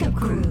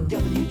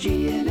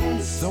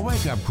The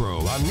Wake Up Crew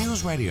on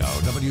News Radio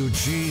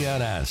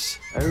WGNS.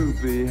 Oh,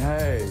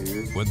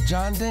 behave. With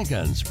John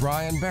Dinkins,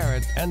 Brian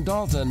Barrett, and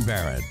Dalton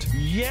Barrett.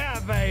 Yeah,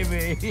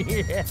 baby.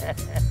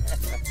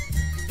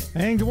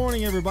 And good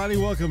morning, everybody.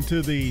 Welcome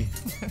to the.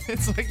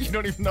 It's like you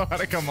don't even know how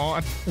to come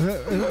on.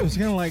 It was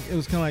kind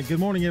of like good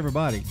morning,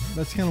 everybody.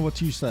 That's kind of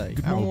what you say.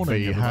 Good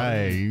morning,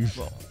 behave.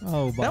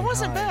 Oh, That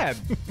wasn't behave.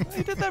 bad.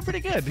 He did that pretty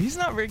good. He's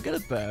not very good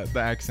at the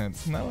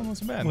accents. That one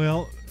wasn't bad.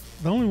 Well,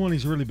 the only one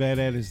he's really bad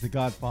at is The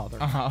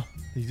Godfather. Uh-huh.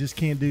 He just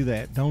can't do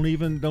that. Don't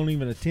even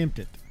attempt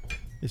it.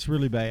 It's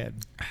really bad.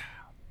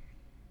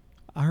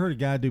 I heard a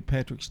guy do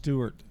Patrick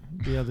Stewart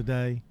the other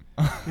day.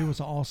 It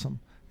was awesome.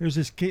 There's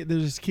this kid.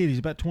 He's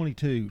about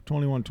 22.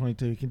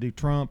 He can do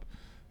Trump.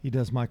 He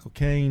does Michael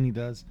Caine. He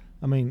does.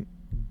 I mean,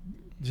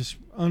 just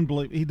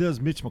unbelievable. He does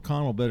Mitch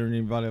McConnell better than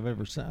anybody I've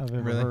ever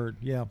Really? heard.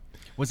 Yeah.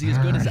 Was he as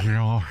good as?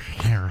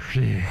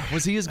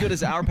 Was he as good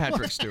as our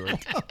Patrick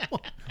Stewart?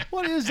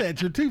 What is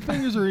that? Your two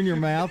fingers are in your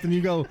mouth and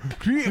you go.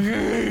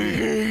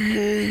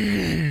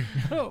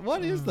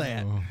 What is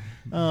that?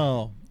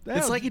 Oh,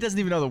 It's like he doesn't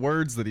even know the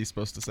words that he's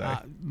supposed to say.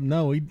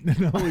 No.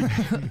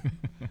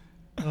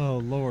 Oh,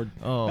 Lord.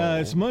 Oh.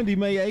 It's Monday,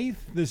 May 8th.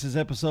 This is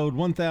episode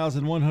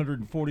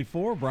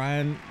 1144.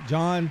 Brian,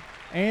 John,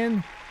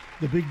 and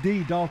the Big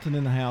D, Dalton,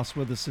 in the house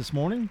with us this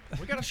morning.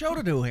 We got a show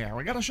to do here.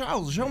 We got a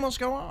show. The show must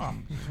go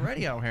on. It's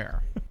radio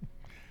here.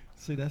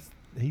 See,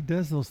 he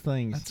does those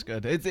things. That's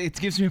good. It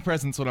gives me a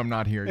presence when I'm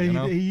not here, you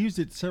know? He used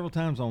it several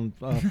times on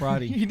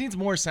Friday. He needs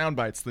more sound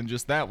bites than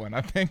just that one,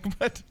 I think.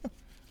 But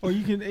Or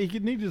he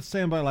could need to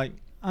stand by like,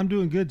 I'm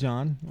doing good,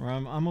 John, or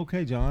I'm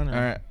okay, John. Or,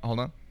 all right, hold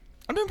on.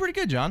 I'm doing pretty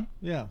good, John.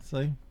 Yeah,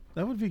 see,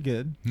 that would be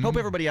good. Hope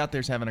everybody out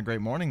there's having a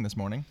great morning this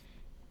morning.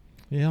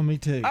 Yeah, me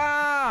too.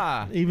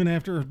 Ah! Even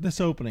after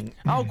this opening.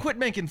 Oh, quit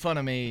making fun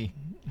of me.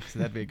 So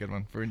that'd be a good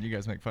one for when you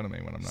guys make fun of me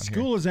when I'm not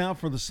School is out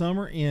for the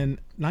summer in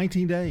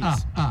 19 days.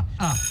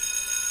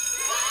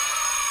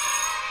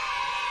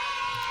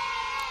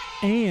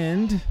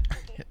 And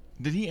here.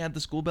 Did he add the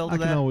school bell to I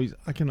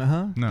that?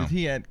 can, No. Did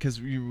he add, because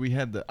we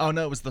had the, oh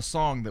no, it was the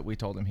song that we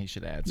told him he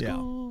should add. Yeah.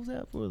 School's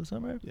out for the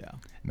summer. Yeah.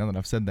 Now that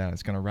I've said that,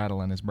 it's going to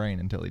rattle in his brain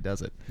until he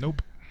does it.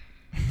 Nope.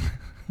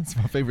 That's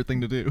my favorite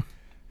thing to do.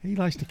 He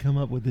likes to come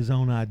up with his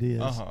own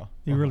ideas.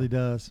 He really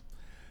does.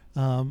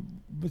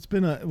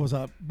 It was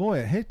a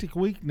hectic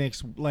week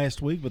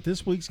last week, but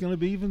this week's going to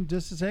be even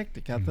just as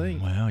hectic, I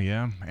think. Well,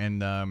 yeah,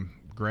 and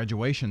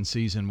graduation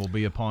season will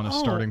be upon us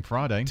starting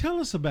Friday. Tell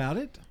us about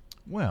it.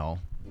 Well,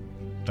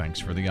 thanks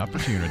for the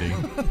opportunity.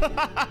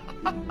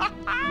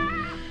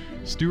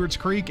 Stewart's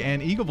Creek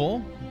and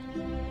Eagleville,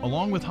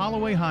 along with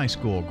Holloway High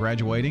School,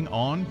 graduating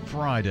on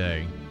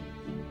Friday.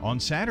 On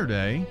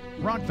Saturday,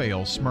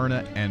 Rockvale,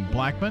 Smyrna, and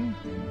Blackman.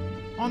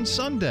 On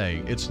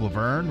Sunday, it's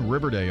Laverne,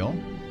 Riverdale.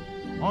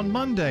 On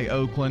Monday,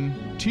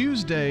 Oakland.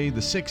 Tuesday, the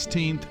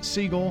 16th,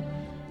 Siegel.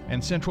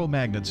 And Central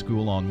Magnet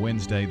School on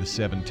Wednesday, the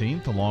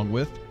 17th, along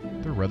with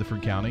the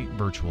Rutherford County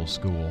Virtual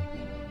School.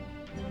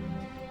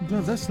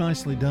 No, that's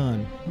nicely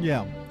done.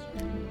 Yeah.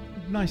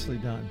 Nicely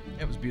done.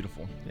 It was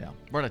beautiful. Yeah.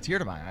 Brought a tear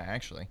to my eye,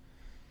 actually.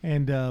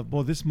 And,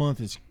 this month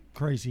is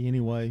crazy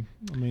anyway.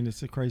 I mean,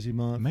 it's a crazy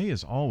month. May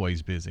is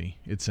always busy,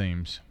 it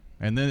seems.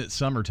 And then it's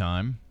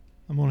summertime.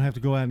 I'm going to have to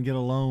go out and get a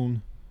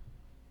loan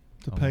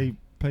to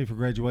pay for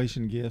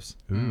graduation gifts.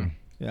 Ooh.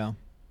 Yeah.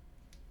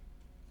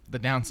 The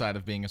downside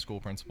of being a school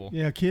principal.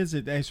 Yeah, kids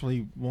that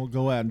actually won't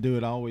go out and do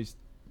it, I always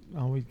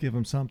give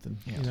them something.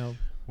 Yeah. You know,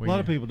 We- a lot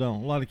of people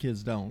don't. A lot of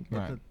kids don't. But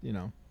Right. you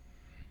know,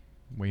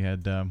 We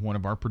had one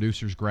of our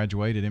producers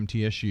graduate at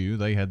MTSU.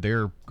 They had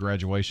their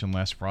graduation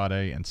last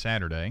Friday and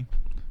Saturday,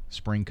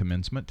 spring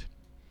commencement.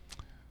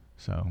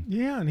 So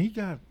yeah, and he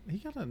got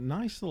a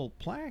nice little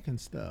plaque and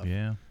stuff.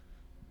 yeah,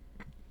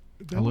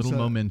 That a was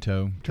little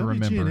memento to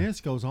remember.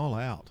 WGNS goes all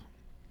out.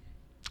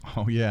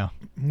 Oh yeah,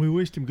 We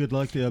wished him good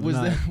luck the other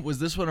night. Was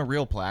this one a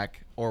real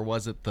plaque, or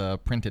was it the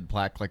printed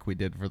plaque like we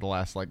did for the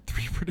last 3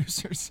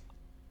 producers?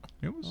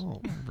 it was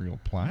Oh. a real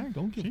plaque.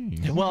 Don't get-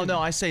 Jeez. don't- Well, no,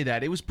 I say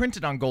that. It was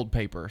printed on gold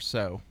paper,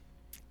 so.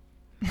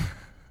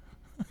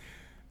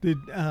 Did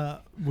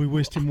we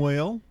wished him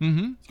well?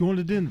 Mm-hmm. He's going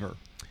to Denver.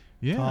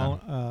 Yeah,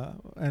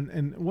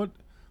 And what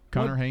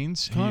Connor what-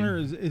 Haynes. Connor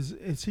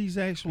is he's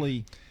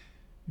actually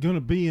going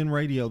to be in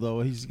radio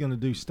though. He's going to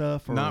do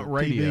stuff or not TV.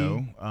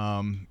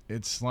 radio.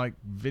 It's like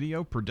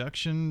video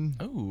production.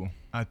 Ooh.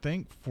 I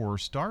think for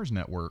Stars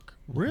Network.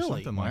 or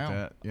Really? something Wow. like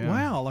that. Yeah.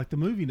 Wow, like the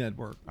movie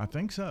network. I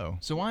think so.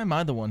 So why am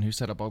I the one who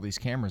set up all these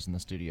cameras in the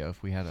studio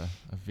if we had a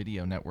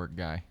video network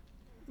guy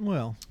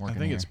Well, working I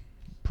think here? it's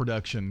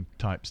production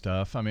type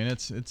stuff. I mean,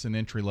 it's an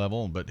entry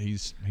level, but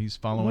he's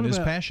following What his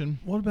about- passion.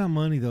 what about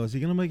money though? Is he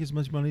going to make as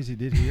much money as he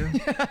did here?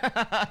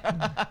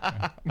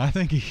 I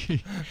think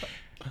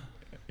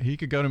he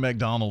could go to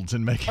McDonald's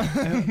and make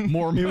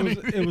more money.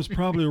 It was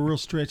probably a real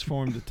stretch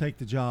for him to take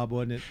the job,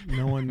 wasn't it?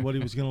 Knowing what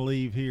he was going to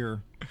leave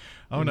here.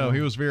 Oh no, he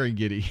was very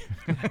giddy.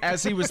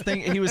 As he was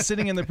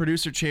sitting in the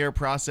producer chair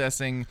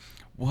processing,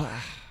 what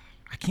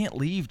I can't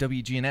leave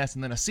WGNS.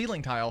 And then a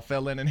ceiling tile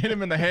fell in and hit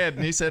him in the head.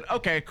 And he said,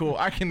 okay, cool,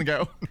 I can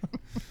go.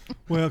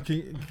 Well,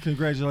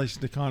 congratulations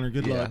to Connor.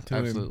 Good luck to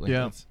absolutely.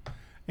 him. Yeah.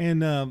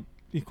 And, of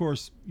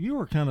course, you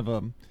were kind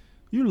of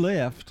you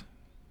left,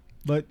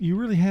 but you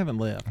really haven't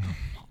left.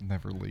 I'll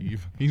never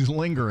leave. He's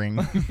lingering.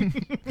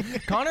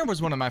 Connor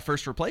was one of my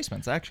first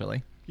replacements,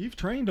 actually. You've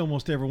trained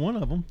almost every one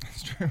of them.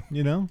 That's true.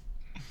 You know?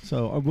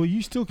 So, will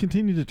you still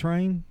continue to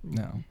train?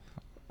 No.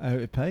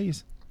 It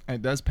pays.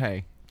 It does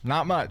pay.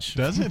 Not much.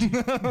 Does it?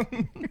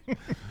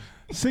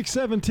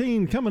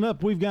 6:17 coming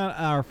up. We've got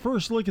our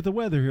first look at the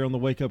weather here on the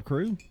Wake Up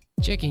Crew.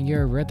 Checking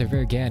your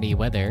Rutherford County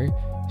weather.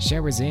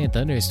 Showers and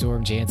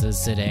thunderstorm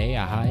chances today,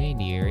 a high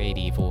near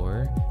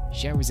 84.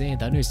 Showers and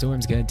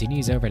thunderstorms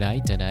continues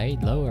overnight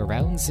tonight, low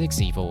around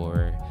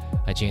 64.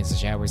 A chance of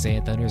showers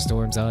and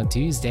thunderstorms on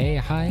Tuesday,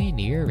 high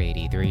near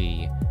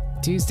 83.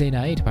 Tuesday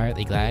night,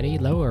 partly cloudy,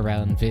 low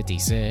around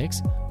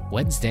 56.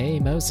 Wednesday,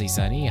 mostly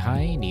sunny,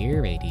 high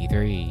near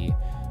 83.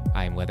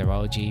 I'm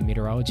weatherology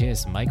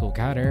meteorologist Michael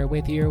Cotter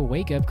with your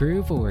Wake Up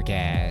Crew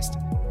forecast.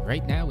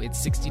 Right now,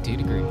 it's 62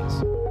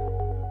 degrees.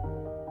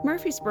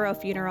 Murfreesboro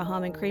Funeral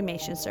Home and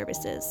Cremation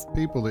Services.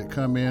 People that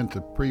come in to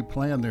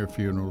pre-plan their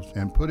funerals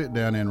and put it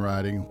down in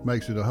writing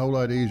makes it a whole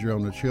lot easier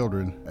on the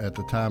children at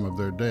the time of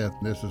their death.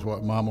 This is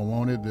what Mama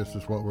wanted. This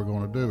is what we're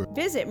going to do.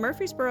 Visit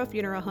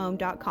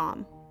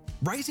murfreesborofuneralhome.com.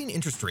 Rising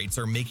interest rates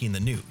are making the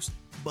news,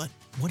 but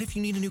what if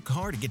you need a new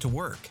car to get to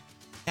work?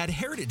 At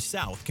Heritage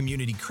South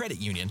Community Credit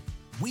Union,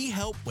 we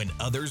help when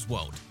others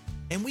won't,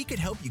 and we could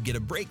help you get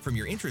a break from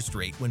your interest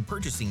rate when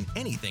purchasing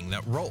anything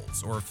that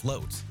rolls or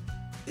floats.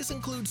 This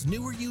includes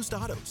newer used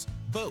autos,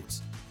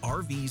 boats,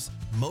 RVs,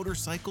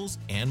 motorcycles,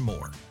 and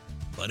more.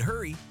 But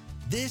hurry,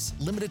 this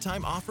limited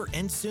time offer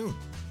ends soon.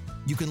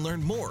 You can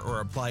learn more or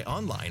apply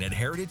online at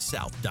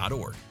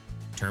heritagesouth.org.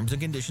 Terms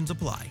and conditions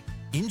apply.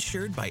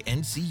 Insured by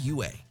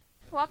NCUA.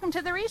 Welcome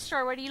to the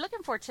Restore. What are you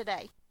looking for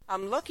today?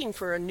 I'm looking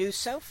for a new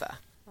sofa.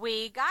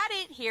 We got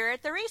it here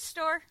at the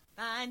Restore.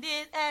 Find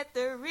it at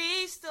the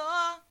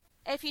Restore.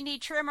 If you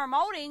need trim or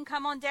molding,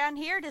 come on down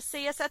here to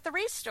see us at the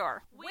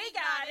Restore. We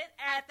got it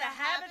at the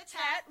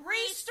Habitat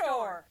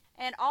Restore.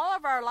 And all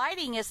of our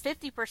lighting is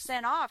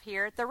 50% off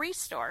here at the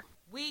Restore.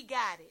 We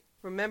got it.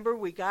 Remember,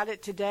 we got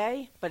it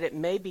today, but it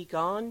may be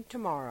gone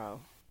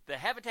tomorrow. The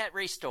Habitat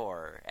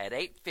Restore at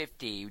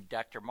 850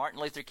 Dr. Martin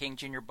Luther King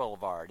Jr.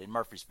 Boulevard in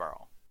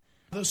Murfreesboro.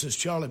 This is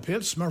Charlie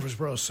Pitts,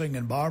 Murfreesboro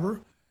Singing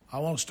Barber. I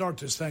want to start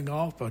this thing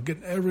off by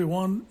getting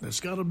everyone that's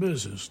got a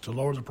business to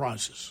lower the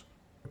prices.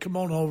 Come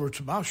on over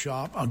to my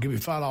shop. I'll give you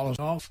 $5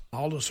 off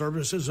all the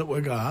services that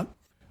we got.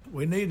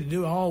 We need to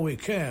do all we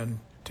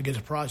can to get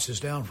the prices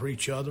down for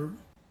each other.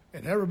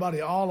 And everybody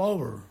all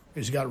over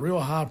has got real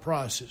high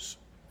prices,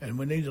 and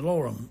we need to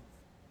lower them.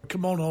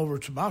 Come on over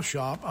to my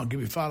shop. I'll give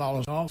you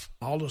 $5 off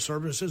all the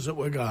services that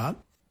we got.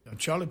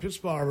 Charlie Pitts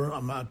Barber.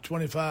 I'm at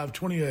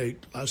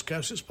 2528 Las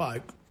Casas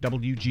Pike.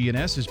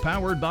 WGNS is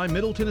powered by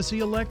Middle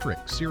Tennessee Electric.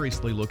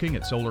 Seriously looking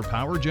at solar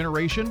power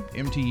generation?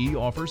 MTE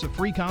offers a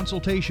free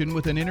consultation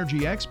with an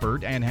energy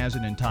expert and has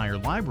an entire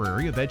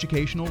library of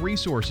educational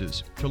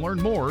resources. To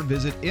learn more,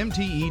 visit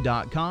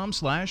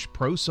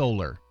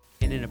mte.com/prosolar.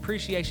 In an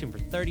appreciation for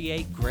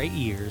 38 great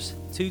years,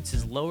 Toots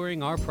is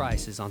lowering our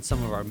prices on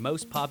some of our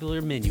most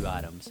popular menu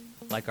items,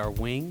 like our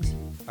wings,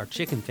 our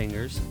chicken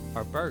fingers,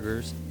 our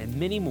burgers, and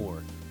many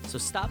more. So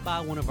stop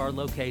by one of our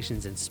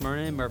locations in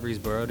Smyrna and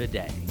Murfreesboro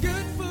today.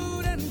 Good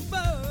food and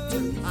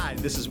fun. Hi,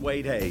 this is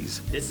Wade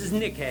Hayes. This is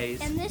Nick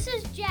Hayes. And this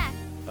is Jack.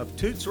 Of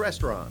Toots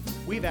Restaurants.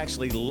 We've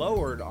actually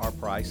lowered our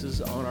prices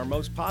on our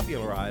most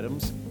popular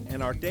items,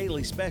 and our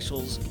daily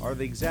specials are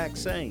the exact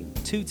same.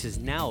 Toots is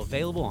now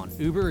available on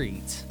Uber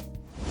Eats.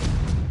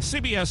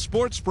 CBS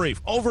Sports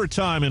Brief.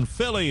 Overtime in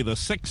Philly. The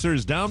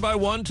Sixers down by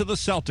 1 to the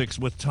Celtics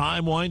with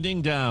time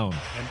winding down.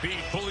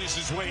 Embiid bullies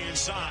his way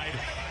inside.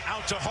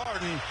 Out to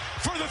Harden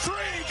for the three.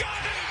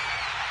 Got it!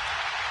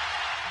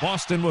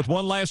 Boston with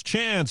one last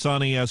chance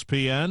on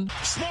ESPN.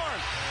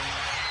 Smart.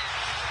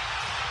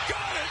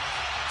 Got it.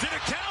 Did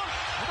it count?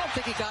 I don't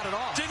think he got it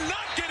off. Did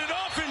not get it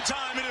off in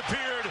time, it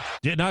appeared.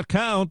 Did not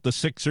count. The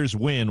Sixers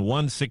win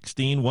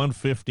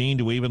 116-115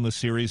 to even the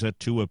series at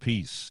 2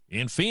 apiece.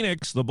 In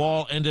Phoenix, the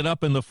ball ended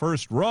up in the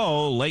first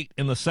row late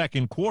in the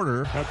second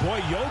quarter. Now, boy,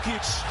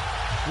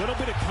 Jokic, a little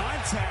bit of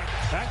contact.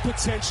 That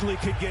potentially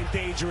could get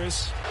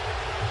dangerous.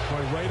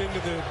 Boy, right into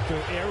the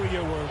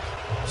area where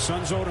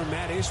Suns owner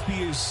Matt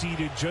Ishbia is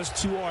seated just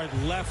to our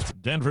left.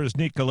 Denver's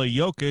Nikola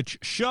Jokic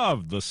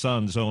shoved the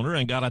Suns owner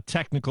and got a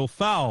technical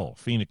foul.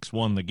 Phoenix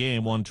won the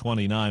game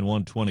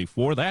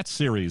 129-124. That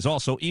series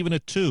also even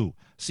at 2.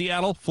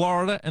 Seattle,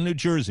 Florida, and New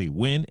Jersey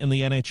win in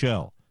the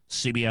NHL.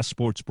 CBS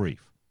Sports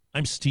Brief.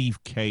 I'm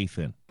Steve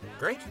Kathan.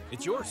 Great.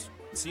 It's yours.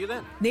 See you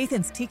then.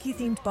 Nathan's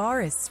Tiki-themed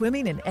bar is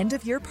swimming in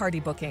end-of-year party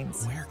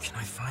bookings. Where can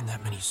I find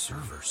that many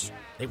servers?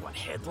 They want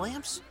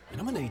headlamps? And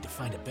I'm going to need to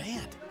find a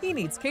band. He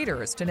needs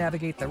caterers to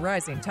navigate the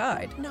rising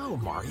tide. No,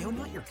 Mario,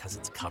 not your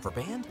cousin's cover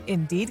band.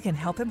 Indeed can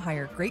help him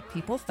hire great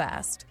people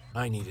fast.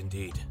 I need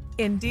Indeed.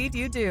 Indeed,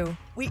 you do.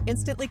 We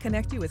instantly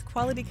connect you with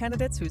quality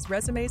candidates whose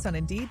resumes on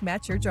Indeed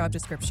match your job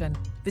description.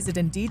 Visit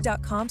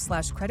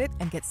Indeed.com/credit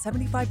and get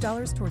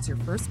 $75 towards your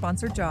first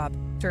sponsored job.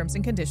 Terms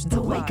and conditions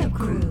apply. Wake Up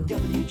Crew,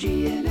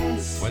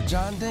 WGNS. With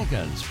John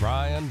Dinkins,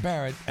 Brian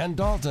Barrett, and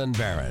Dalton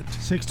Barrett.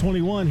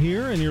 621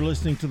 here, and you're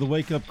listening to the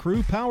Wake Up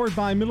Crew, powered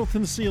by Middle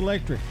Tennessee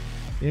Electric.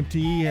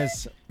 MTE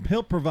has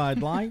helped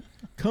provide light,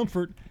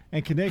 comfort,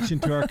 and connection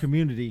to our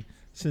community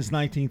since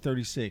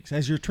 1936.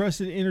 As your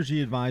trusted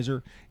energy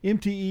advisor,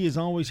 MTE is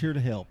always here to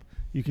help.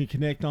 You can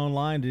connect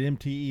online at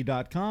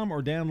MTE.com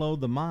or download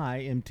the My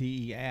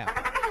MTE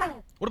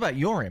app. What about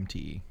your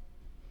MTE?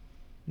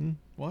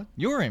 What?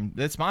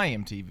 That's my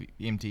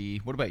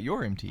MTE. What about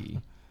your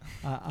MTE?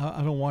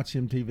 I don't watch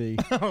MTV.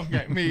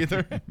 Okay, me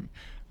either.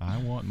 I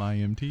want my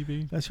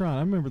MTV. That's right. I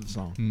remember the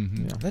song.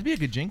 Mm-hmm. Yeah. That'd be a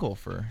good jingle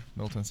for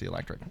Middle Tennessee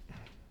Electric.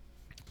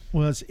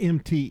 Well, it's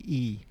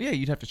MTE. Yeah,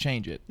 you'd have to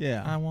change it.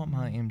 Yeah. I want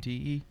my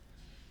MTE.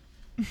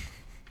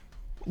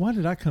 Why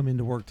did I come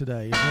into work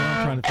today? Is what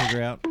I'm trying to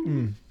figure out.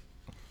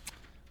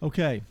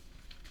 Okay.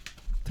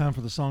 Time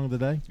for the song of the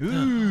day.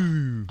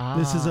 Ooh.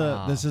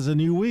 This is a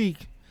new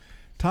week.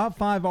 Top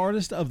 5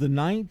 artists of the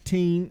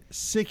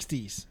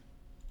 1960s.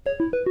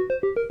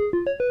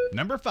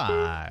 Number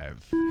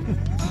 5.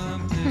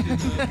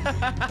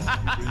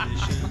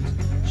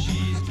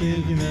 She's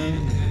picking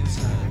up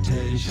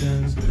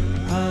citations.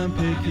 I'm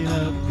picking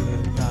up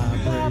good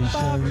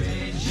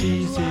vibrations.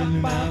 She's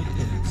sending out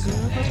good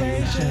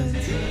citations.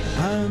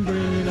 I'm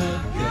bringing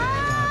up good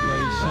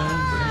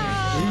vibrations.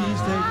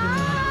 She's taking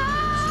up.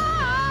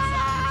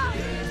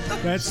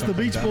 That's the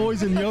Beach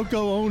Boys and Yoko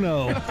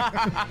Ono.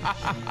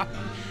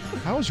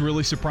 I was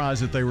really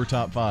surprised that they were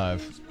top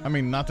 5. I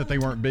mean, not that they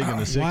weren't big in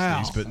the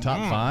 60s, but top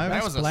 5?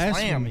 That was a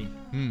blasphemy.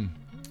 slam.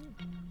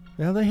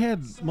 Now, they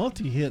had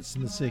multi-hits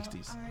in the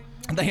 60s.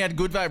 They had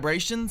Good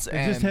Vibrations.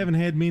 They just haven't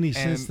had many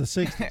since the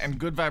 60s. And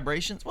Good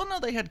Vibrations. Well, no,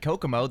 they had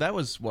Kokomo. That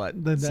was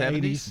what? The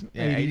 70s? 80s.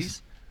 Yeah,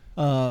 80s.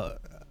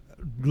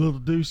 Little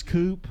Deuce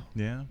Coupe.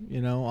 Yeah.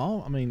 You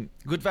know,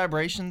 Good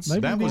Vibrations.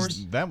 Maybe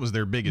that was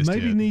their biggest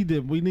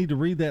hit. We need to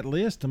read that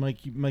list to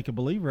make a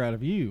believer out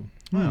of you.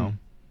 Well,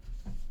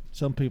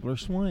 some people are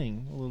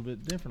swaying a little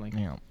bit differently.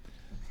 Yeah.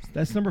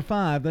 That's number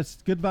 5.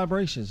 That's Good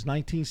Vibrations,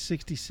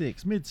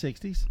 1966,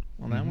 mid-60s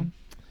on that one.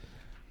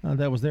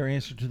 That was their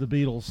answer to the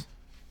Beatles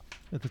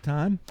at the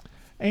time.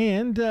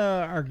 And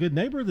our good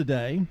neighbor of the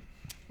day,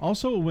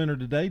 also a winner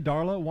today,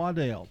 Darla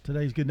Waddell.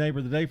 Today's good neighbor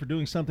of the day for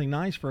doing something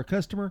nice for a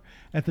customer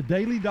at the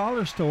Daily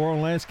Dollar Store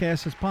on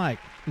Lascassas Pike.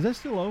 Is that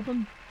still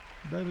open?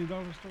 Daily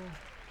Dollar Store?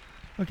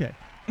 Okay.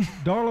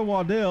 Darla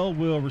Waddell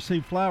will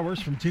receive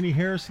flowers from Jenny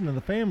Harrison and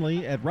the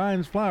family at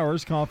Ryan's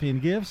Flowers, Coffee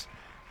and Gifts,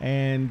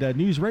 and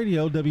News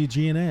Radio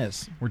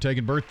WGNS. We're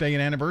taking birthday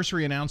and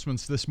anniversary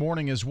announcements this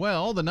morning as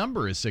well. The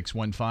number is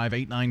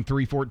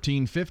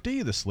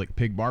 615-893-1450. The Slick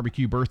Pig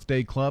Barbecue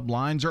Birthday Club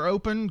lines are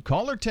open.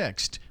 Call or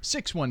text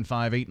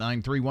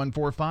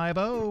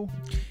 615-893-1450.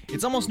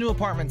 It's almost new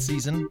apartment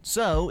season,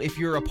 so if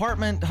you're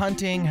apartment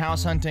hunting,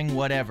 house hunting,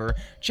 whatever,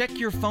 check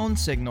your phone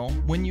signal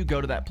when you go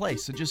to that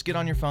place. So just get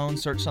on your phone,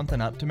 search something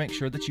up to make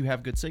sure that you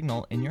have good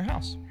signal in your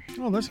house.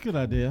 Oh, that's a good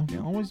idea. Yeah.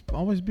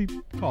 Always be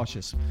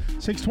cautious.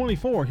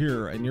 624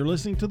 here, and you're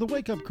listening to the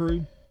Wake Up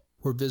Crew.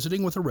 We're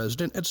visiting with a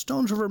resident at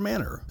Stones River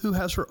Manor who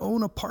has her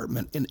own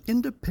apartment in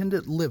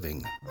independent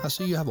living. I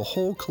see you have a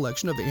whole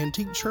collection of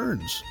antique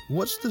churns.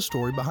 What's the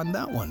story behind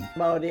that one?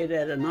 Bought it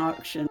at an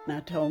auction.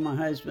 I told my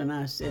husband,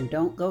 I said,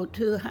 don't go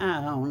too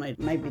high on it,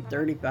 maybe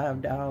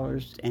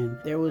 $35. And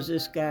there was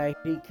this guy,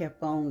 he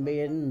kept on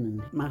bidding.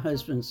 And my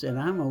husband said,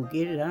 I'm going to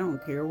get it. I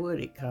don't care what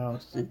it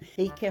costs. And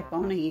he kept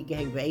on, he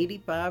gave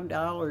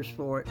 $85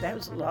 for it. That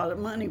was a lot of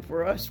money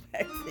for us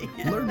back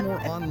then. Learn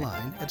more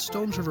online at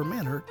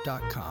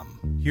stonesrivermanor.com.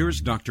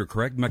 Here's Dr.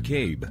 Craig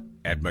McCabe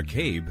at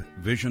McCabe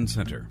Vision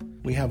Center.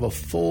 We have a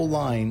full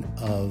line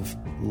of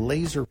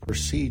laser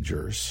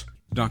procedures.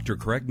 Dr.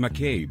 Craig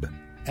McCabe.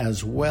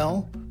 As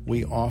well,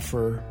 we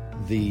offer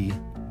the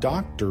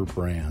Doctor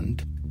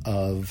brand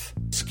of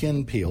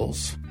skin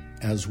peels,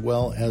 as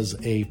well as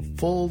a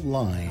full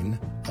line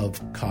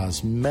of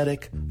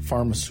cosmetic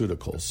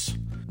pharmaceuticals.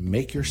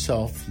 Make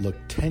yourself look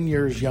 10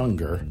 years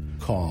younger.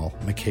 Call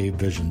McCabe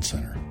Vision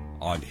Center.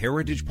 On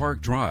Heritage Park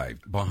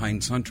Drive,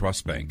 behind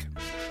SunTrust Bank.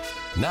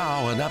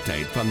 Now an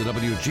update from the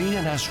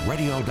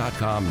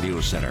WGNSradio.com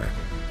News Center.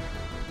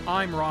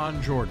 I'm Ron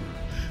Jordan.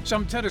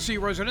 Some Tennessee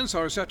residents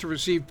are set to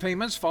receive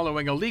payments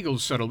following a legal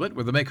settlement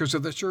with the makers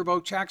of the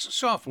TurboTax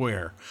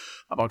software.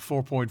 About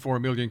 4.4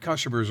 million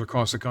customers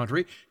across the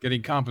country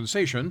getting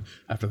compensation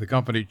after the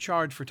company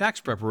charged for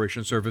tax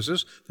preparation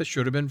services that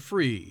should have been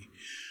free.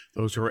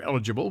 Those who are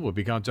eligible will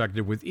be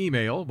contacted with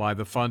email by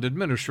the fund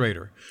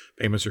administrator.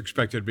 Payments are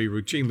expected to be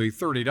routinely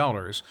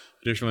 $30.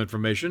 Additional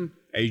information,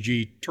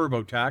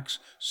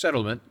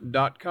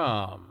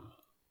 agturbotaxsettlement.com.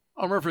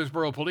 A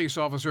Murfreesboro police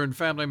officer and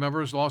family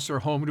members lost their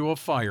home to a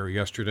fire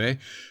yesterday.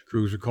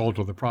 Crews were called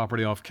to the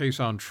property off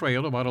Caisson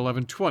Trail about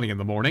 11:20 in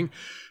the morning.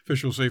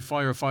 Officials say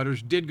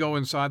firefighters did go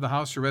inside the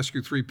house to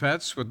rescue 3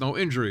 pets with no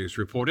injuries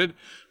reported.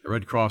 The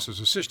Red Cross is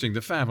assisting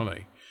the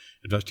family.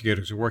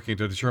 Investigators are working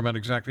to determine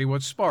exactly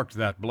what sparked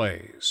that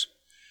blaze.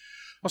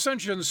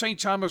 Ascension St.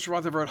 Thomas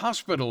Rutherford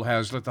Hospital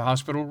has lit the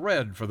hospital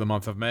red for the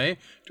month of May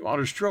to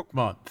honor Stroke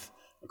Month.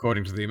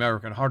 According to the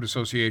American Heart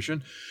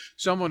Association,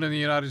 someone in the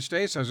United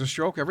States has a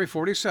stroke every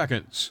 40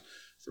 seconds.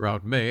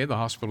 Throughout May, the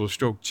hospital's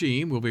stroke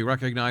team will be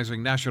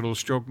recognizing National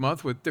Stroke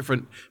Month with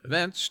different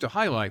events to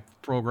highlight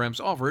programs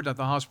offered at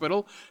the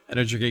hospital and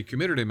educate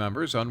community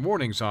members on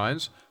warning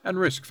signs and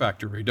risk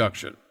factor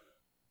reduction.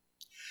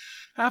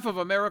 Half of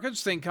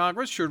Americans think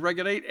Congress should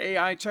regulate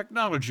AI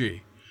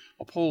technology.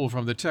 A poll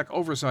from the Tech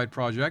Oversight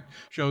Project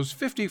shows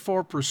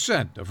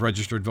 54% of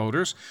registered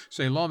voters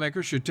say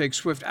lawmakers should take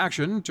swift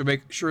action to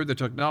make sure the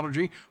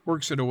technology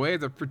works in a way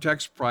that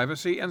protects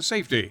privacy and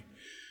safety.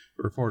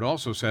 The report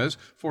also says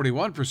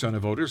 41%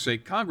 of voters say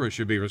Congress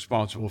should be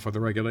responsible for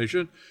the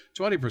regulation.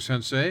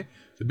 20% say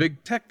the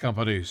big tech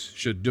companies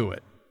should do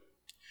it.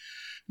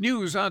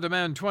 News on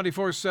demand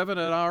 24/7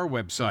 at our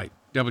website,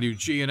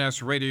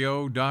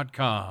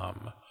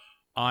 WGNSradio.com.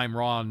 I'm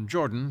Ron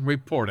Jordan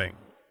reporting.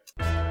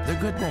 The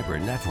Good Neighbor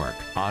Network,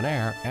 on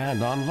air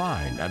and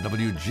online at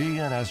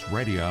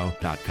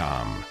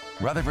WGNSradio.com.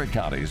 Rutherford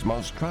County's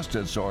most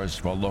trusted source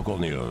for local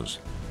news.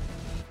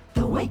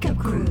 The Wake Up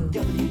Crew,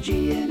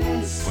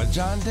 WGNS. With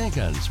John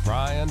Dinkins,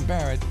 Brian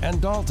Barrett, and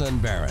Dalton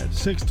Barrett.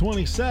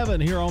 6:27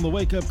 here on the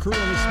Wake Up Crew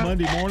on this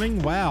Monday morning.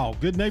 Wow,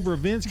 Good Neighbor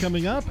events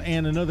coming up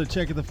and another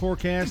check of the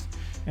forecast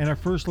and our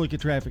first look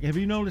at traffic. Have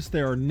you noticed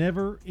there are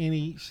never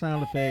any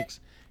sound effects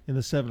in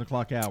the 7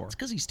 o'clock hour? It's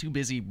because he's too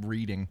busy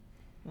reading.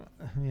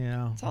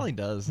 Yeah. That's all he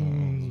does.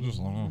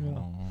 Just,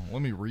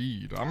 let me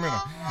read.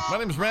 My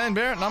name is Brian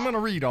Barrett, and I'm going to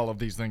read all of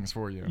these things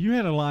for you. You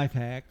had a life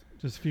hack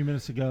just a few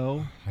minutes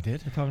ago. I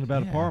did? Talking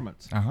about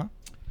apartments. Uh-huh.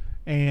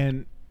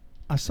 And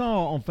I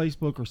saw on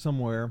Facebook or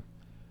somewhere,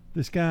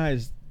 this guy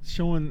is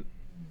showing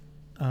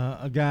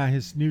a guy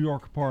his New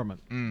York apartment.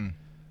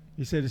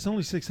 He said it's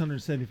only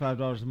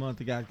 $675 a month.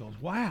 The guy goes,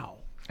 wow.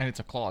 And it's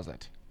a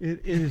closet.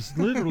 It is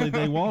literally,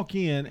 they walk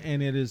in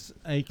and it is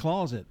a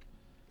closet.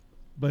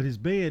 But his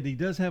bed, he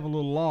does have a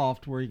little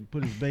loft where he can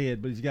put his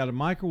bed, but he's got a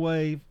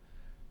microwave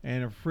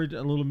and a fridge,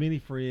 a little mini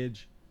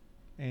fridge,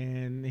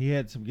 and he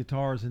had some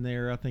guitars in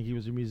there. I think he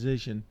was a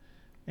musician,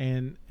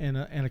 and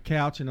a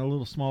couch and a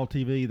little small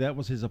TV. That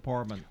was his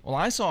apartment. Well,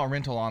 I saw a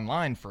rental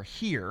online for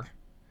here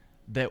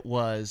that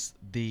was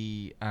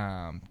the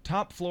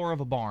top floor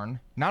of a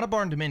barn, not a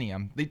barn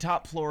dominium, the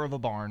top floor of a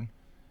barn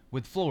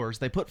with floors.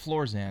 They put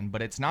floors in,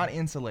 but it's not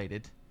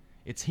insulated.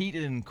 It's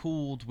heated and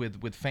cooled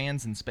with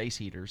fans and space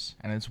heaters,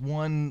 and it's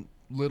one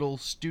little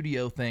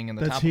studio thing in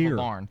the top of a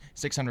barn,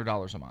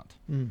 $600 a month.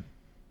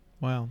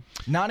 Wow.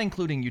 Not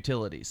including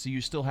utilities, so you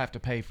still have to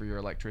pay for your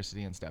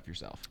electricity and stuff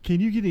yourself. Can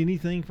you get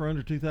anything for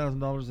under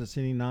 $2,000 that's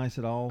any nice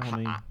at all?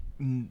 I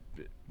mean,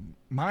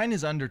 mine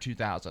is under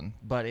 $2,000,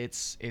 but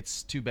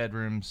it's 2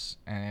 bedrooms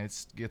and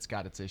it's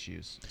got its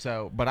issues.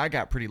 So, but I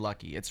got pretty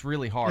lucky. It's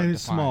really hard. And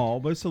it's to find. small,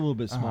 but it's a little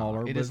bit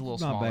smaller. It is a little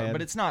smaller, bad.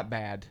 but it's not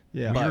bad.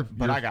 Yeah,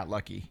 but I got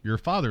lucky. Your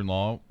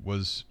father-in-law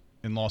was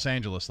in Los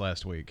Angeles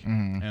last week,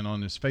 and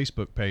on his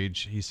Facebook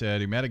page, he said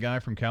he met a guy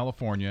from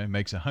California,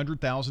 makes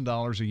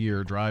 $100,000 a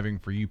year driving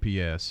for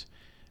UPS,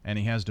 and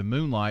he has to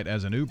moonlight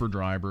as an Uber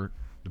driver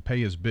to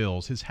pay his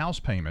bills. His house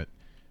payment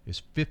is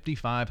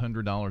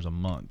 $5,500 a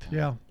month.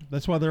 Yeah,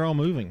 that's why they're all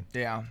moving.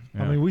 Yeah.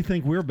 I mean, we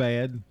think we're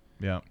bad.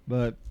 Yeah.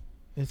 But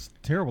it's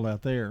terrible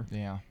out there.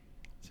 Yeah.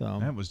 So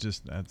that's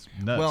nuts.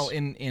 Well,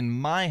 in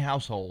my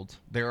household,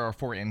 there are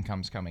 4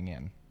 incomes coming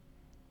in.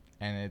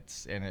 And it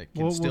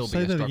can still be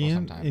a struggle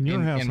sometimes. In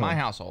your household? In my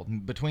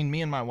household, between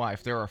me and my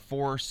wife, there are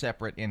 4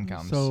 separate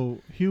incomes. So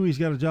Huey's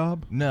got a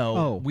job?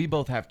 No, we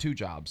both have 2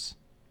 jobs,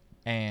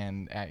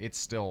 and it's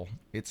still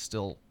a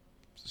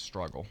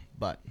struggle.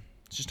 But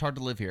it's just hard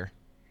to live here.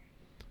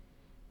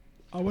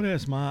 I would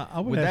ask my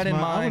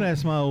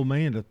old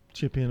man to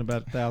chip in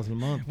about $1,000 a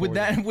month. With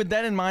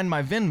that in mind,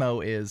 my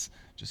Venmo is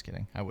just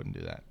kidding. I wouldn't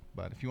do that.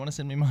 But if you want to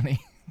send me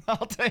money,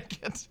 I'll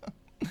take it.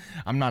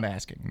 I'm not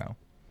asking, no.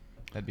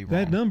 That'd be wrong.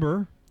 That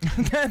number.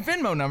 That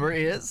Venmo number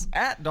is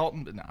at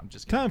Dalton. No, I'm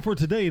just kidding. Time for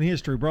Today in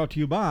History, brought to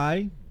you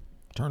by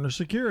Turner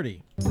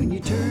Security. When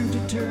you turn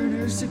to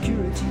Turner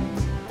Security,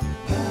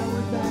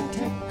 powered by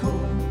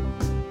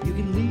TechCore, you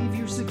can leave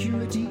your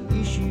security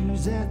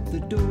issues at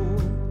the door.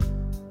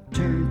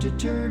 Turn to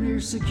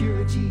Turner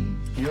Security.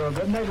 You're a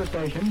Good Neighbor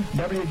station,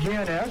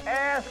 WGNS.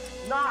 Ask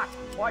not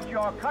what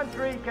your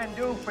country can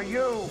do for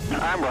you.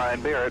 I'm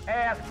Brian Barrett.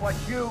 Ask what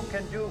you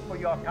can do for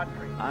your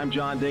country. I'm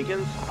John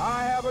Dinkins.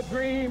 I have a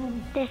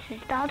dream. This is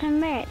Dalton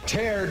Barrett.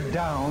 Tear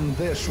down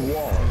this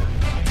wall.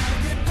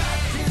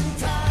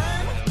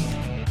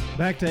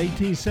 Back to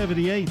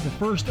 1878, the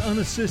first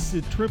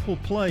unassisted triple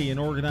play in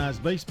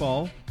organized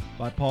baseball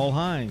by Paul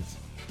Hines.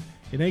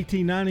 In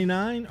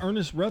 1899,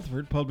 Ernest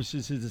Rutherford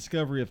publishes his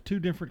discovery of 2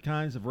 different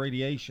kinds of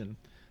radiation,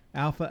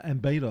 alpha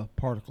and beta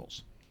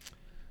particles.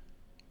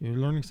 You're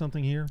learning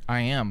something here?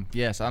 I am,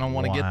 yes. I don't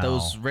want to get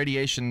those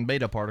radiation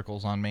beta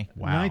particles on me.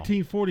 Wow.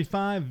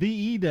 1945,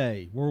 VE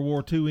Day. World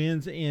War II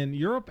ends in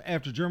Europe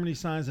after Germany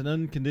signs an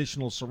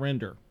unconditional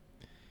surrender.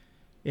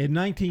 In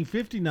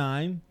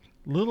 1959,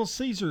 Little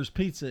Caesars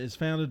Pizza is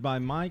founded by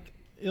Mike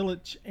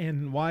Illich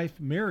and wife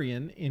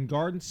Marion in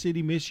Garden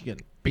City, Michigan.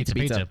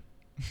 Pizza.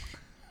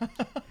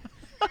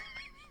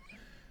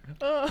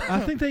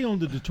 I think they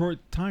owned the Detroit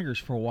Tigers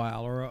for a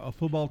while, or a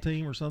football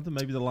team or something,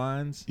 maybe the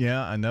Lions.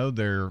 Yeah, I know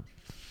their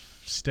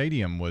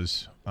stadium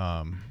was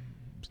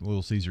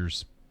Little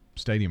Caesars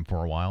Stadium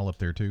for a while up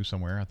there too,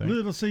 somewhere, I think.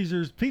 Little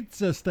Caesars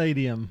Pizza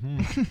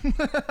Stadium.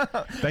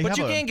 But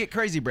you can get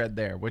Crazy Bread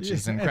there, which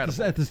is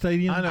incredible. At the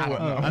stadium?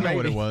 I know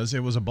what it was.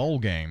 It was a bowl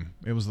game.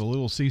 It was the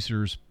Little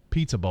Caesars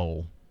Pizza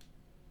Bowl.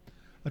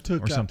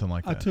 Or something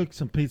like that. I took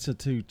some pizza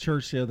to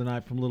church the other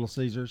night from Little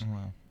Caesars.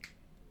 Wow.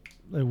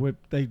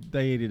 They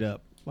ate it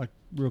up like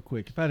real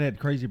quick. If I'd had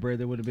Crazy Bread,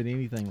 there would have been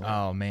anything left.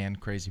 Oh man,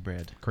 Crazy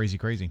Bread.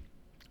 Crazy.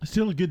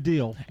 Still a good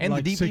deal. And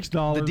like the deep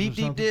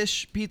 $6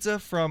 dish pizza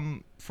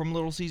from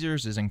Little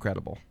Caesars is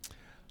incredible.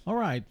 All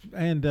right,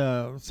 and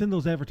send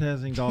those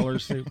advertising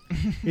dollars. In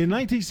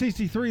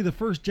 1963, the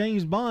first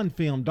James Bond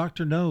film,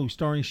 Dr. No,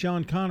 starring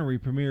Sean Connery,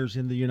 premieres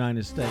in the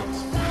United States.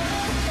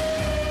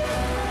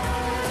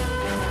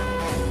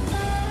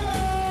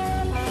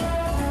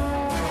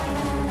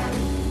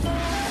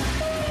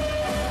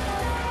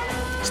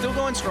 Still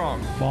going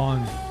strong.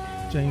 Bond.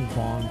 James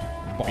Bond.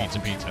 Pizza.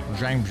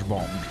 James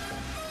Bond.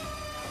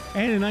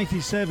 And in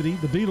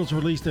 1970, the Beatles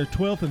released their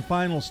 12th and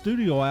final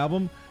studio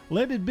album,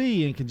 Let It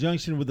Be, in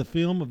conjunction with the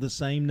film of the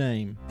same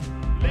name.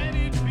 Let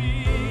it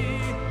be,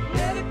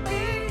 let it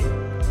be,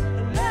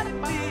 let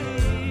it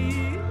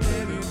be,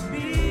 let it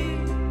be.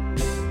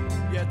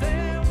 Yeah,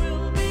 there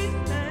will be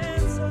an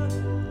answer.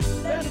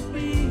 Let it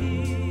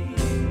be.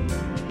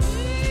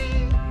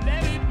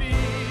 Let it be,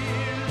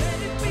 let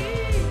it be.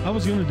 I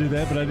was going to do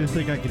that, but I didn't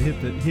think I could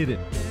hit it.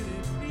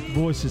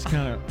 Voice is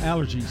kind of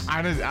allergies.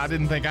 I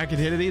didn't think I could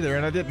hit it either,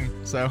 and I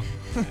didn't. So,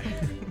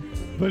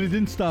 but it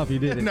didn't stop you,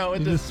 did it? No,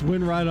 it just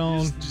went right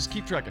on. Just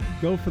keep trucking.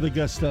 Go for the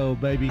gusto,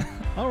 baby.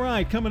 All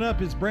right, coming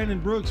up is Brandon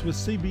Brooks with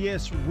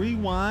CBS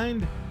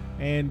Rewind,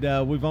 and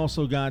we've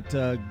also got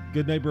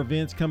Good Neighbor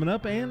events coming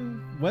up,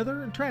 and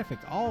weather and traffic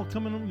all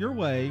coming your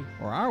way,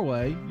 or our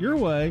way, your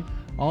way,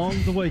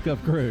 on the Wake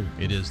Up Crew.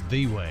 It is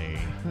the way,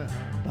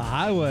 the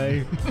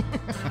highway.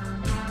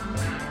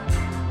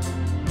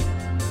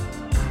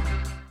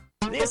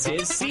 This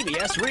is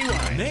CBS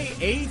Rewind. May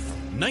 8th,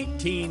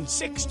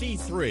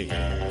 1963.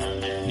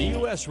 The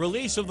U.S.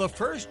 release of the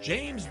first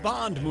James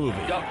Bond movie.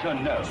 Dr.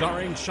 No.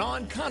 Starring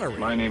Sean Connery.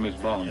 My name is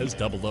Bond. As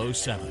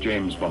 007.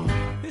 James Bond.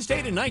 This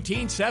date in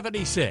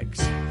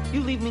 1976. You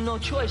leave me no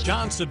choice.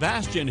 John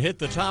Sebastian hit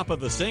the top of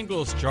the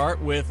singles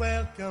chart with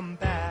Welcome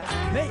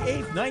Back. May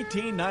 8th,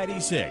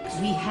 1996.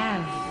 We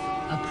have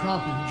a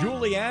problem.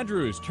 Julie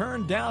Andrews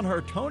turned down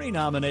her Tony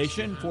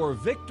nomination for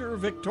Victor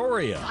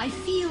Victoria. I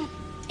feel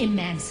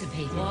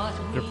emancipated.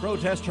 To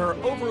protest her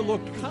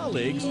overlooked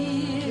colleagues,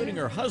 including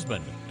her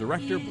husband,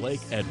 director Blake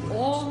Edwards.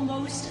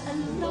 Almost a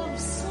love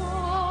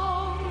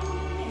song.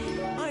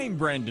 I'm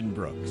Brandon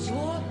Brooks.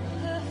 You're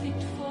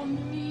perfect for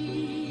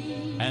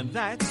me. And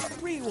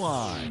that's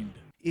Rewind.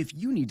 If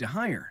you need to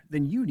hire,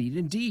 then you need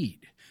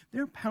Indeed.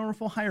 Their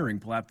powerful hiring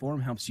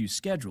platform helps you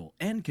schedule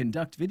and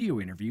conduct video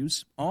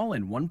interviews all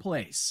in one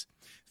place.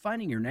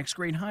 Finding your next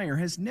great hire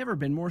has never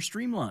been more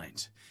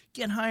streamlined.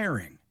 Get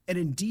hiring at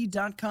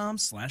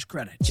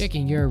Indeed.com/credit.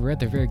 Checking your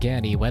Rutherford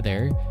County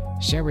weather.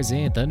 Showers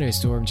and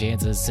thunderstorm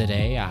chances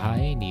today, a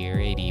high near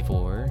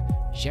 84.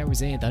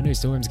 Showers and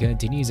thunderstorms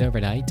continues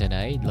overnight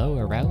tonight, low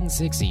around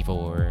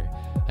 64.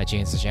 A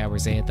chance of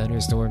showers and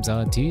thunderstorms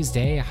on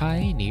Tuesday,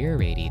 high near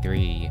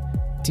 83.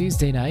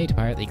 Tuesday night,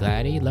 partly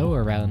cloudy, low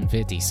around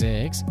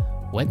 56.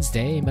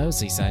 Wednesday,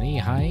 mostly sunny,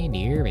 high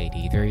near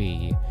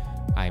 83.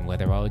 I'm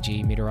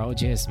weatherology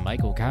meteorologist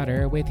Michael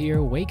Cotter with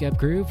your Wake Up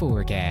Crew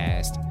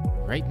forecast.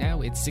 Right now,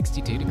 it's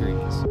 62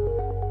 degrees.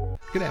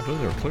 Good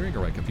afternoon. They were clearing a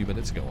wreck a few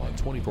minutes ago on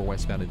 24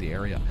 westbound in the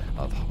area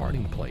of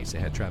Harding Place. They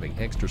had traffic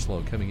extra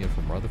slow coming in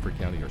from Rutherford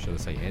County, or should I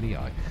say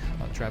Antioch.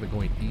 Traffic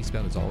going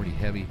eastbound is already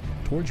heavy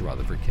towards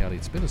Rutherford County.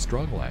 It's been a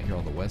struggle out here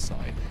on the west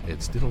side.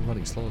 It's still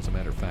running slow, as a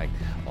matter of fact,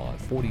 on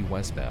 40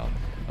 westbound.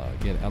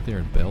 Again, out there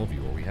in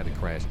Bellevue where we had a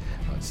crash.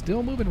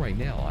 Still moving right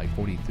now,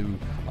 I-40 through,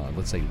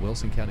 let's say,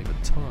 Wilson County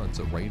with tons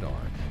of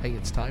radar. Hey,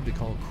 it's time to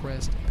call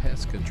Crest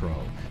Pest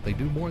Control. They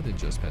do more than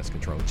just pest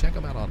control. Check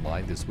them out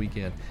online this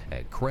weekend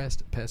at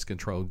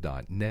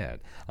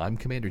crestpestcontrol.net. I'm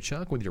Commander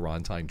Chuck with your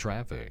on-time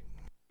traffic.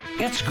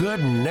 It's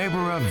Good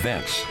Neighbor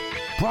Events,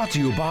 brought to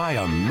you by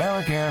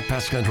AmeriCare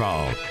Pest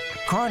Control,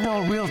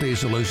 Cardinal Realty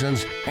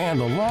Solutions, and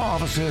the law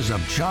offices of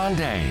John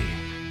Day.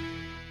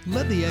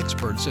 Let the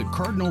experts at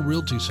Cardinal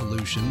Realty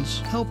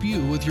Solutions help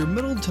you with your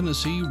Middle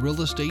Tennessee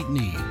real estate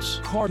needs.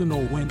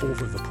 Cardinal went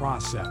over the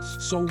process,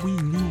 so we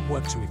knew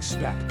what to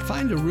expect.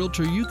 Find a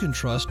realtor you can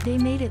trust. They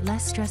made it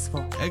less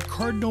stressful. At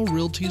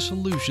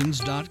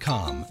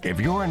CardinalRealtySolutions.com. If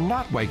you're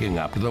not waking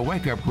up to the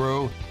Wake Up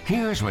Crew,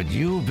 here's what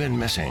you've been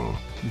missing.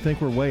 You think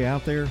we're way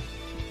out there?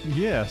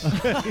 Yes.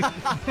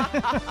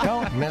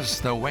 Don't miss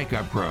the Wake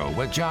Up Crew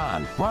with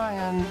John,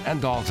 Brian, and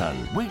Dalton.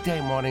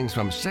 Weekday mornings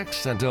from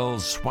 6 until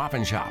Swap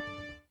and Shop.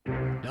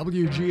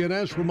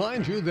 WGNS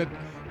reminds you that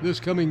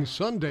this coming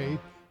Sunday,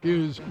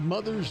 is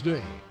Mother's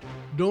Day.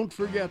 Don't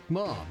forget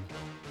Mom.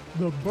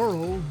 The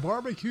Borough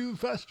Barbecue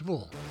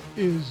Festival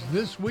is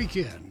this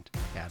weekend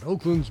at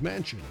Oakland's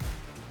Mansion.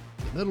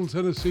 The Middle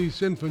Tennessee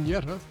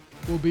Sinfonietta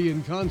will be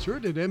in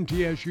concert at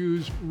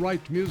MTSU's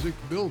Wright Music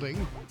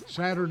Building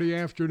Saturday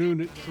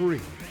afternoon at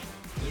 3.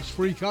 This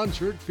free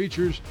concert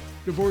features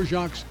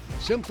Dvorak's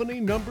Symphony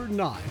No.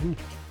 9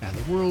 and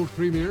the world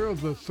premiere of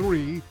the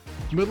 3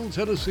 Middle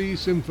Tennessee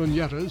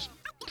Sinfoniettas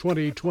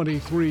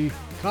 2023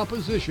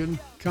 composition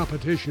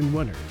competition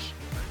winners.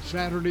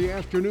 Saturday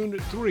afternoon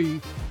at 3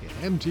 in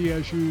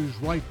MTSU's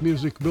Wright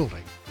Music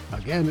Building.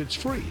 Again, it's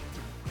free.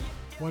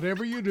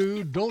 Whatever you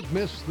do, don't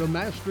miss the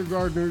Master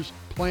Gardener's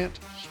Plant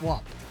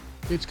Swap.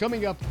 It's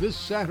coming up this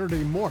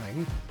Saturday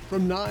morning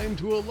from 9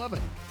 to 11.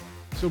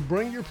 So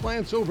bring your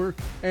plants over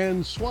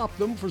and swap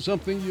them for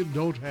something you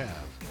don't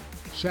have.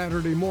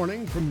 Saturday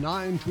morning from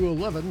 9 to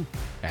 11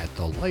 at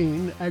the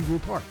Lane Agri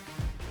Park.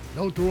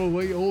 Don't throw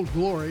away Old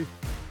Glory.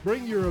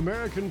 Bring your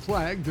American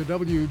flag to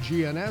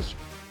WGNS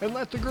and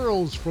let the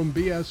girls from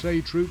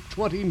BSA Troop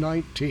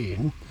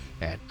 2019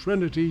 at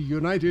Trinity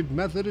United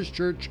Methodist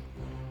Church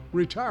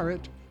retire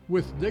it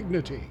with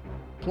dignity.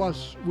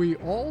 Plus, we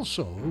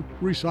also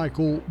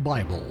recycle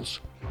Bibles.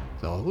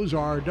 Those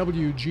are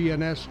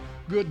WGNS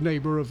Good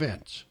Neighbor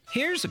events.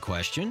 Here's a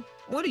question.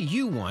 What do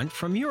you want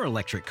from your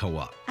electric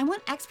co-op? I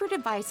want expert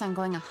advice on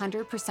going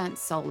 100%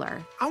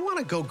 solar. I want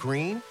to go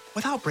green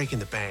without breaking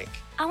the bank.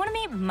 I want to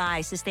meet my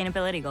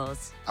sustainability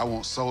goals. I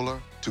want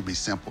solar to be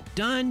simple.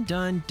 Done,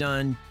 done,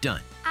 done,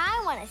 done.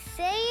 I want to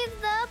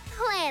save the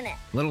planet.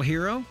 Little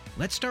hero,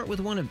 let's start with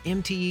one of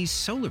MTE's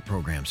solar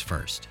programs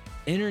first.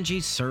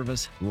 Energy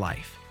Service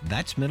Life.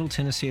 That's Middle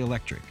Tennessee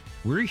Electric.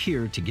 We're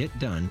here to get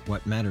done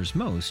what matters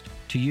most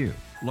to you.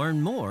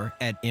 Learn more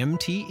at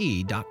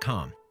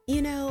mte.com.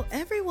 You know,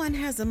 everyone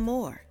has a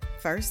more.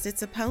 First,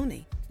 it's a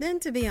pony. Then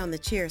to be on the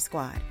cheer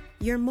squad.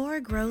 Your more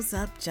grows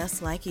up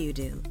just like you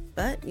do.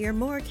 But your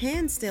more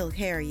can still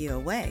carry you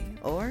away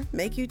or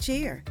make you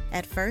cheer.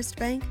 At First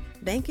Bank,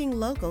 banking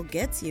local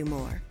gets you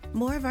more.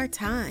 More of our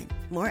time,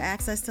 more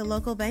access to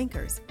local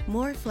bankers,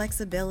 more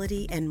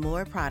flexibility, and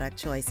more product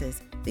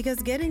choices.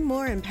 Because getting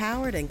more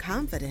empowered and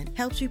confident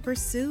helps you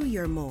pursue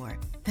your more.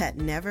 That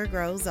never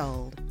grows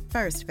old.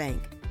 First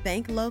Bank.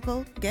 Bank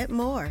local, get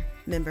more.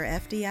 Member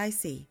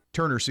FDIC.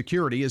 Turner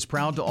Security is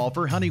proud to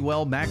offer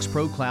Honeywell Max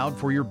Pro Cloud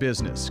for your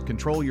business.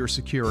 Control your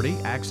security,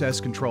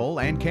 access control,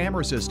 and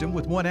camera system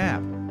with one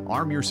app.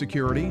 Arm your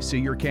security, see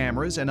your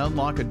cameras, and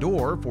unlock a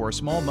door for a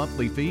small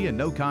monthly fee and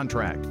no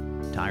contract.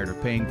 Tired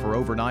of paying for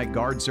overnight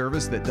guard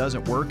service that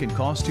doesn't work and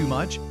costs too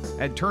much?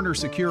 At Turner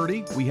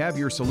Security, we have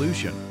your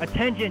solution.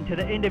 Attention to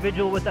the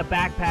individual with a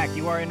backpack.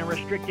 You are in a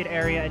restricted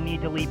area and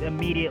need to leave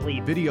immediately.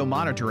 Video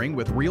monitoring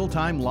with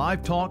real-time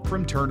live talk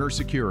from Turner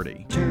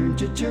Security. Turn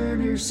to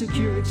Turner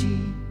Security.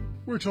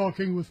 We're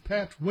talking with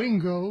Pat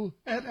Wingo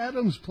at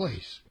Adams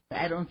Place.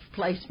 Adams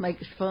Place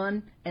makes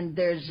fun, and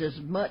there's as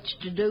much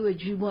to do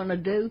as you want to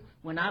do.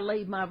 When I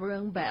leave my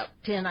room about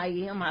 10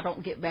 a.m., I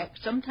don't get back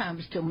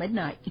sometimes till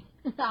midnight.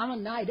 I'm a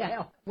night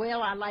owl.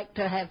 Well, I like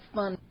to have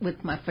fun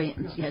with my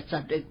friends. Yes,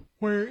 I do.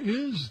 Where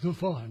is the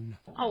fun?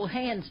 Oh,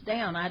 hands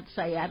down, I'd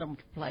say Adams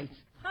Place.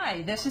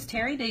 Hi, this is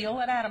Terry Deal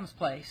at Adams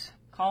Place.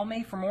 Call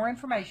me for more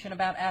information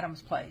about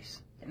Adams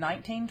Place at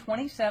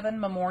 1927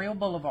 Memorial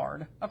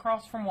Boulevard,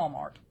 across from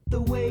Walmart.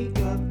 The Wake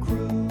Up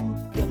Crew,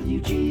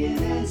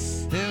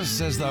 WGNS.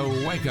 This is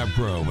the Wake Up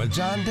Crew with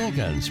John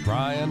Dinkins,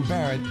 Brian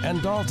Barrett,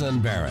 and Dalton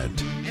Barrett.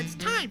 It's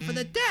time for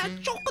the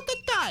dad joke of the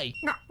day.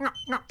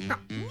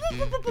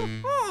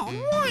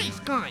 Oh, nice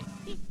guy.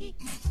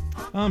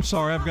 I'm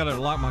sorry, I've got to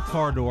lock my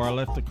car door. I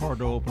left the car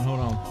door open. Hold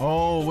on.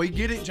 Oh, we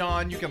get it,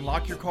 John. You can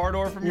lock your car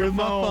door from your phone.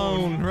 With my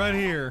phone right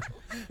here.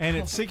 And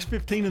at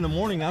 6:15 in the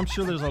morning, I'm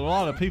sure there's a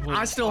lot of people.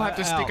 I still have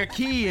to stick a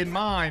key in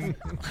mine.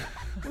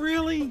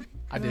 Really?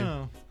 I do.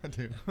 No. I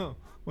do. Oh,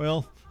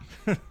 well,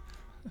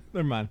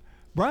 never mind.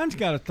 Brian's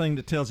got a thing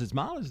that tells his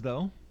mileage,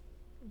 though.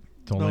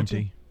 Till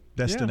empty.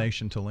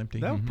 Destination till empty.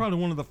 That was probably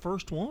one of the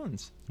first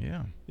ones.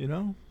 Yeah. You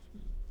know?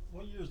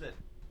 What year is that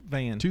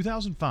van?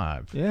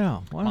 2005.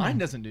 Yeah. Wow. Mine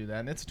doesn't do that,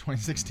 and it's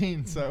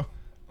 2016, so.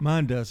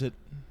 Mine does it.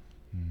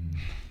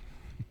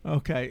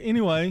 Okay.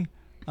 Anyway,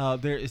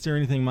 is there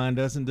anything mine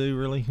doesn't do,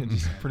 really? It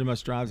just pretty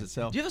much drives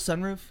itself. Do you have a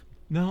sunroof?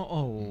 No.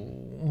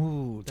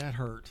 Oh, that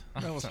hurt.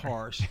 That was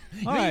harsh.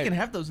 You know, you can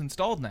have those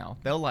installed now.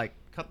 They'll, like,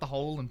 cut the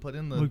hole and put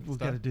in the We've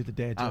got to do the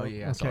dad joke. Oh,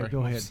 yeah, okay, sorry.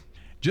 Go ahead.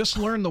 Just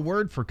learn the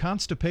word for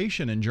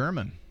constipation in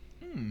German.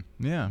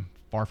 Yeah,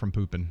 far from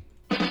pooping.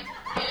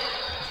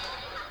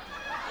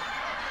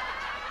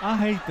 I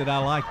hate that I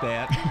like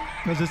that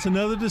because it's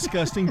another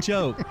disgusting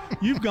joke.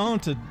 You've gone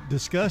to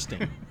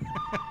disgusting.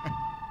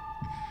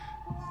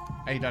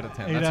 8 out of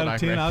 10. 8 That's out what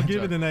of 10. I I'll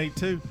give it an 8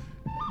 too.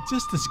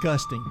 Just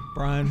disgusting,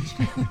 Brian.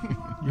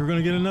 You're going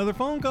to get another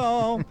phone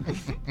call.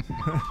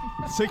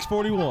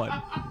 641.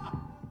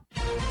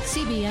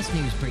 CBS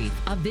News Brief.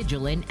 A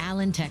vigil in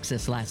Allen,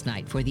 Texas last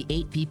night for the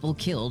 8 people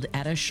killed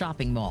at a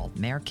shopping mall.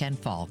 Mayor Ken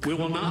Falk. We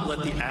will not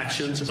let the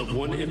actions of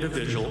one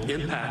individual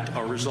impact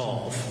our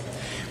resolve.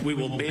 We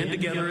will band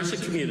together as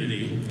a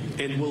community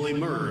and will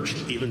emerge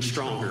even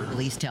stronger.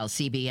 Police tell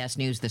CBS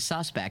News the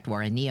suspect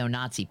wore a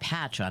neo-Nazi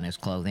patch on his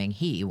clothing.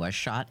 He was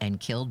shot and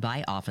killed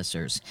by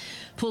officers.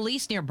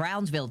 Police near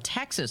Brownsville,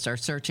 Texas are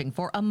searching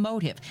for a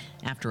motive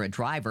after a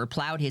driver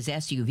plowed his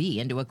SUV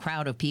into a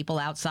crowd of people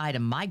outside a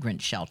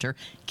migrant shelter,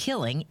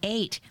 killing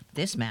 8.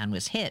 This man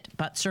was hit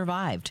but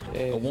survived.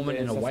 A woman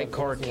in a white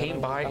car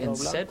came by and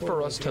said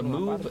for us to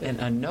move, and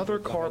another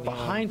car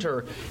behind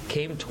her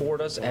came toward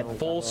us at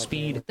full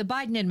speed. The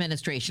Biden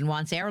administration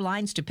wants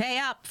airlines to pay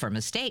up for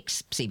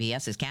mistakes.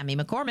 CBS's Cammie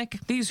McCormick.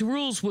 These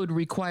rules would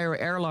require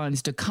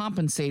airlines to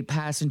compensate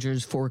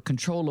passengers for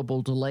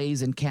controllable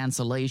delays and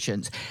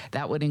cancellations.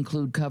 That would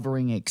include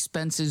covering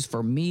expenses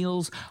for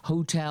meals,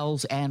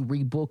 hotels, and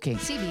rebooking.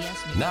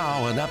 CBS News.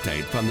 Now an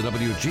update from the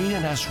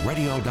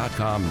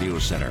WGNSradio.com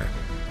News Center.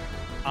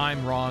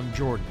 I'm Ron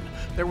Jordan.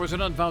 There was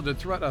an unfounded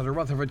threat at a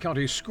Rutherford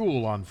County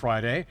school on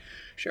Friday.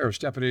 Sheriff's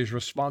deputies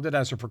responded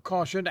as a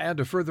precaution and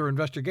a further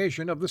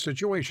investigation of the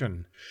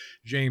situation.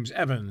 James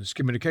Evans,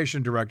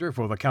 communication director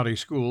for the county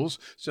schools,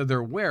 said they're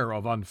aware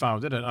of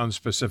unfounded and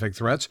unspecific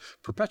threats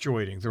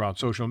perpetuating throughout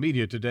social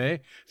media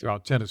today,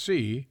 throughout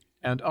Tennessee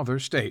and other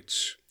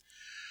states.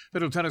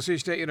 Middle Tennessee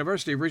State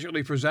University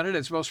recently presented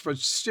its most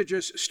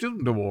prestigious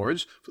student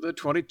awards for the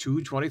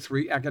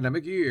 22-23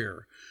 academic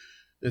year.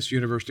 This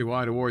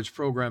university-wide awards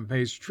program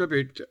pays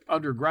tribute to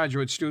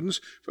undergraduate students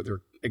for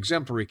their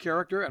exemplary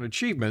character and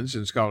achievements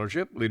in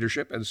scholarship,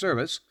 leadership, and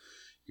service.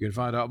 You can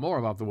find out more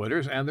about the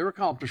winners and their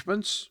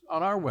accomplishments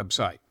on our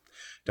website,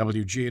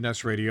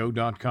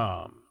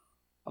 WGNSradio.com.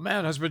 A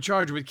man has been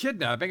charged with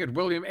kidnapping at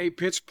William A.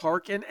 Pitts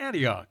Park in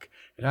Antioch.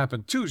 It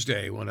happened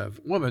Tuesday when a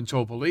woman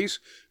told police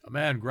a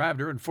man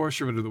grabbed her and forced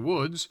her into the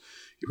woods.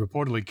 He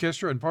reportedly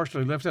kissed her and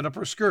partially lifted up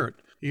her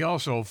skirt. He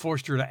also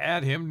forced her to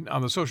add him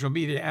on the social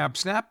media app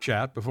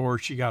Snapchat before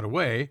she got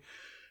away.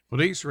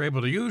 Police were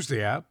able to use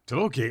the app to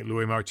locate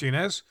Louis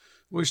Martinez,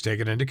 who was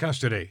taken into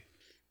custody.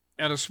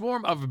 And a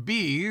swarm of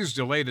bees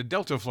delayed a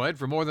Delta flight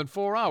for more than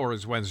 4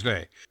 hours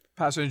Wednesday.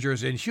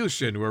 Passengers in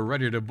Houston were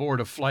ready to board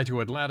a flight to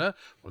Atlanta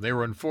when they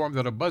were informed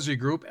that a buzzy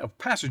group of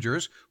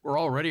passengers were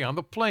already on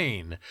the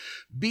plane.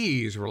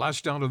 Bees were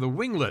latched onto the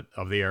winglet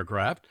of the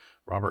aircraft.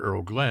 Robert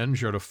Earl Glenn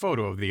shared a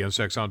photo of the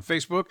insects on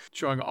Facebook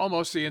showing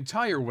almost the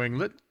entire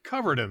winglet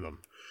covered in them.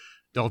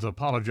 Delta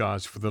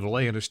apologized for the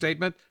delay in a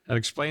statement and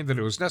explained that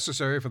it was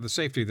necessary for the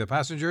safety of the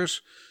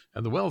passengers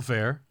and the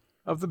welfare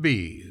of the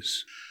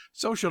bees.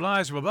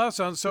 Socialize with us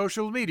on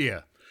social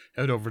media.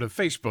 Head over to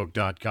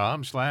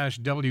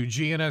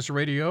Facebook.com/WGNS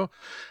Radio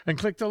and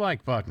click the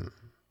like button.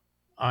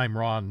 I'm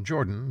Ron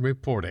Jordan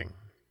reporting.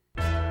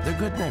 The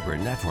Good Neighbor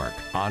Network,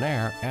 on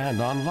air and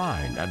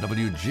online at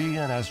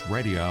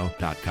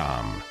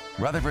WGNSradio.com.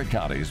 Rutherford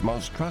County's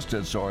most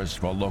trusted source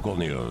for local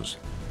news.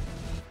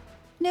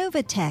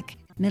 Novatech,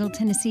 Middle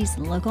Tennessee's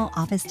local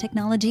office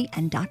technology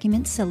and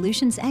document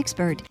solutions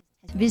expert.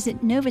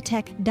 Visit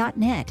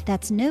Novatech.net.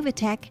 That's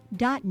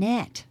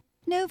Novatech.net.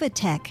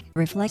 Novatech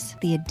reflects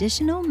the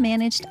additional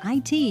managed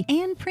IT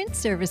and print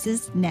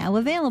services now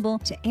available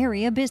to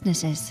area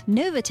businesses.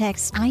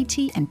 Novatech's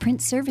IT and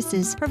print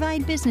services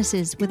provide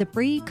businesses with a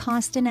free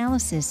cost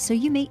analysis so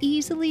you may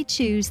easily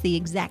choose the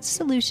exact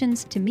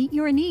solutions to meet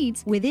your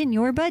needs within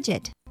your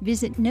budget.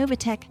 Visit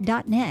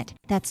Novatech.net.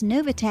 That's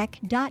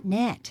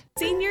Novatech.net.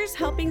 Seniors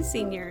Helping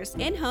Seniors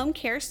in-home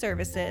care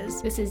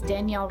services. This is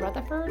Danielle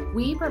Rutherford.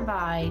 We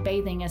provide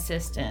bathing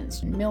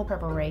assistance, meal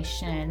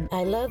preparation.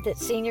 I love that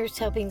Seniors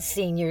Helping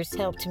Seniors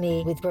helped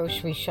me with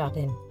grocery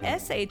shopping.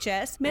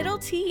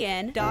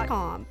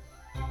 SHSMiddleTN.com.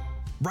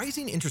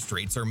 Rising interest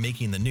rates are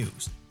making the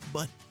news,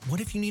 but what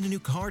if you need a new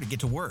car to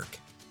get to work?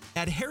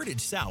 At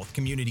Heritage South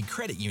Community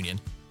Credit Union,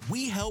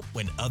 we help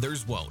when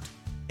others won't.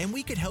 And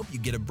we could help you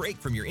get a break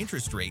from your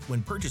interest rate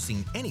when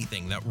purchasing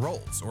anything that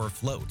rolls or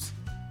floats.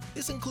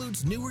 This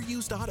includes newer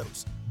used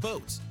autos,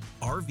 boats,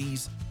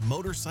 RVs,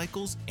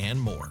 motorcycles, and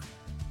more.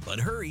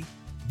 But hurry,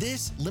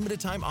 this limited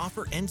time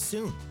offer ends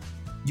soon.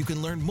 You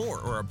can learn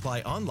more or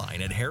apply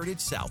online at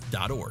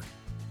heritagesouth.org.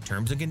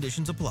 Terms and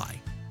conditions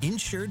apply.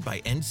 Insured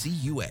by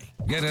NCUA.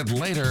 Get it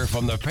later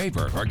from the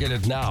paper or get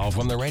it now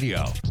from the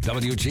radio.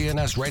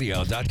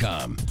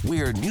 WGNSradio.com.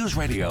 We're News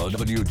Radio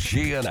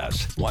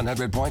WGNS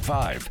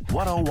 100.5,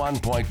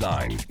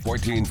 101.9,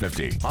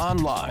 1450.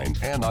 Online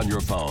and on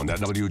your phone at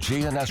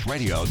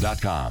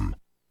WGNSradio.com.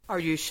 Are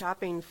you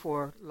shopping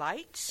for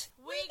lights?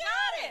 We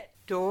got it!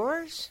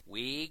 Doors?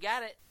 We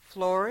got it.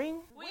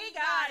 Flooring? We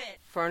got it!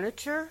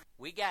 Furniture?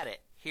 We got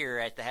it here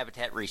at the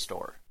Habitat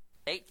Restore.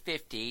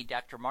 850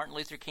 Dr. Martin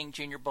Luther King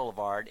Jr.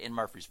 Boulevard in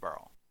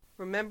Murfreesboro.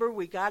 Remember,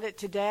 we got it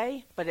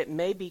today, but it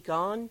may be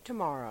gone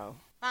tomorrow.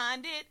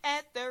 Find it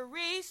at the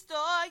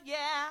Restore,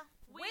 yeah.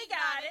 We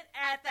got it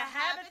at the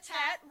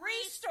Habitat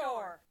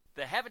Restore.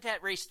 The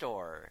Habitat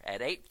Restore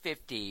at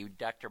 850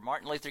 Dr.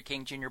 Martin Luther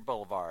King Jr.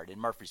 Boulevard in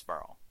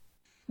Murfreesboro.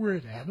 We're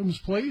at Adams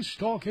Place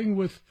talking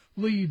with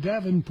Lee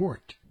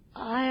Davenport.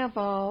 I have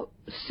a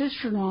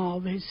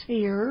sister-in-law that's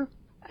here,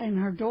 and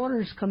her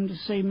daughters come to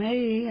see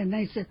me, and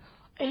they said,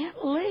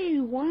 Aunt Lee,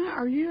 why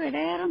are you at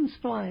Adams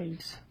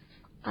Place?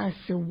 I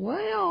said,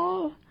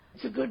 well,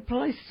 it's a good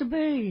place to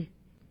be.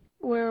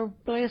 We're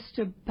blessed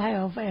to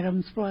have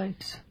Adams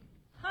Place.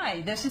 Hi,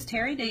 this is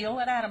Terry Deal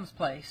at Adams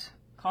Place.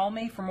 Call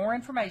me for more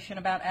information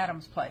about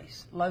Adams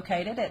Place,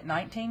 located at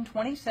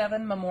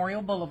 1927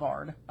 Memorial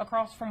Boulevard,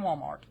 across from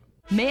Walmart.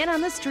 Man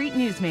on the Street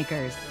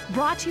Newsmakers,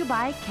 brought to you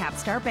by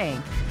Capstar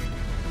Bank.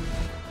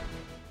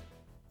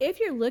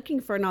 If you're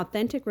looking for an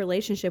authentic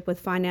relationship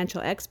with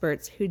financial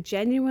experts who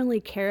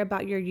genuinely care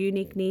about your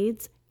unique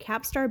needs,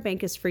 Capstar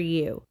Bank is for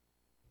you.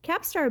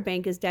 Capstar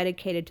Bank is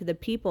dedicated to the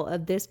people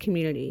of this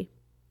community.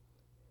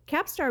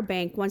 Capstar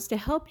Bank wants to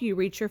help you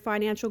reach your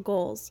financial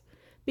goals,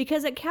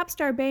 because at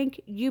Capstar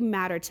Bank, you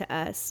matter to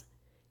us.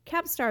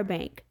 Capstar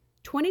Bank,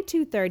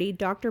 2230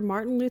 Dr.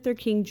 Martin Luther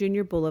King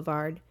Jr.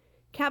 Boulevard,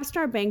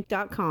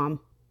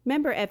 capstarbank.com,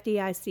 member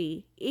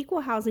FDIC,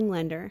 equal housing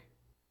lender.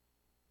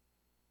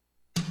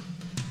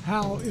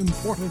 How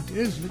important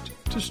is it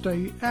to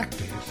stay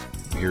active?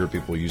 You hear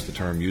people use the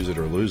term use it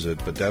or lose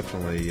it, but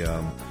definitely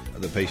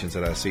the patients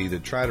that I see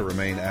that try to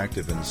remain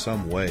active in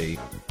some way.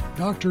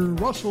 Dr.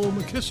 Russell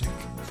McKissick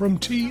from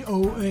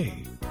TOA.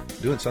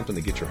 Doing something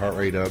to get your heart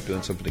rate up,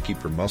 doing something to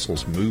keep your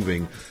muscles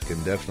moving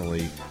can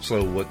definitely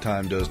slow what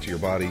time does to your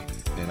body.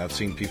 And I've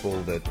seen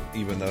people that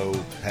even though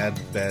had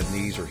bad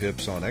knees or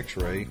hips on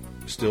x-ray,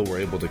 still were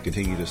able to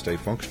continue to stay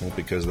functional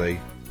because they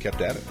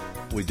kept at it.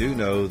 We do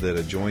know that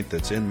a joint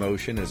that's in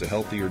motion is a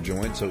healthier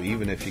joint, so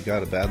even if you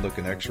got a bad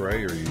looking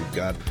x-ray or you've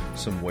got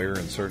some wear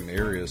in certain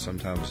areas,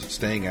 sometimes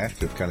staying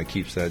active kind of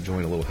keeps that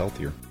joint a little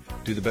healthier.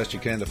 Do the best you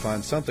can to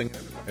find something.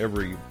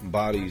 Every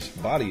body's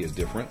body is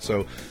different,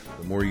 so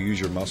the more you use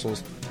your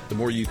muscles, the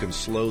more you can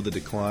slow the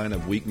decline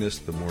of weakness,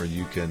 the more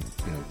you can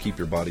keep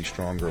your body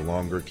stronger,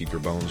 longer, keep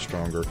your bones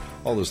stronger,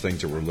 all those things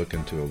that we're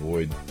looking to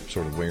avoid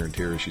sort of wear and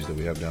tear issues that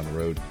we have down the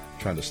road,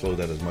 trying to slow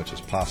that as much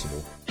as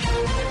possible.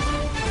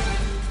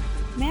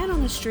 Man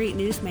on the Street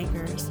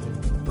Newsmakers,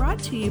 brought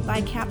to you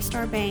by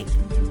Capstar Bank.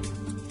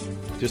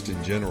 Just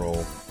in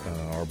general,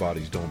 our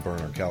bodies don't burn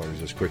our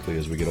calories as quickly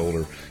as we get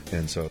older,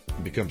 and so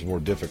it becomes more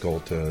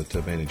difficult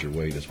to manage your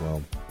weight as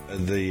well.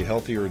 The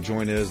healthier a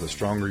joint is, the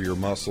stronger your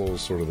muscles,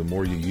 sort of the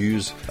more you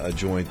use a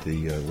joint,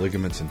 the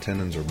ligaments and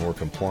tendons are more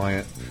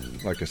compliant.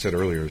 Like I said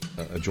earlier,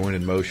 a joint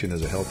in motion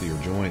is a healthier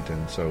joint,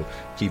 and so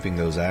keeping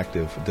those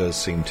active does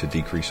seem to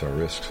decrease our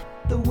risks.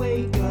 The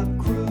Wake Up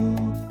Crew,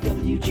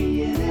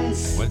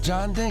 WGNS. With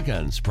John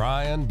Dinkins,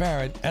 Brian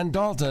Barrett, and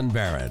Dalton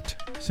Barrett.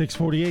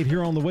 6:48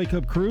 here on the Wake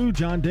Up Crew.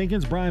 John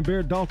Dinkins, Brian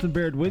Barrett, Dalton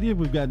Barrett with you.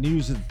 We've got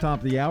news at the top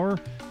of the hour.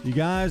 You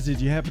guys, did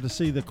you happen to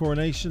see the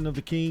coronation of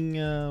the king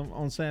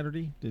on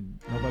Saturday? Did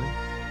nobody?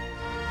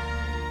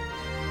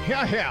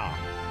 Yeah.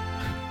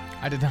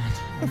 I did not.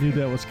 I knew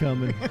that was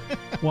coming.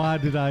 Why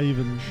did I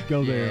even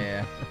go there?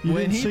 Yeah. You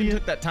When didn't he see even it?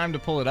 took that time to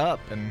pull it up,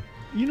 and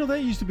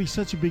That used to be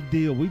such a big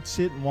deal. We'd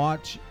sit and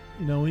watch,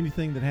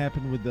 anything that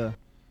happened with the,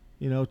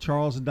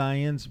 Charles and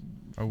Diane's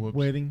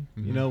wedding.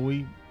 Mm-hmm.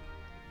 We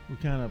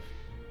kind of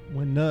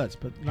went nuts.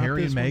 But not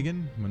Harry this and one.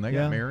 Meghan, when they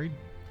got married?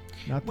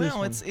 Not this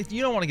one. it's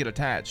you don't want to get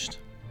attached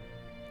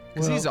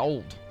because he's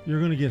old. You're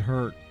going to get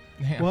hurt.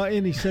 Yeah. Well,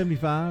 isn't he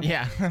 75?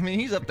 Yeah, I mean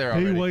he's up there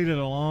already. He waited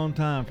a long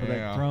time for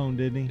that throne,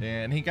 didn't he?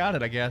 Yeah, and he got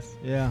it, I guess.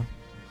 Yeah.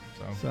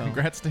 So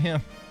congrats to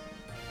him.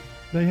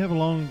 They have a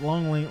long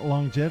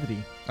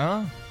longevity.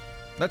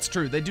 That's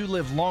true. They do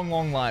live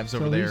long lives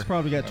over there. He's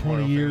probably got that 20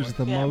 royal years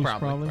family. at the most,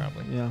 Probably.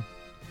 Yeah.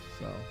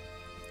 So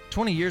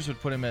 20 years would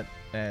put him at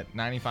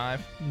 95.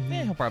 Mm-hmm.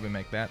 Yeah, he'll probably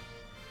make that.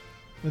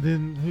 But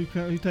then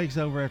who takes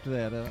over after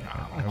that?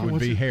 It would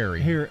be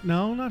Harry.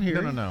 No, not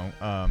Harry.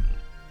 No.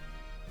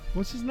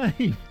 What's his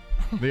name?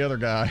 The other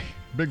guy,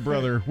 big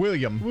brother,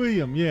 William.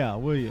 William.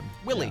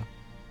 Willie.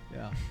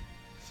 Yeah.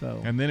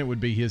 So. And then it would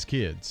be his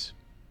kids.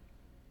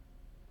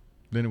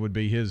 Then it would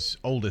be his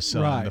oldest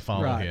son to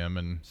follow him,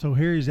 and so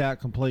Harry's out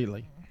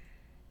completely,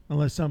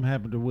 unless something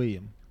happened to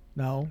William.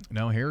 No,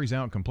 Harry's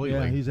out completely.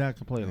 Yeah, he's out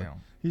completely. Yeah.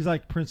 He's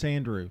like Prince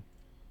Andrew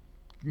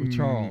with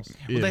Charles.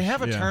 Well, they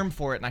have a term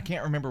for it, and I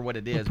can't remember what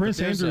it is. But Prince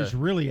Andrew's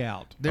really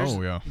out.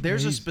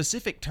 There's a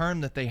specific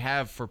term that they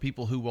have for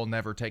people who will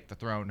never take the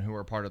throne, who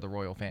are part of the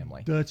royal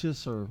family.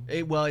 Duchess or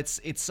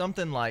it's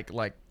something like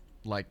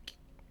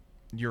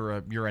you're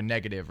a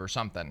negative or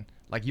something.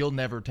 Like you'll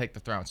never take the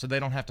throne, so they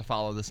don't have to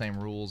follow the same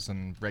rules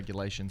and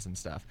regulations and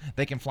stuff.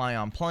 They can fly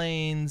on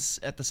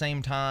planes at the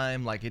same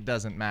time, like it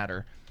doesn't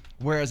matter.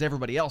 Whereas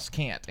everybody else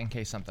can't in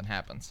case something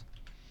happens.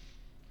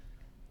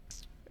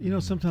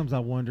 Sometimes I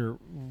wonder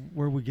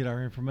where we get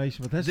our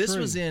information, but This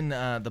true. was in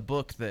the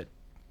book that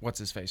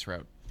What's-His-Face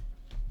wrote.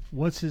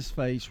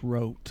 What's-His-Face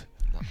wrote?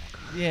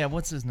 Yeah,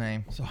 what's his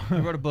name? He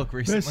wrote a book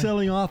recently.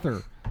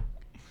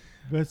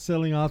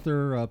 Best-selling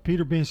author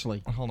Peter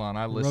Benchley. Hold on,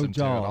 I listened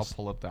to it. I'll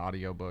pull up the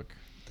audiobook.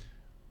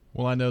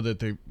 Well, I know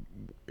that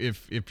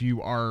if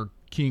you are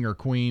king or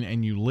queen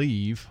and you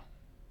leave,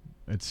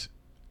 it's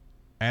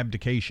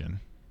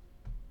abdication.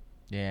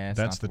 Yeah,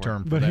 that's the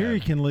term for but that. Harry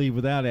can leave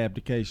without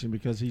abdication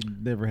because he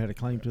never had a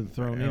claim to the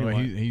throne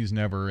anyway. He was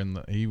never in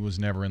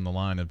the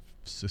line of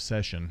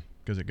succession.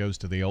 because it goes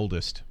to the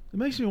oldest. It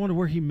makes me wonder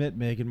where he met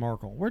Meghan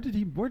Markle. Where did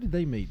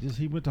they meet?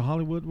 He went to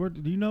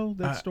Hollywood? Do you know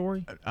that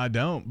story? I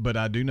don't, but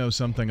I do know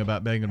something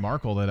about Meghan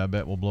Markle that I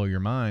bet will blow your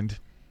mind.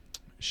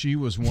 She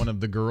was one of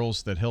the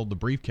girls that held the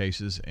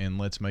briefcases in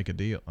Let's Make a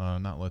Deal.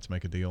 Not Let's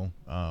Make a Deal.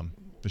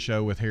 The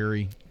show with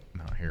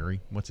not Harry.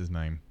 What's his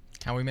name?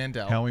 Howie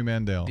Mandel. Howie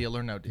Mandel. Deal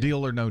or No Deal.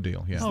 Deal or No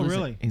Deal, yeah. Oh,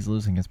 really? He's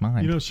losing his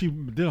mind. You know, she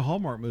did a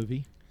Hallmark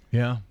movie.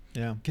 Yeah.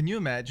 Yeah. Can you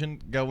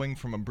imagine going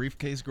from a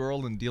briefcase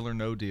girl in Deal or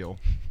No Deal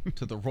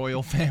to the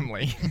royal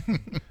family?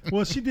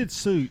 Well, she did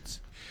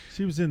Suits.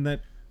 She was in that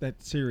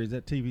series,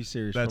 that TV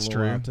series That's for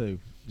a little true. while, too.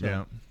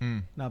 So, Yeah.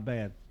 Not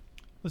bad.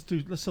 Let's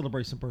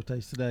celebrate some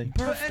birthdays today.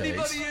 For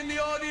anybody in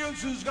the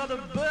audience who's got a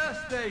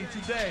birthday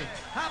today,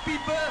 happy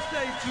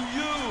birthday to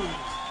you.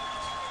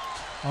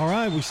 All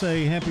right, we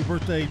say happy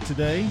birthday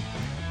today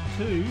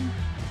to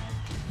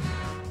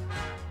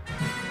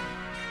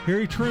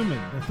Harry Truman,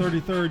 the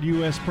 33rd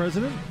U.S.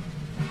 president,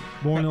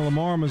 born in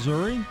Lamar,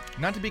 Missouri.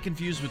 Not to be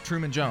confused with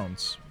Truman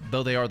Jones,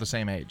 though they are the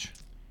same age.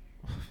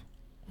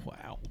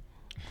 Wow.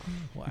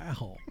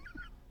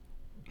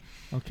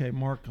 Okay,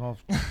 mark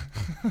off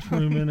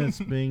Truman as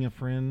being a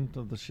friend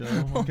of the show.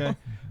 Okay.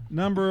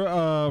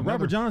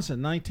 Robert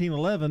Johnson,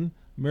 1911,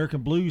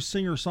 American blues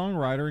singer,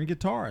 songwriter, and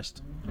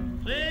guitarist.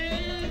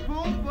 Play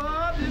for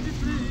Bob if you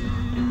please.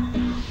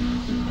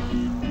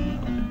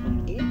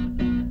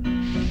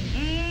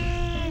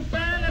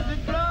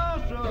 Fantasy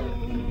crossroads.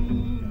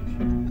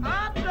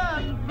 I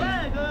tried to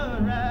flag a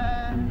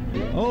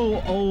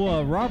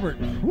ride. Robert.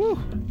 Whew.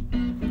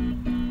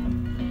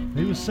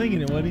 He was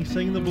singing it, wasn't he?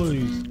 Singing the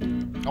blues.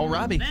 Oh,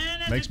 Robbie.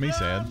 Makes me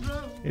sad.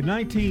 In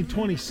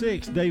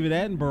 1926, David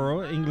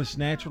Attenborough, English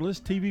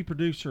naturalist, TV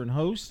producer, and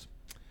host.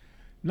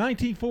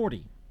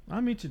 1940, I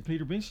mentioned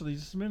Peter Benchley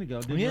just a minute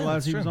ago. Didn't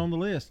realize he was on the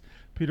list.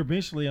 Peter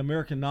Benchley,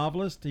 American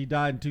novelist. He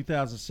died in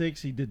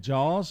 2006. He did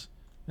Jaws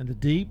and The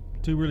Deep.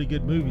 2 really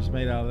good movies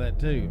made out of that,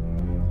 too.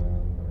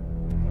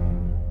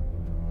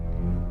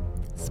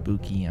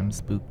 Spooky, I'm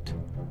spooked.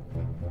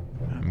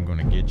 I'm going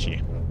to get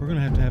you. We're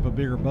going to have a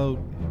bigger boat.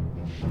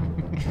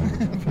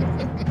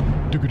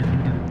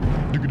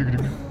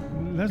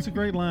 That's a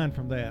great line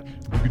from that.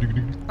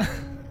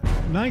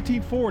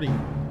 1940,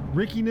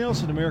 Ricky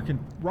Nelson, American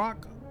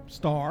rock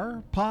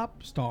star,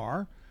 pop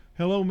star.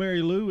 Hello,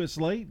 Mary Lou, It's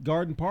Late,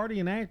 Garden Party,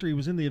 and actor. He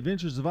was in The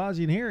Adventures of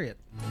Ozzie and Harriet.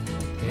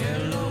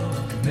 Hello,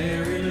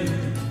 Mary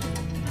Lou.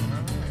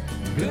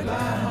 Goodbye,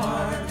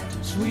 heart.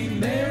 Sweet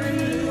Mary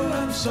Lou,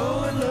 I'm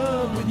so in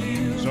love with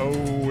you. So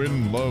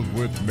in love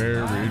with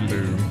Mary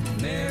Lou.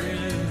 Mary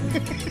Lou.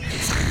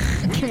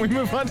 Can we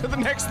move on to the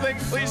next thing,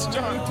 please,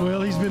 John?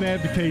 Well, he's been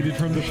abdicated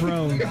from the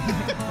throne.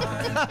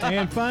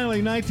 And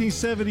finally,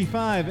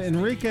 1975,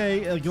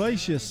 Enrique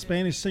Iglesias,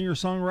 Spanish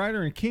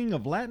singer-songwriter and king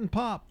of Latin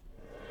pop.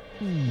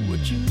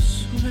 Would you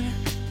swear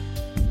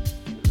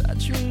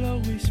that you'll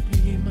always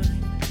be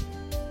mine?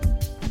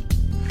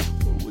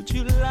 Or would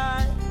you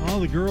lie? All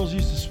the girls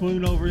used to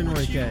swoon over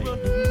Enrique.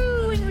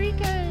 Ooh,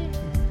 Enrique.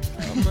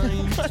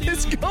 What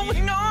is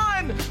going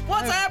on?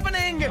 What's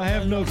happening? I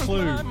have no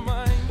clue.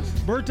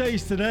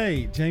 Birthdays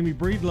today: Jamie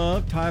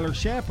Breedlove, Tyler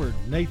Shepard,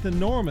 Nathan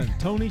Norman,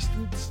 Tony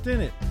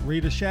Stinnett,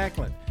 Rita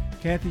Shacklett,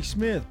 Kathy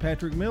Smith,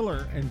 Patrick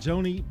Miller, and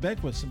Joni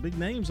Beckwith. Some big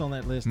names on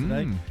that list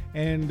today.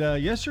 And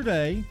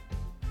yesterday,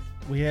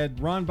 we had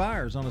Ron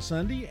Byers on a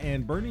Sunday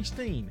and Bernie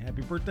Steen.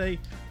 Happy birthday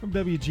from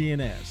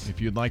WGNS.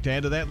 If you'd like to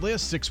add to that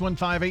list,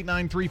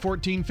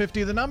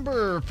 615-893-1450, the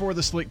number for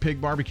the Slick Pig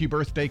Barbecue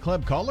Birthday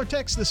Club. Call or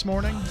text this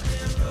morning.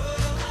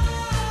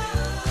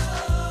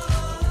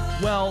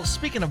 Well,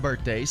 speaking of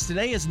birthdays,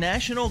 today is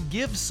National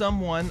Give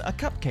Someone a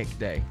Cupcake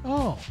Day.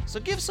 Oh. So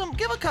give a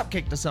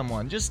cupcake to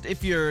someone. Just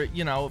if you're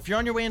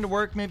on your way into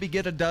work, maybe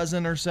get a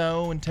dozen or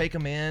so and take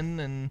them in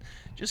and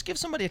just give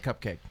somebody a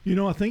cupcake. You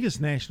know, I think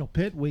it's National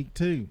Pet Week,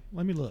 too.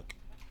 Let me look.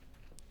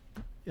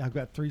 I've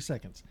got 3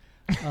 seconds.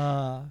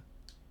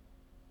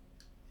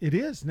 It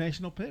is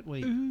National Pet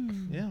Week.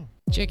 Yeah.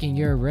 Checking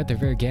your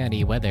Rutherford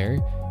County weather.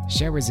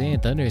 Showers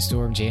and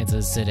thunderstorm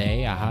chances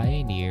today, a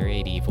high near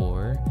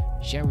 84.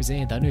 Showers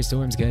and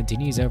thunderstorms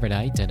continues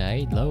overnight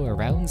tonight, low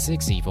around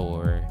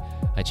 64.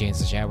 A chance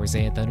of showers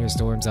and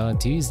thunderstorms on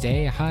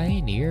Tuesday,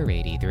 high near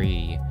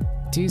 83.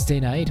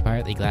 Tuesday night,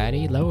 partly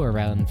cloudy, low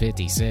around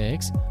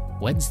 56.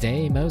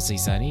 Wednesday, mostly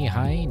sunny,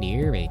 high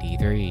near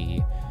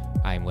 83.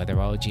 I'm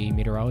weatherology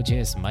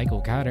meteorologist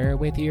Michael Cotter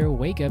with your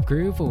Wake Up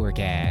Crew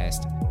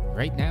forecast.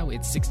 Right now,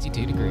 it's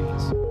 62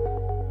 degrees.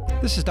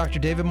 This is Dr.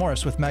 David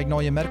Morris with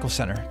Magnolia Medical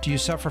Center. Do you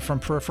suffer from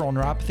peripheral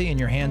neuropathy in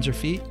your hands or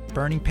feet,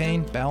 burning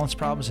pain, balance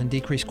problems, and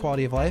decreased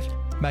quality of life?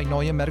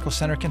 Magnolia Medical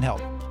Center can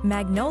help.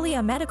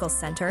 Magnolia Medical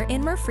Center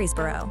in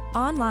Murfreesboro.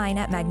 Online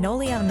at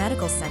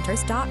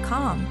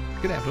magnoliamedicalcenters.com.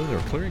 Good afternoon. They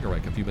were clearing a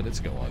wreck a few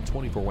minutes ago on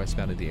 24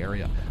 westbound in the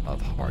area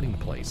of Harding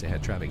Place. They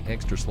had traffic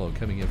extra slow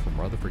coming in from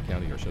Rutherford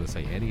County, or should I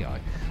say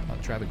Antioch.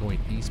 Traffic going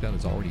eastbound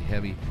is already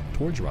heavy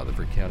towards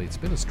Rutherford County. It's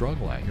been a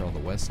struggle out here on the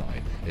west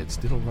side. It's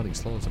still running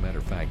slow, as a matter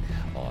of fact,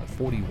 on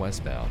 40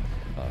 westbound.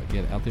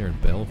 Again, out there in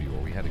Bellevue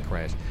where we had a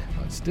crash.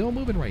 Still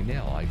moving right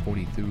now,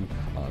 I-40 through,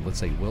 let's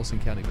say, Wilson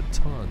County, with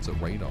tons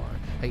of radar.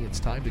 Hey, it's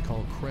time to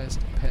call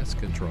Crest Pest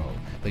Control.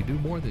 They do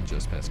more than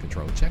just pest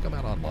control. Check them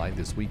out online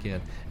this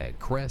weekend at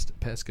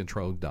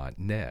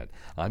crestpestcontrol.net.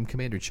 I'm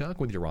Commander Chuck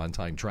with your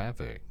on-time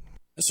traffic.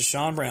 This is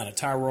Sean Brown at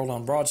Tire World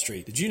on Broad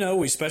Street. Did you know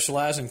we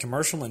specialize in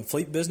commercial and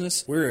fleet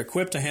business? We're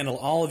equipped to handle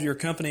all of your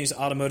company's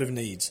automotive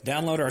needs.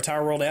 Download our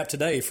Tire World app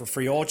today for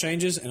free oil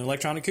changes and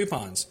electronic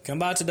coupons. Come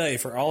by today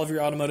for all of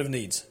your automotive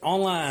needs.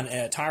 Online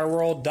at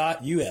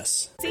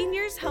tireworld.us.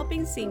 Seniors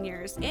Helping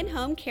Seniors,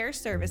 in-home care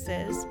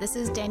services. This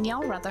is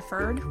Danielle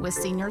Rutherford with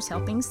Seniors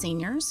Helping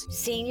Seniors.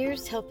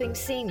 Seniors Helping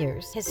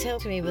Seniors has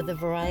helped me with a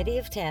variety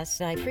of tasks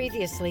I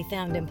previously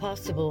found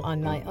impossible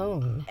on my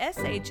own.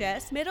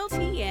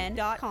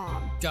 shsmiddletn.com.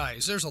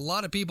 Guys, there's a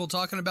lot of people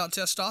talking about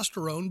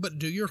testosterone, but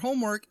do your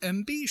homework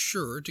and be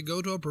sure to go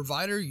to a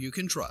provider you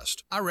can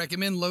trust. I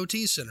recommend Low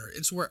T Center.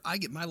 It's where I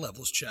get my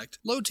levels checked.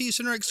 Low T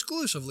Center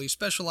exclusively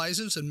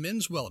specializes in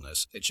men's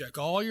wellness. They check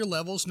all your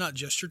levels, not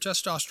just your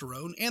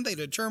testosterone, and they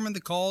determine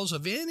the cause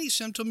of any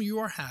symptom you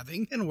are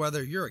having and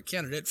whether you're a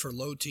candidate for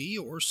low T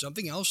or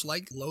something else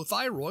like low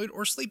thyroid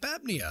or sleep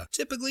apnea.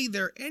 Typically,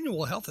 their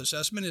annual health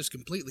assessment is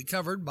completely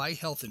covered by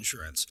health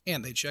insurance,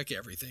 and they check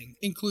everything,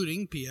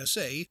 including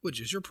PSA,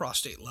 which is your prostate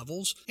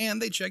levels,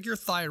 and they check your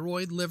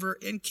thyroid, liver,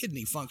 and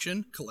kidney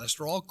function,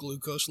 cholesterol,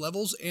 glucose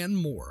levels, and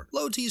more.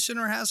 Low T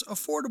Center has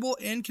affordable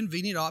and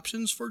convenient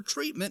options for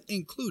treatment,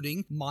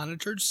 including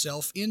monitored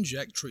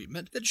self-inject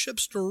treatment that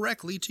ships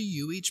directly to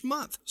you each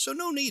month. So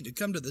no need to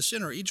come to the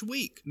center each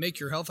week. Make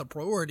your health a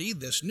priority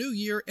this new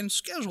year and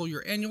schedule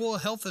your annual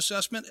health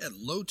assessment at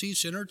Low T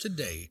Center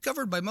today.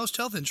 Covered by most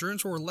health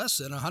insurance or less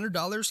than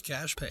 $100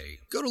 cash pay.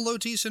 Go to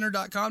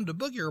lowtcenter.com to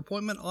book your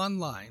appointment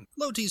online.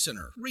 Low T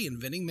Center,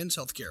 reinventing men's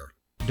healthcare.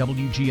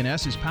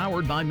 WGNS is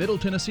powered by Middle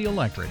Tennessee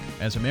Electric.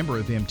 As a member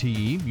of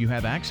MTE, you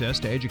have access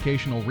to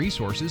educational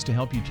resources to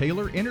help you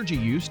tailor energy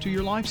use to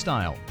your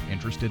lifestyle.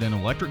 Interested in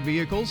electric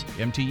vehicles?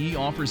 MTE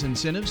offers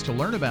incentives to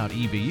learn about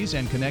EVs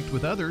and connect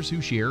with others who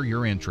share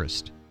your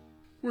interest.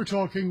 We're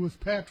talking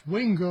with Pat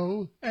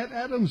Wingo at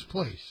Adams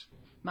Place.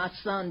 My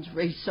son's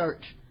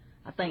researched,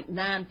 I think,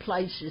 9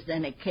 places,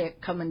 and it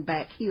kept coming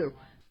back here.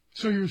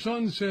 So your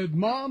son said,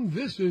 Mom,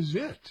 this is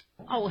it.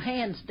 Oh,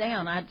 hands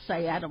down, I'd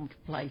say Adams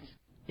Place.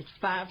 It's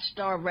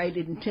 5-star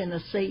rated in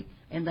Tennessee,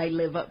 and they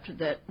live up to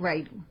that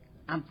rating.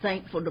 I'm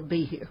thankful to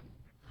be here.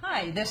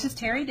 Hi, this is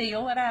Terry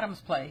Deal at Adams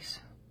Place.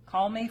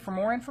 Call me for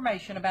more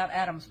information about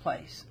Adams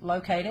Place,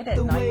 located at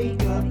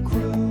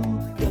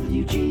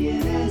 1920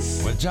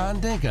 WGNS. With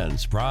John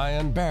Dinkins,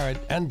 Brian Barrett,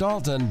 and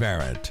Dalton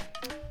Barrett.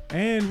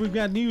 And we've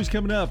got news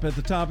coming up at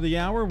the top of the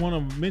hour.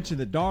 Want to mention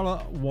that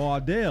Darla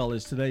Waddell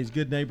is today's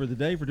Good Neighbor of the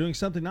Day for doing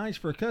something nice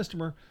for a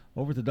customer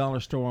over at the Dollar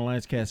Store on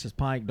Lanscasas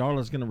Pike.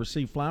 Darla's going to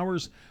receive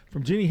flowers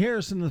from Jenny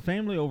Harrison and the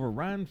family over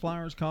Ryan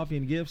Flowers, Coffee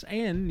and Gifts,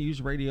 and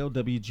News Radio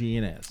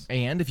WGNS.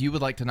 And if you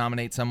would like to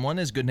nominate someone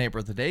as Good Neighbor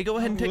of the Day, go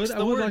ahead and text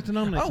the word. I would like to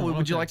nominate someone.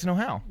 Would you like to know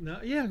how? No,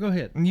 yeah, go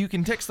ahead. You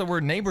can text the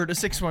word neighbor to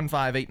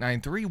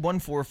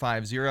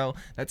 615-893-1450.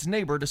 That's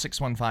neighbor to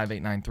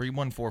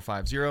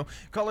 615-893-1450.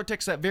 Call or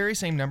text that very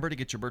same number to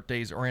get your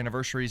birthdays or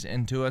anniversaries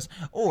into us.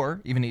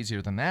 Or, even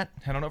easier than that,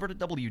 head on over to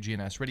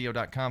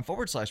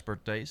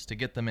WGNSradio.com/birthdays to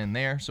get them in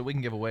there so we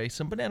can give away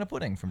some banana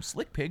pudding from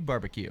Slick Pig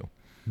Barbecue.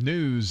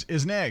 News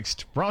is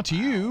next, brought to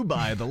you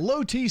by the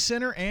Low T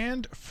Center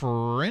and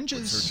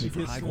French's.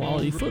 For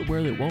high-quality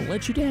footwear that won't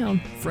let you down,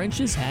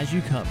 French's has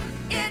you covered.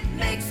 It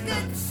makes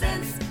good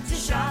sense to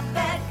shop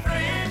at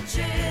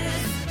French's.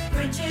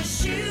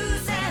 French's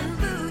shoes and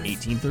boots.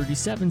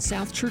 1837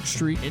 South Church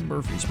Street in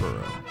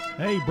Murfreesboro.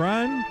 Hey,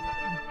 Brian.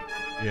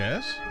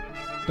 Yes?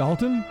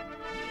 Dalton?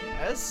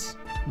 Yes?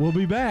 We'll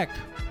be back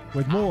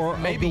with more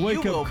of the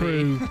Wake Up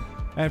Crew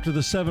after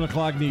the 7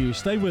 o'clock news.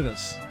 Stay with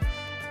us.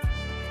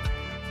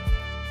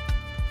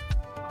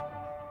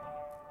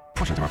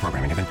 Portions of our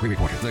programming have been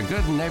pre-recorded. The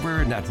Good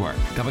Neighbor Network,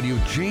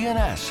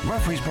 WGNS,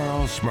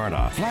 Murfreesboro,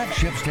 Smyrna,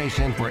 flagship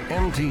station for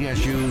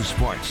MTSU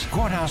Sports.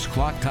 Courthouse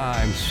clock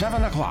time,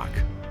 7 o'clock.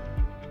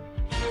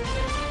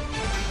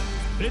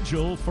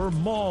 Vigil for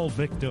mall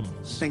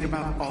victims. Think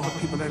about all the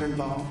people that are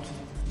involved.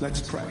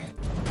 Let's pray.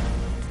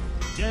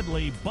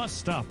 Deadly bus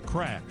stop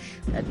crash.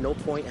 At no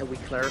point have we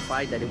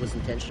clarified that it was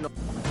intentional.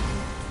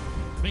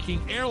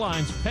 Making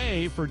airlines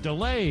pay for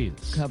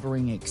delays.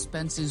 Covering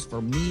expenses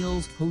for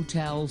meals,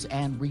 hotels,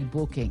 and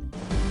rebooking.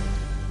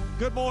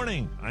 Good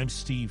morning. I'm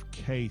Steve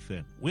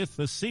Kathan with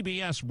the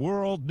CBS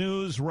World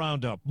News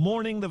Roundup.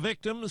 Mourning the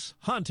victims,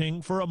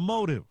 hunting for a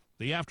motive.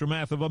 The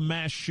aftermath of a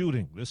mass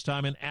shooting, this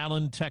time in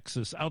Allen,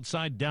 Texas,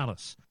 outside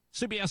Dallas.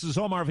 CBS's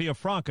Omar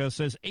Villafranca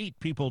says 8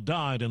 people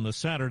died in the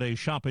Saturday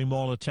shopping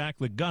mall attack.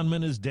 The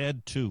gunman is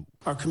dead, too.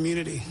 Our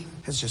community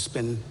has just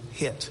been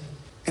hit,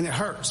 and it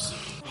hurts.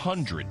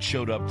 hundreds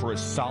showed up for a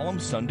solemn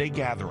Sunday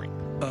gathering.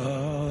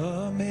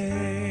 Amazing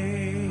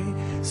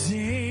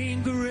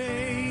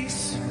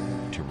grace.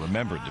 To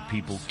remember the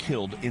people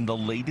killed in the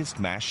latest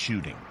mass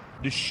shooting.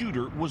 The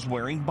shooter was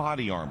wearing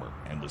body armor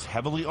and was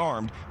heavily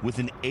armed with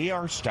an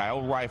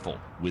AR-style rifle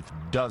with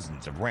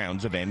dozens of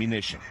rounds of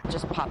ammunition.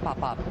 Just pop, pop,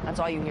 pop. That's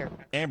all you hear.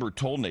 Amber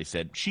Tolnay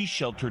said she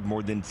sheltered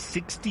more than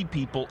 60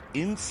 people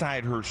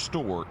inside her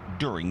store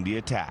during the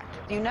attack.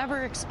 You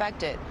never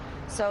expect it.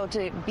 So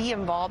to be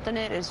involved in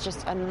it is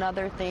just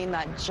another thing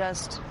that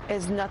just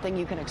is nothing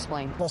you can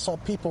explain. I saw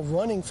people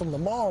running from the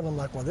mall, and I'm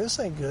like, well, this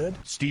ain't good.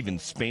 Steven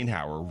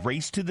Spainhauer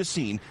raced to the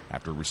scene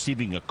after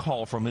receiving a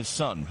call from his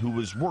son, who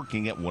was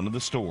working at one of the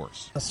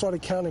stores. I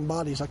started counting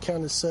bodies. I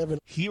counted 7.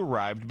 He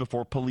arrived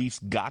before police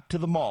got to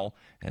the mall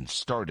and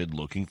started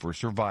looking for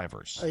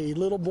survivors. A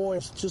little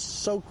boy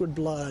just soaked with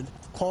blood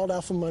crawled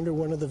out from under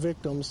one of the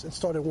victims and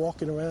started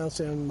walking around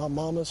saying, my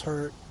mama's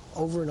hurt,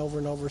 over and over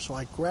and over. So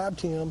I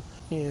grabbed him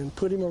and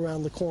put him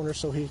around the corner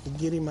so he could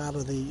get him out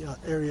of the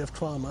area of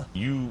trauma.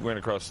 You ran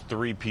across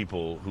 3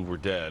 people who were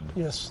dead.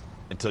 Yes.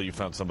 Until you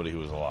found somebody who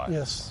was alive.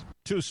 Yes.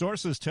 2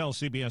 sources tell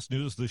CBS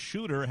News the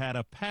shooter had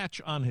a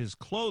patch on his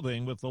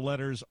clothing with the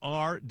letters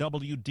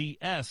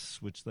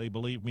RWDS, which they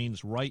believe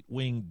means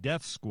Right-Wing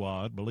Death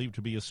Squad, believed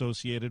to be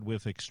associated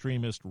with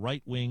extremist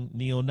right-wing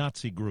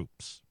neo-Nazi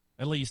groups.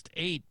 At least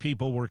 8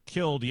 people were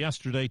killed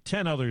yesterday,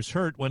 10 others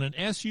hurt when an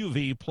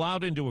SUV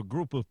plowed into a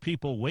group of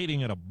people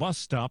waiting at a bus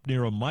stop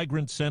near a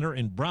migrant center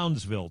in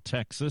Brownsville,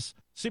 Texas.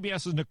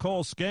 CBS's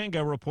Nicole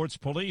Skanga reports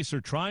police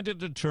are trying to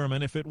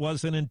determine if it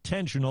was an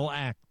intentional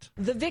act.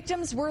 The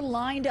victims were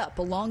lined up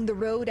along the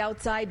road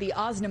outside the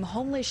Osnum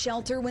homeless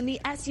shelter when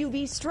the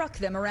SUV struck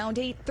them around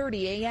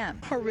 8:30 a.m.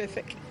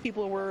 Horrific.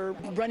 People were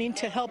running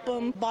to help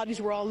them. Bodies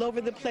were all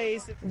over the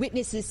place.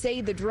 Witnesses say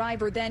the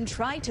driver then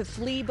tried to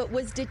flee but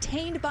was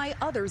detained by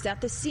others at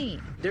the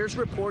scene. There's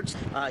reports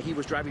he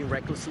was driving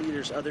recklessly.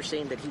 There's others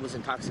saying that he was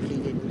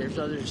intoxicated. And there's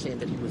others saying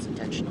that he was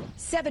intentional.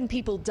 7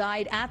 people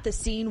died at the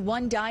scene.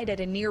 1 died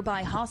at a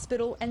nearby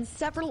hospital, and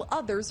several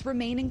others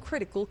remain in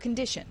critical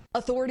condition.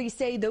 Authorities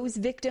say those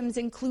victims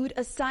include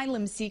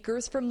asylum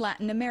seekers from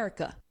Latin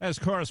America. As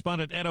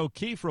correspondent Ed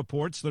O'Keefe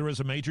reports, there is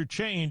a major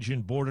change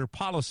in border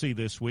policy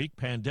this week.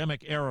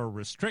 Pandemic-era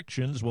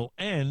restrictions will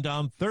end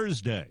on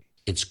Thursday.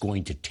 It's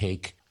going to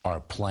take our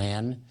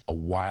plan a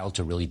while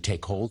to really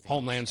take hold.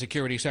 Homeland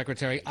Security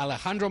Secretary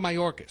Alejandro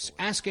Mayorkas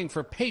asking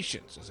for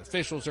patience as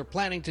officials are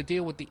planning to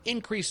deal with the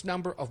increased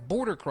number of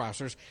border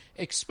crossers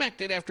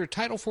expected after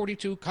Title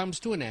 42 comes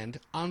to an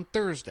end on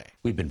Thursday.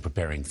 We've been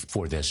preparing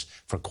for this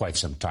for quite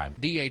some time.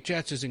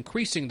 DHS is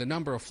increasing the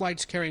number of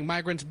flights carrying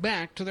migrants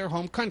back to their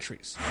home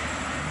countries.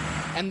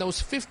 And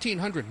those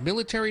 1,500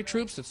 military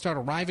troops that start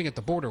arriving at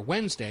the border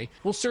Wednesday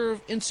will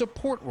serve in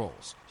support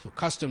roles, so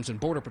Customs and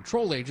Border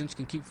Patrol agents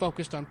can keep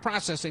focused on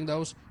processing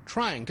those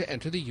trying to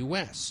enter the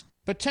U.S.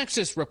 But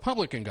Texas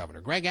Republican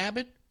Governor Greg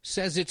Abbott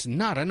says it's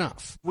not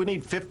enough. We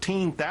need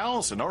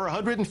 15,000 or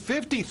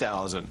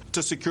 150,000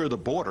 to secure the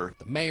border.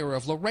 The mayor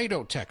of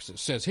Laredo,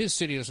 Texas, says his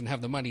city doesn't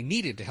have the money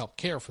needed to help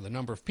care for the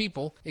number of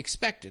people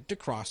expected to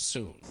cross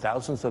soon.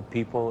 Thousands of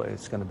people,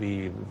 it's going to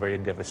be very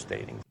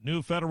devastating.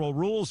 New federal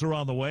rules are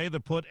on the way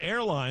that put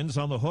airlines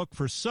on the hook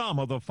for some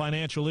of the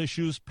financial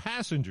issues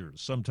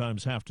passengers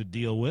sometimes have to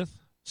deal with.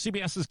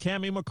 CBS's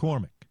Cammie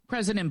McCormick.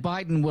 President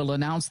Biden will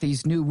announce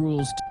these new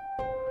rules.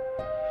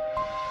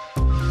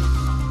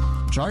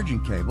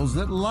 Charging cables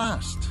that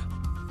last.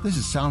 This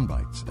is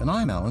Soundbites, and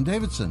I'm Alan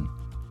Davidson.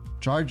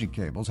 Charging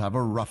cables have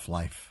a rough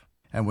life,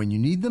 and when you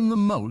need them the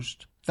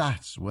most,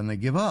 that's when they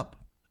give up.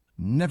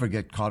 Never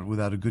get caught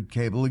without a good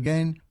cable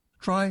again.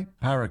 Try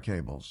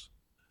Paracables.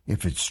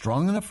 If it's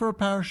strong enough for a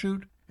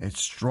parachute, it's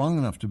strong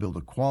enough to build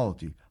a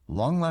quality,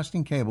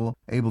 long-lasting cable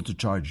able to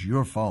charge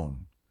your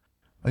phone.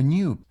 A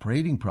new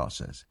braiding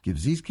process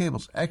gives these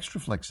cables extra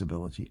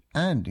flexibility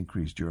and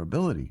increased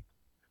durability.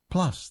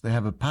 Plus, they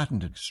have a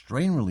patented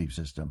strain relief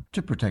system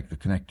to protect the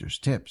connector's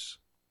tips.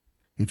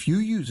 If you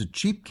use a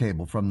cheap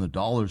cable from the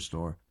dollar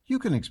store, you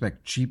can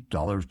expect cheap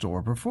dollar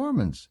store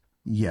performance.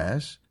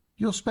 Yes,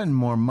 you'll spend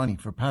more money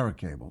for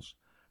Paracables,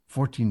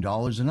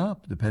 $14 and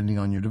up depending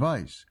on your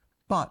device.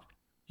 But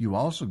you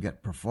also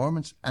get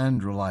performance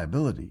and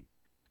reliability.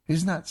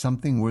 Isn't that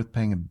something worth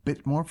paying a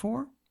bit more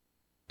for?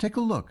 Take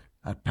a look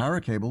at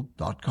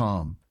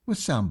Paracable.com. With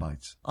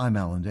Soundbites, I'm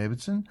Alan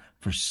Davidson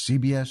for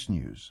CBS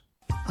News.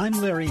 I'm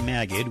Larry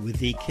Magid with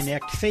the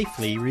Connect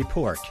Safely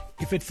report.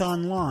 If it's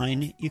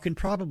online, you can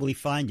probably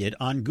find it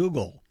on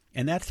Google,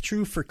 and that's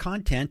true for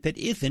content that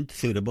isn't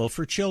suitable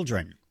for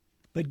children.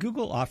 But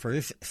Google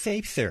offers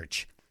Safe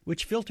Search,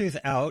 which filters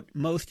out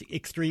most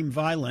extreme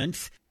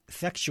violence,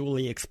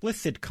 sexually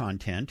explicit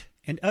content,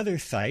 and other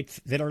sites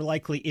that are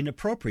likely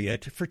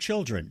inappropriate for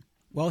children.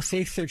 While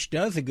Safe Search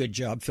does a good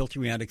job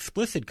filtering out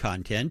explicit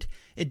content,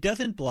 it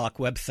doesn't block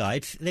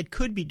websites that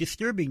could be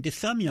disturbing to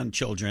some young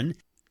children,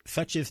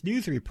 such as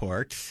news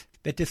reports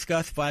that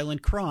discuss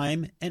violent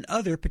crime and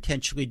other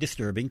potentially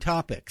disturbing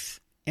topics.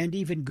 And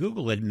even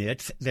Google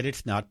admits that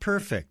it's not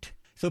perfect,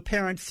 so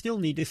parents still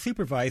need to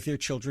supervise their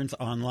children's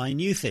online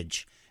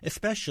usage,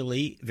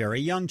 especially very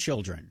young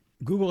children.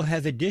 Google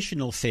has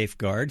additional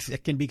safeguards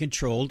that can be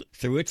controlled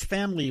through its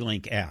Family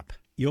Link app.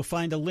 You'll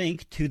find a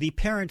link to the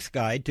Parent's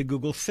Guide to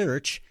Google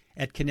Search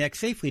at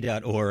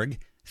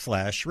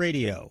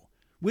connectsafely.org/radio.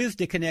 With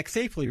the Connect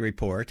Safely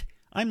report,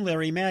 I'm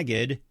Larry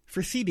Magid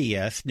for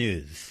CBS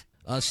News.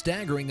 A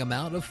staggering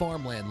amount of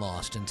farmland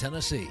lost in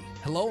Tennessee.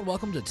 Hello and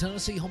welcome to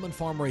Tennessee Home and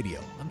Farm Radio.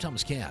 I'm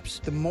Thomas Capps.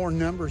 The more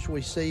numbers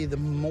we see, the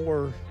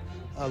more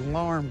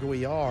alarmed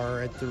we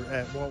are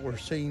at what we're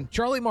seeing.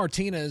 Charlie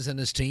Martinez and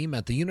his team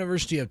at the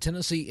University of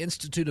Tennessee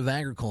Institute of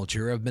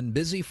Agriculture have been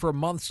busy for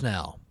months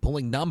now,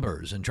 pulling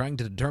numbers and trying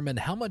to determine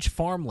how much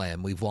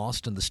farmland we've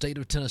lost in the state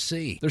of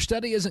Tennessee. Their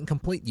study isn't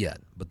complete yet,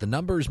 but the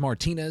numbers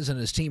Martinez and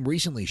his team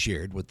recently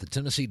shared with the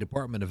Tennessee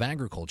Department of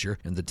Agriculture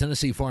and the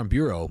Tennessee Farm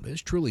Bureau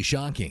is truly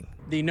shocking.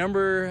 The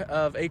number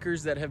of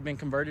acres that have been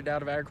converted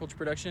out of agriculture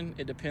production,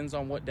 it depends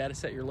on what data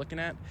set you're looking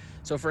at.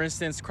 So for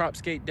instance,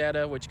 Cropscape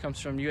data, which comes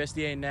from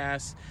USDA and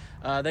NASS,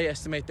 they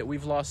estimate that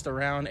we've lost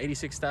around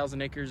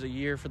 86,000 acres a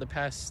year for the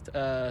past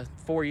 5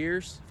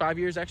 years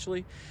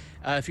actually.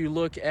 If you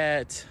look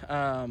at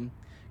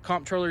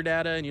comptroller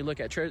data and you look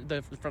at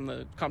from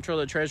the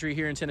comptroller of the Treasury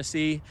here in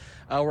Tennessee,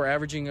 we're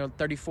averaging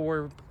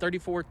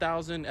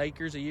 34,000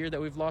 acres a year that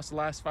we've lost the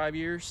last 5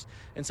 years.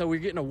 And so we're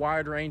getting a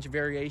wide range of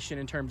variation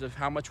in terms of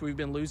how much we've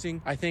been losing.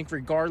 I think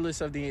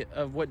regardless of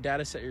what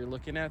data set you're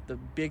looking at, the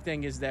big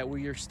thing is that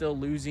we are still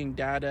losing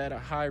data at a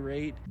high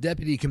rate.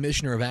 Deputy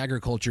Commissioner of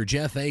Agriculture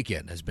Jeff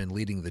Aiken has been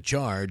leading the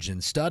charge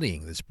in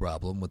studying this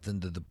problem within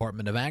the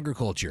Department of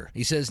Agriculture.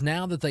 He says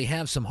now that they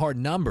have some hard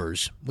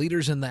numbers,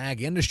 leaders in the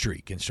ag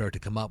industry can start to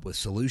come up with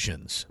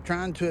solutions.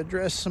 Trying to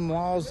address some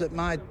laws that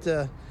might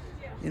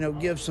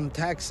give some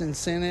tax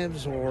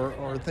incentives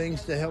or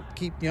things to help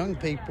keep young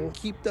people,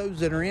 keep those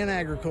that are in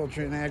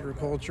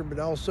agriculture, but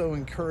also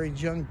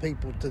encourage young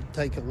people to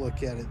take a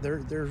look at it.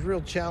 There's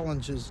real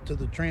challenges to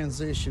the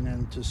transition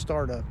and to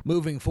startup.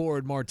 Moving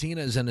forward,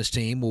 Martinez and his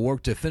team will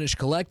work to finish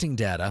collecting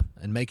data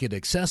and make it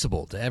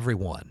accessible to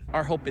everyone.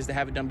 Our hope is to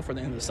have it done before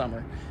the end of the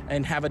summer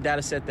and have a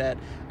data set that,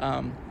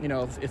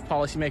 if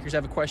policymakers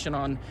have a question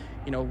on,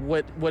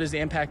 what is the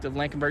impact of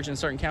land conversion in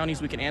certain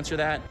counties, we can answer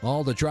that.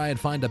 All to try and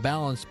find a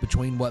balance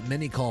between what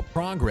many call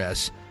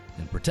progress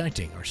and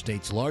protecting our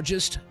state's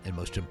largest and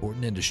most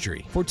important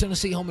industry. For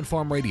Tennessee Home and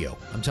Farm Radio,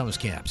 I'm Thomas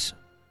Capps.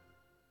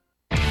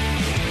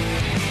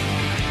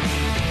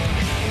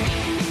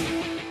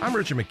 I'm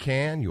Richard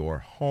McCann, your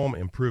home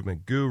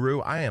improvement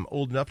guru. I am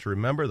old enough to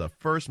remember the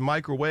first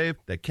microwave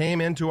that came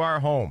into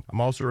our home.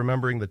 I'm also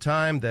remembering the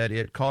time that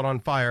it caught on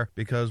fire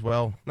because,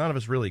 well, none of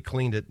us really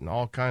cleaned it and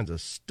all kinds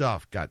of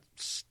stuff got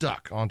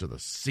stuck onto the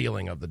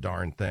ceiling of the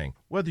darn thing.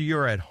 Whether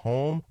you're at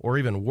home or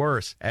even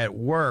worse, at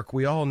work,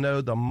 we all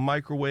know the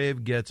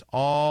microwave gets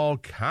all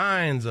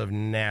kinds of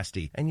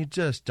nasty and you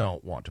just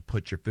don't want to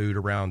put your food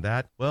around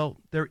that. Well,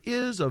 there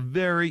is a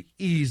very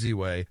easy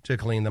way to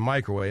clean the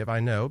microwave. I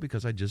know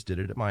because I just did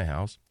it at my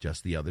house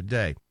just the other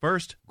day.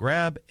 First,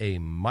 grab a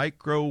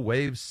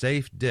microwave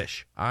safe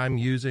dish. I'm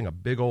using a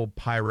big old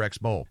Pyrex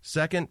bowl.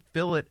 Second,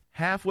 fill it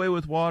halfway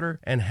with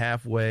water and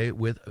halfway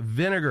with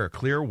vinegar.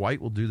 Clear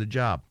white will do the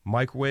job.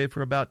 Microwave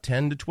for about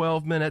 10 to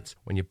 12 minutes.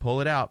 When you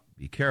pull it out,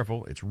 be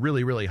careful. It's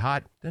really, really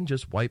hot. Then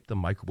just wipe the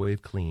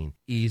microwave clean.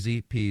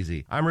 Easy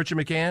peasy. I'm Richard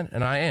McCann,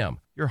 and I am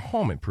your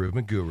home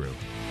improvement guru.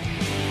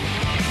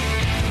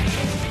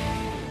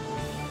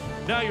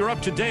 Now you're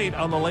up to date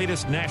on the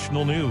latest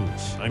national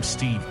news. I'm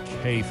Steve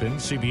Kathan,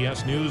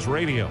 CBS News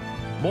Radio.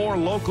 More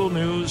local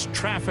news,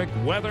 traffic,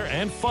 weather,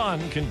 and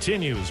fun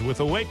continues with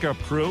the Wake Up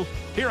Crew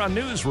here on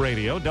News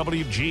Radio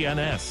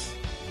WGNS.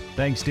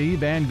 Thanks,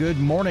 Steve, and good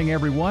morning,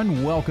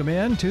 everyone. Welcome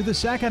in to the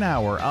second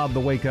hour of the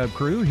Wake Up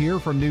Crew here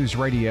from News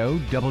Radio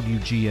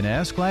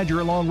WGNS. Glad you're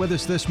along with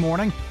us this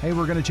morning. Hey,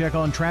 we're going to check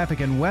on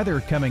traffic and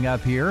weather coming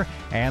up here,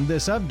 and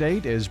this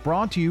update is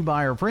brought to you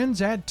by our friends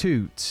at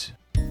Toots.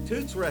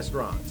 Toots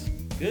Restaurants.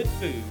 Good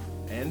food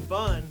and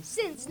fun.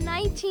 Since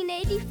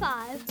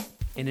 1985.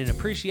 And in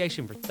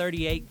appreciation for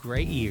 38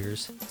 great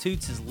years,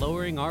 Toots is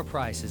lowering our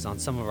prices on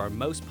some of our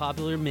most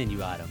popular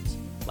menu items,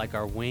 like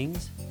our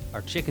wings,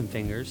 our chicken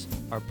fingers,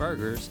 our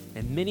burgers,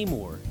 and many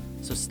more.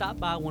 So stop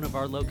by one of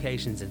our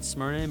locations in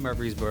Smyrna and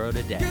Murfreesboro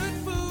today. Good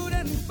food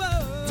and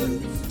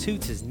fun.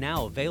 Toots is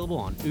now available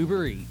on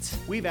Uber Eats.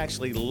 We've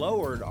actually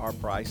lowered our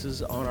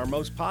prices on our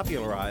most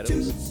popular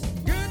items. Toots.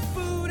 Good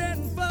food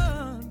and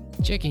fun.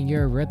 Checking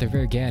your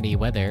Rutherford County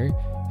weather.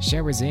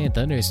 Showers and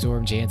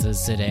thunderstorm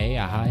chances today,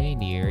 a high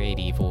near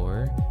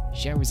 84.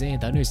 Showers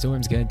and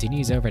thunderstorms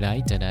continues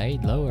overnight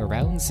tonight, low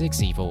around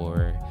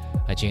 64.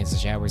 A chance of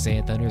showers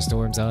and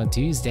thunderstorms on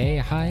Tuesday,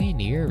 high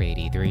near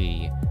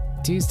 83.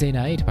 Tuesday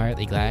night,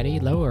 partly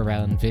cloudy, low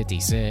around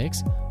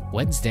 56.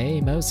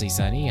 Wednesday, mostly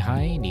sunny,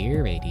 high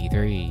near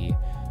 83.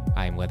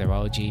 I'm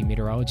weatherology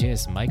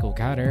meteorologist Michael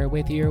Cotter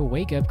with your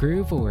Wake Up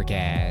Crew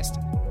forecast.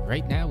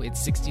 Right now,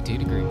 it's 62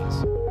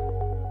 degrees.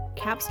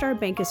 Capstar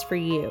Bank is for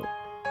you.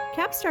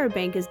 Capstar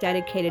Bank is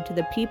dedicated to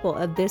the people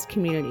of this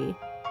community.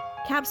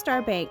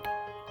 Capstar Bank,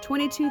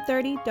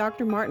 2230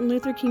 Dr. Martin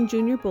Luther King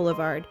Jr.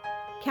 Boulevard,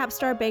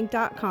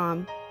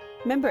 capstarbank.com,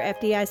 Member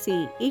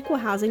FDIC, Equal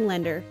Housing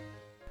Lender.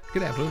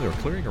 Good afternoon. They were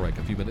clearing a wreck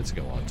a few minutes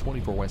ago on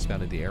 24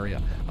 westbound in the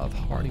area of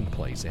Harding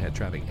Place. They had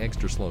traffic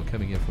extra slow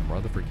coming in from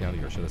Rutherford County,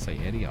 or should I say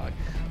Antioch.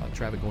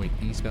 Traffic going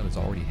eastbound is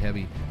already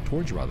heavy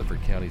towards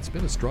Rutherford County. It's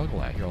been a struggle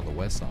out here on the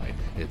west side.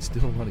 It's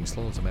still running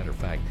slow, as a matter of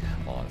fact,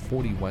 on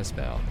 40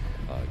 westbound.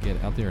 Again,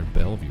 out there in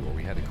Bellevue where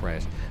we had a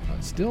crash.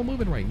 Still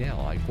moving right now,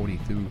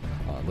 I-40 through,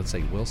 let's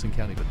say, Wilson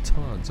County, but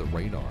tons of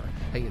radar.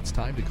 Hey, it's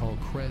time to call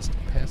Crest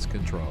Pest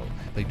Control.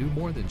 They do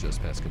more than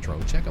just pest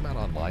control. Check them out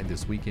online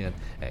this weekend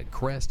at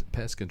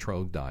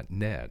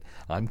crestpestcontrol.net.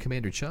 I'm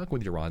Commander Chuck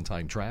with your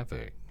on-time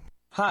traffic.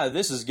 Hi,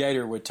 this is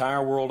Gator with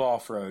Tire World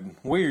Off-Road.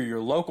 We are your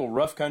local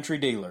rough country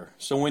dealer.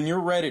 So when you're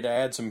ready to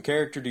add some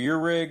character to your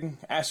rig,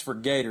 ask for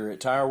Gator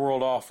at Tire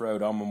World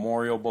Off-Road on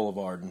Memorial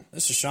Boulevard.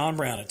 This is Sean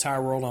Brown at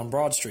Tire World on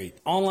Broad Street.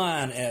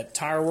 Online at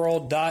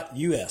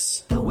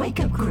tireworld.us. The Wake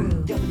Up Crew,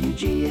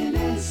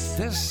 WGNS.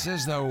 This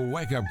is the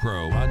Wake Up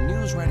Crew on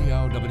News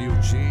Radio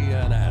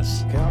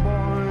WGNS.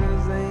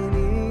 Cowboys ain't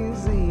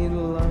easy to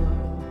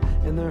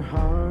love, and they're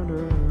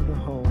harder to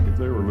hold. If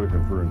they were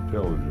looking for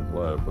intelligent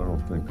life, I don't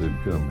think they'd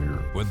come here.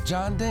 With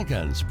John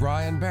Dinkins,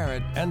 Brian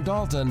Barrett, and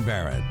Dalton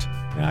Barrett.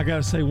 And I got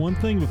to say one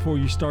thing before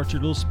you start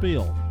your little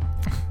spiel.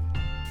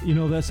 You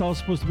know, that's all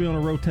supposed to be on a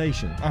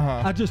rotation.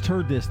 I just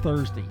heard this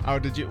Thursday. Oh,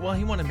 did you? Well,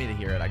 he wanted me to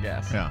hear it, I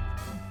guess. Yeah.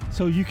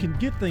 So you can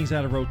get things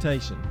out of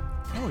rotation.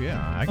 Oh,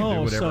 yeah. I can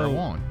do whatever I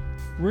want.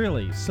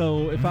 Really?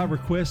 So if I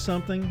request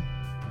something,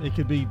 it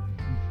could be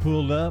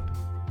pulled up?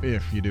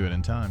 If you do it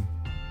in time.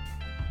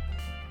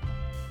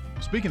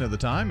 Speaking of the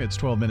time, it's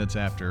 12 minutes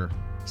after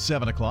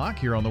 7 o'clock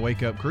here on the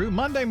Wake Up Crew.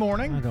 Monday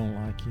morning. I don't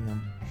like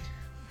him.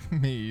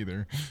 Me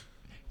either.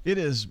 It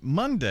is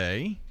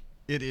Monday.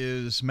 It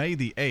is May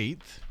the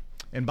 8th.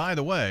 And by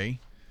the way,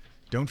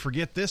 don't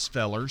forget this,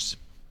 fellers.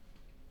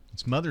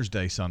 It's Mother's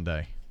Day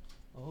Sunday.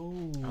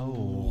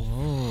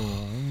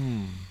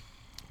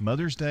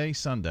 Mother's Day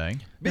Sunday.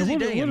 Busy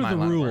day in my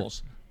line of work.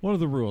 What are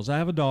the rules? I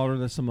have a daughter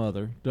that's a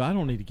mother. I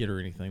don't need to get her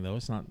anything, though.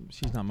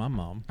 She's not my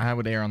mom. I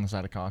would err on the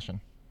side of caution.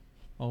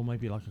 Oh,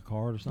 maybe like a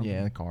card or something?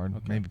 Yeah, a card.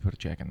 Okay. Maybe put a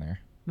check in there.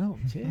 No,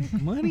 check?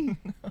 Money?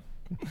 At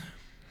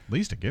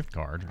least a gift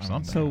card or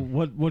something. So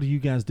what do you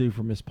guys do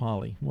for Miss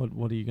Polly?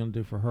 What are you going to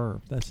do for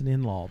her? That's an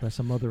in-law. That's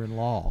a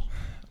mother-in-law.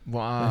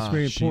 Wow. That's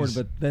very important,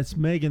 but that's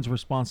Megan's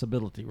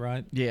responsibility,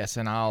 right? Yes,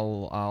 and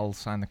I'll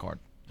sign the card.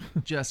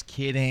 Just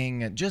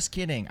kidding. Just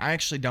kidding. I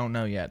actually don't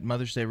know yet.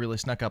 Mother's Day really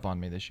snuck up on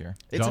me this year.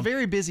 It's a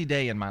very busy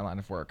day in my line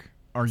of work.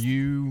 Are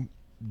you,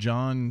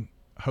 John,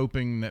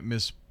 hoping that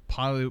Miss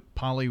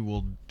Polly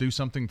will do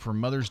something for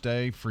Mother's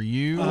Day for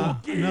you?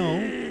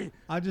 No.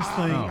 I just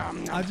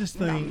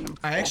think.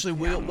 I actually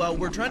will. Well,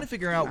 we're trying to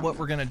figure out what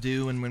we're going to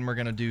do and when we're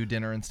going to do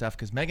dinner and stuff,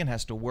 because Megan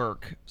has to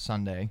work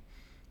Sunday.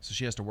 So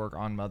she has to work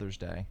on Mother's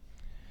Day,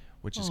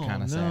 which is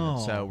kind of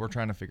sad. So we're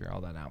trying to figure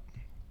all that out.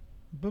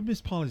 But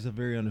Miss Polly's a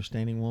very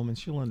understanding woman.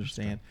 She'll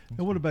understand.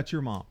 And what about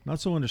your mom?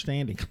 Not so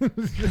understanding. You're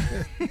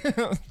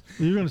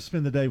going to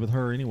spend the day with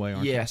her anyway,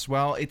 aren't you? Yes.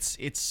 Well,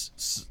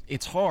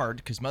 it's hard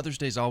because Mother's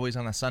Day is always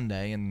on a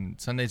Sunday,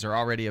 and Sundays are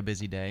already a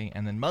busy day.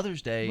 And then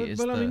Mother's Day is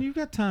But I mean, you've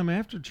got time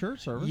after church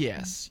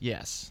service.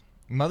 Yes.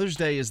 Mother's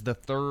Day is the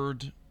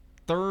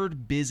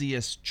third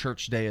busiest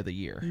church day of the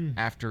year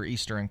after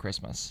Easter and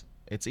Christmas.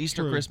 It's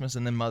Easter, Christmas,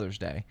 and then Mother's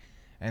Day.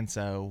 And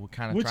so we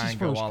kind of try and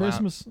go all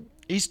Christmas? out.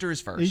 Easter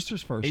is first.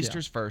 Easter's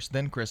first,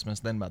 then Christmas,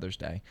 then Mother's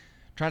Day.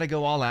 Try to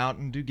go all out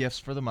and do gifts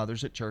for the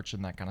mothers at church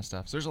and that kind of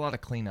stuff. So there's a lot of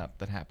cleanup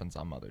that happens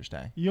on Mother's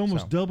Day. You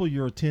almost double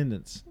your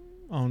attendance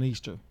on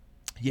Easter.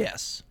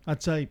 Yes.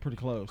 I'd say pretty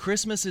close.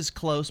 Christmas is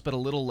close, but a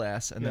little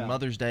less, and then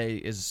Mother's Day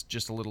is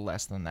just a little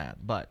less than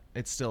that. But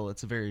it's a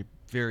very,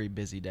 very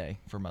busy day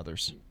for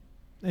mothers.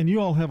 And you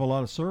all have a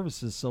lot of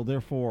services, so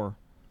therefore,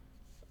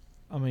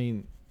 I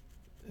mean,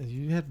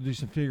 you have to do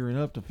some figuring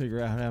up to figure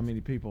out how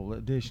many people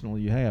additional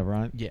you have,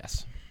 right?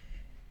 Yes.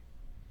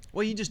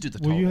 Well, you just do the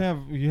total.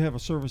 Will you have a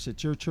service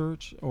at your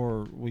church,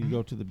 or will you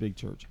go to the big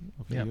church?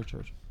 Okay, your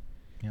church.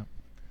 Yep.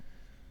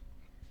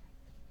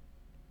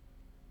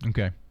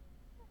 Okay.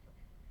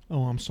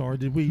 Oh, I'm sorry.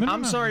 Did we?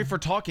 I'm sorry for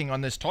talking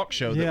on this talk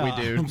show that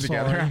we do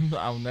together.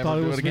 I'll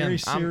never do it again.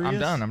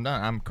 I'm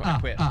done. I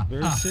quit.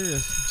 Very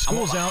serious.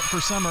 School's out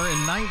for summer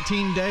in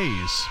 19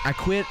 days. I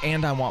quit,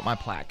 and I want my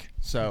plaque.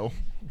 So.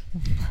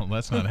 Well,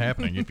 that's not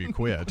happening if you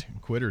quit.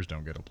 Quitters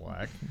don't get a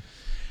plaque.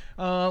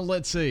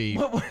 Let's see.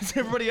 What does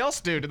everybody else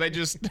do? Do they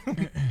just...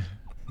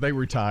 They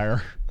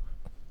retire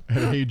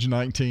at age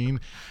 19.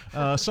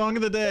 Song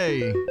of the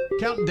day.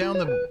 Counting down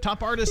the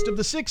top artist of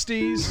the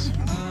 60s.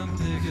 I'm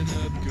picking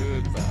up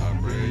good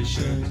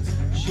vibrations.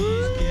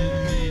 She's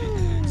giving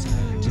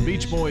me The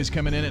Beach Boys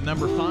coming in at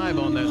number 5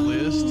 on that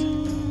list.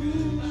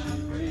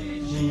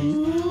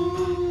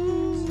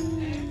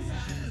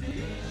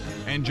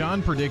 And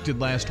John predicted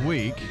last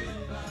week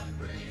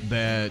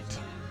that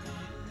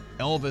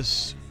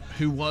Elvis,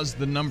 who was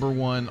the number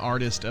one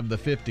artist of the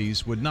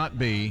 50s, would not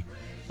be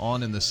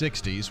on in the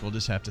 60s. We'll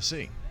just have to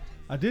see.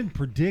 I didn't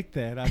predict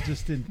that. I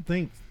just didn't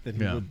think that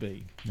he would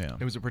be. Yeah.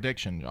 It was a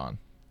prediction, John.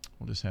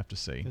 We'll just have to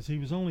see. Because he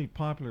was only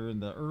popular in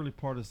the early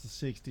part of the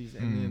 60s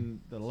and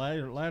then the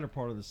latter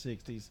part of the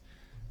 60s.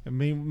 And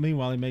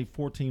meanwhile, he made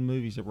 14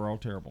 movies that were all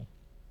terrible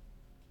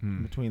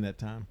between that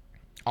time.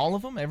 All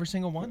of them? Every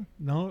single one?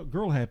 No,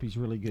 Girl Happy's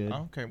really good.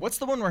 Okay. What's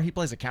the one where he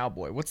plays a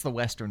cowboy? What's the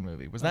Western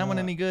movie? Was that one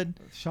any good?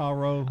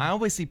 Charo. I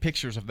always see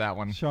pictures of that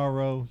one.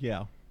 Charo,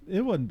 yeah.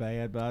 It wasn't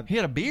bad, but he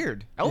had a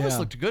beard. Elvis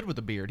looked good with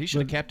a beard. He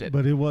should have kept it.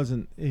 But it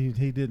wasn't.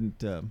 He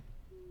didn't.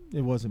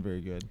 It wasn't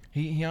very good.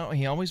 He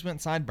always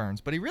went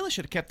sideburns, but he really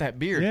should have kept that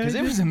beard because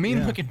it was a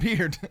mean-looking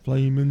beard.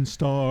 Flaming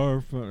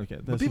Star. Okay,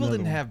 but people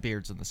didn't have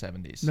beards in the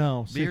 70s.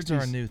 No, beards 60s,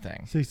 are a new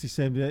thing.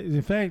 60s, 70s.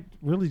 In fact,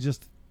 really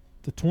just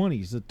the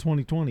 20s, the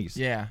 2020s.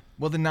 Yeah.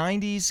 Well, the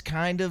 90s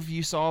kind of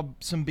you saw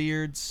some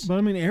beards. But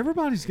I mean,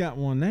 everybody's got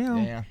one now.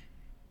 Yeah.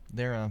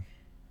 They're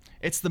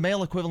it's the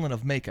male equivalent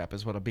of makeup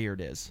is what a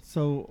beard is.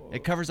 So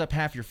it covers up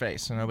half your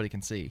face so nobody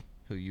can see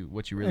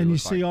what you really and look you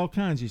see like. all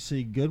kinds. You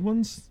see good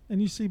ones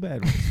and you see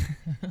bad ones.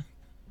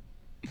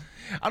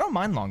 I don't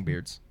mind long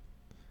beards.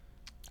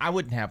 I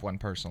wouldn't have one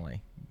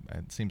personally.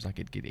 It seems like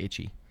it'd get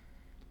itchy.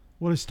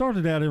 Well, it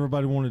started out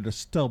everybody wanted a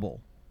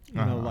stubble.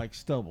 You know, like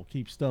stubble,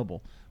 keep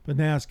stubble. But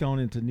now it's gone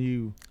into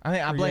new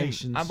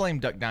creations. I blame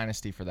Duck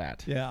Dynasty for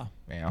that. Yeah.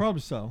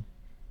 Probably so.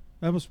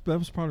 That was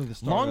part of the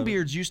start. Long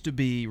beards used to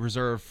be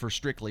reserved for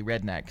strictly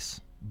rednecks,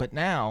 but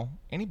now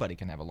anybody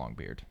can have a long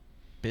beard.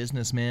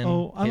 Businessmen.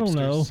 Oh, I don't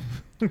know.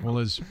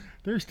 Well,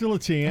 there's still a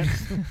chance.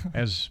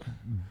 As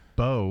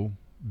Bo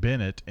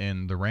Bennett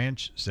in The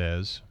Ranch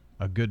says,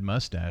 a good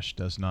mustache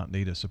does not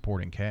need a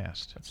supporting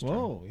cast. That's true.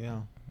 Whoa,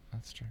 yeah.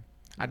 That's true.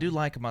 I do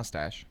like a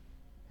mustache.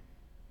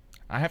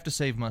 I have to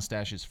save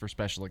mustaches for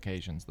special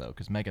occasions, though,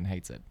 because Megan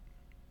hates it.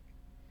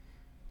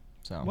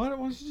 So Why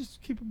don't you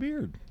just keep a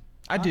beard?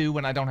 I do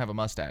when I don't have a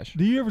mustache.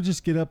 Do you ever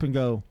just get up and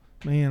go,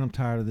 man, I'm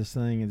tired of this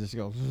thing, and just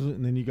go,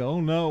 and then you go,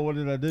 oh no, what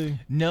did I do?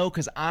 No,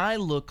 because I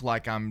look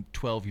like I'm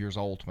 12 years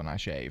old when I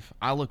shave.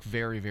 I look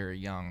very, very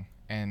young,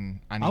 and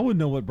I wouldn't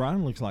know what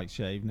Brian looks like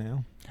shaved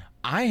now.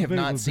 I have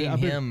not seen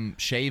him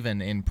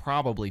shaven in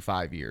probably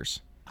 5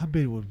 years. I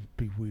bet it would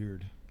be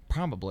weird.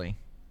 Probably.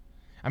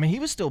 I mean, he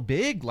was still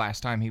big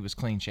last time he was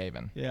clean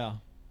shaven. Yeah,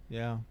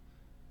 yeah.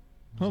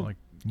 Like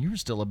you were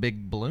still a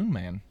big balloon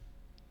man.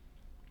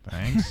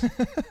 Thanks.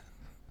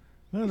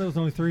 Well, that was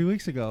only 3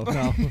 weeks ago.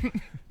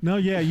 No,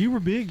 yeah, you were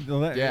big.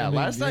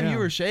 Last time you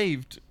were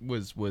shaved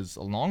was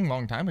a long,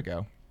 long time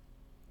ago.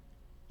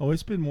 Oh,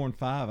 it's been more than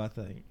 5, I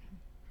think.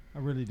 I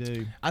really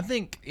do. I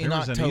think in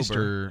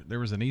October there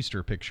was an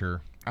Easter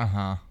picture.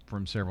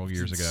 From several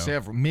years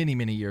ago.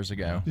 Many years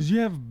ago.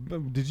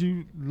 Did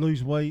you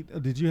lose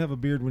weight? Did you have a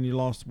beard when you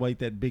lost weight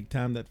that big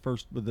time? That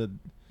first with the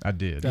I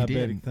did.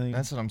 diabetic thing.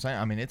 That's what I'm saying.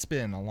 I mean, it's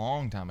been a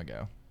long time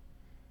ago.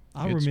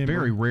 It's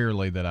very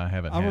rarely that I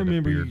haven't. I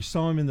remember a beard. you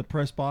saw him in the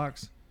press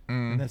box,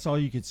 and that's all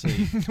you could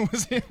see.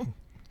 Was him?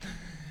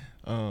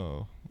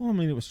 Oh. Well, I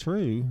mean, it was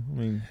true. I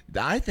mean,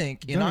 I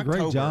think in done October,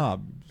 a great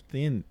job.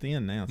 Thin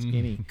now,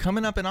 skinny.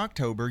 Coming up in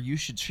October, you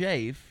should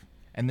shave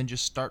and then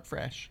just start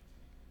fresh.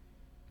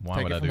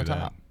 Why would I do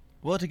that?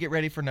 Well, to get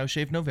ready for No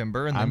Shave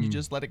November, and then you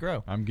just let it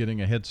grow. I'm getting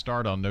a head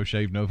start on No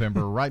Shave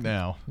November right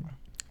now.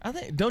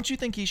 Don't you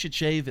think he should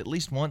shave at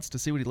least once to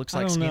see what he looks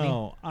like skinny? I don't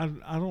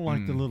know. I don't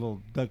like the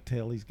little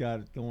ducktail he's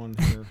got going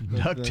here.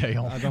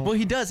 Ducktail. Well,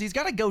 he does. He's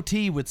got a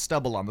goatee with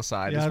stubble on the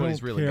side. Is what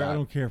he's really got. I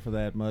don't care for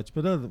that much,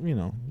 but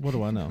what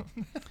do I know?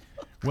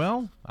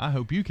 Well, I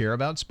hope you care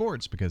about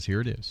sports because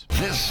here it is.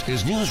 This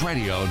is News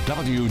Radio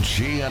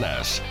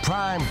WGNS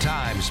Prime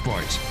Time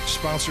Sports.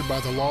 Sponsored by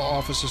the law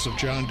offices of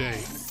John Day.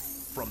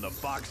 From the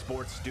Fox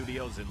Sports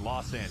Studios in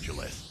Los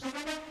Angeles,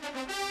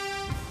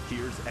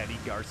 here's Eddie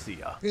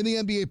Garcia. In the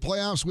NBA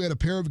playoffs, we had a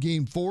pair of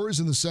Game 4s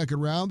in the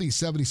second round. The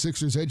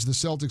 76ers edged the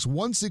Celtics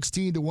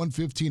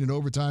 116-115 in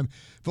overtime.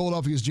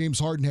 Philadelphia's James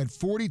Harden had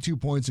 42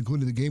 points,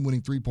 including the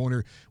game-winning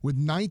three-pointer with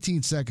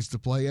 19 seconds to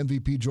play.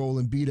 MVP Joel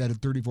Embiid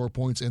added 34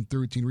 points and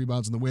 13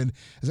 rebounds in the win,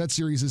 as that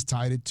series is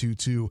tied at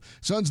 2-2.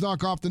 Suns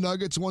knock off the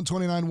Nuggets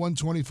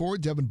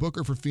 129-124. Devin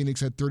Booker for Phoenix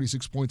had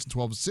 36 points and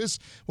 12 assists,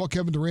 while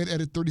Kevin Durant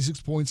added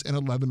 36 points and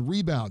 11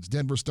 rebounds.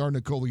 Denver star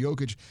Nikola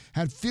Jokic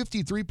had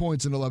 53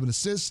 points and 11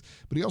 assists,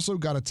 but he also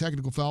got a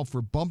technical foul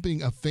for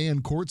bumping a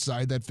fan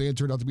courtside. That fan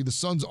turned out to be the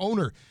Suns'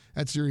 owner.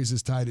 That series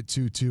is tied at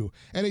 2-2.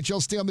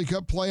 NHL Stanley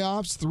Cup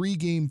playoffs, 3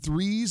 Game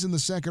 3s in the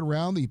second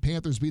round. The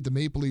Panthers beat the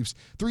Maple Leafs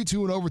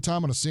 3-2 in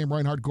overtime on a Sam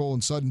Reinhart goal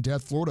in sudden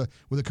death. Florida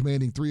with a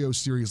commanding 3-0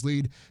 series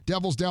lead.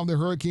 Devils down the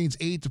Hurricanes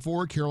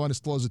 8-4. Carolina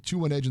still has a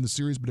 2-1 edge in the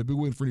series, but a big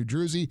win for New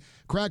Jersey.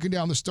 Kraken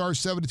down the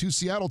Stars 7-2.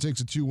 Seattle takes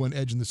a 2-1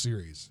 edge in the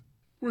series.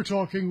 We're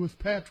talking with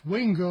Pat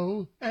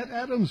Wingo at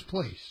Adams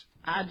Place.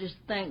 I just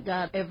thank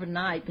God every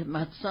night that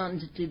my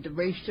sons did the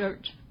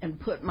research and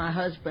put my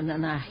husband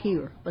and I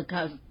here,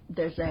 because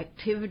there's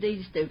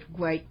activities, there's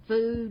great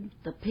food,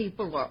 the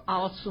people are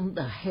awesome,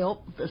 the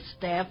help, the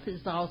staff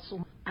is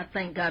awesome. I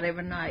thank God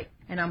every night,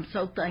 and I'm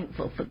so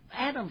thankful for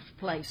Adams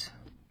Place.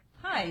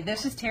 Hi,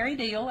 this is Terry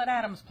Deal at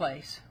Adams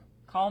Place.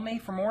 Call me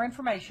for more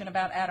information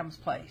about Adams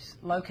Place,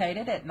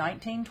 located at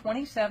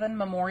 1927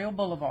 Memorial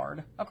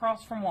Boulevard,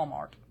 across from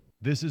Walmart.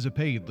 This is a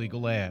paid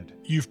legal ad.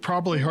 You've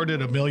probably heard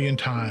it a million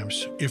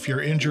times. If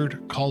you're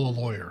injured, call a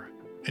lawyer.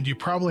 And you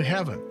probably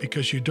haven't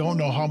because you don't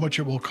know how much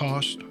it will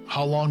cost,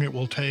 how long it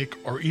will take,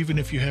 or even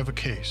if you have a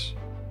case.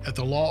 At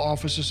the law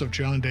offices of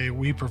John Day,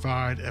 we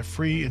provide a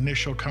free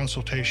initial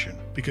consultation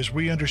because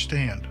we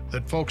understand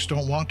that folks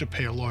don't want to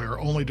pay a lawyer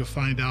only to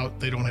find out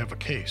they don't have a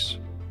case.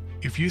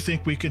 If you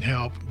think we can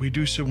help, we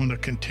do so on a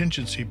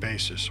contingency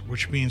basis,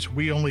 which means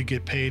we only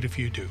get paid if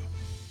you do.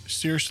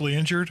 Seriously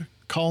injured?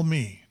 Call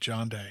me,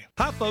 John Day.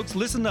 Hi, folks.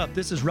 Listen up.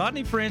 This is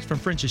Rodney French from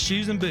French's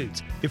Shoes and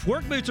Boots. If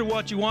work boots are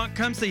what you want,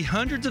 come see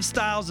hundreds of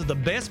styles of the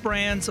best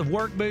brands of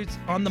work boots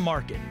on the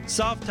market.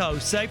 Soft toe,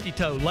 safety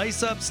toe,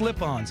 lace-up,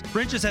 slip-ons.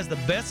 French's has the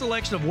best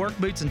selection of work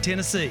boots in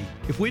Tennessee.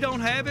 If we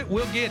don't have it,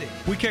 we'll get it.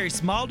 We carry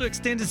small to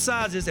extended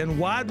sizes and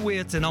wide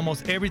widths in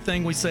almost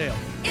everything we sell.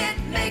 It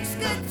makes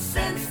good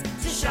sense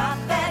to shop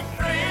at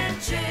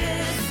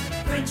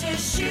French's.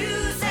 French's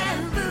Shoes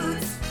and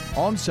Boots.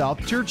 On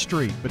South Church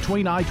Street,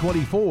 between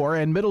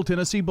I-24 and Middle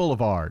Tennessee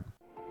Boulevard.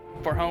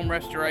 For home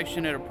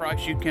restoration at a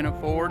price you can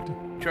afford,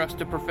 trust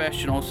the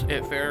professionals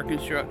at Farrah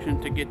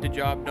Construction to get the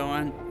job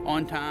done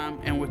on time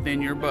and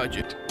within your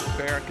budget.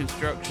 Farrah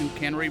Construction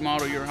can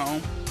remodel your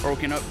home or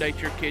can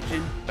update your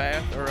kitchen,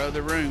 bath, or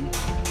other rooms.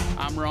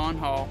 I'm Ron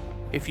Hall.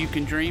 If you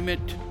can dream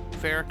it,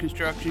 Farrah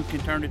Construction can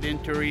turn it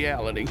into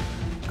reality.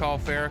 Call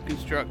Farrah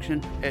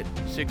Construction at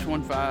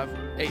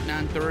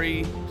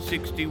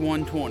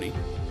 615-893-6120.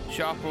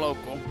 Shop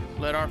local.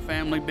 Let our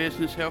family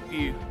business help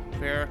you.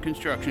 Farrah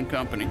Construction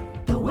Company.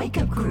 The Wake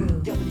Up Crew,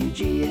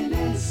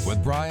 WGNS.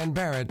 With Brian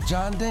Barrett,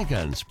 John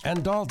Dinkins,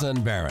 and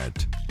Dalton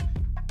Barrett.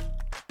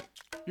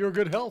 Your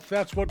good health,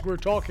 that's what we're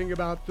talking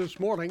about this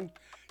morning.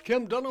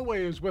 Kim Dunaway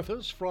is with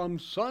us from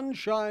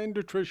Sunshine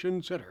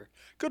Nutrition Center.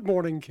 Good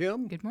morning,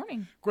 Kim. Good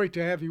morning. Great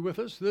to have you with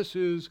us. This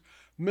is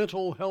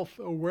Mental Health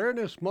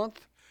Awareness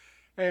Month.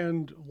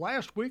 And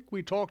last week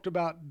we talked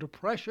about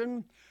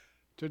depression.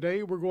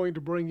 Today we're going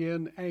to bring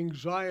in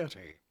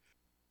anxiety.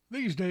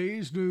 These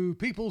days, do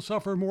people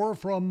suffer more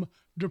from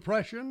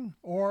depression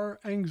or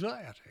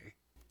anxiety?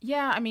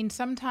 Yeah, I mean,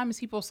 sometimes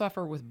people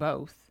suffer with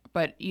both.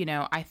 But, you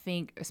know, I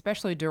think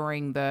especially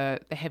during the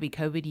heavy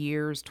COVID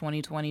years,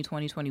 2020,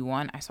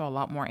 2021, I saw a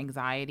lot more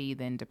anxiety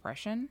than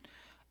depression.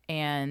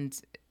 And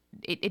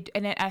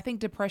I think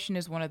depression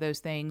is one of those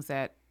things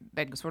that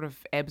sort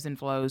of ebbs and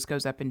flows,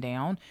 goes up and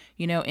down.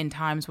 You know, in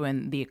times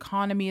when the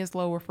economy is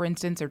lower, for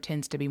instance, there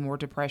tends to be more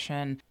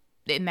depression.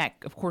 And that,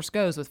 of course,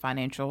 goes with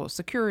financial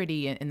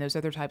security and those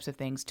other types of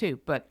things, too.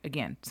 But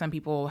again, some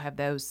people have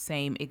those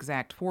same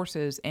exact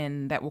forces,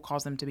 and that will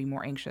cause them to be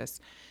more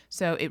anxious.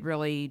 So it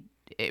really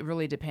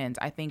depends.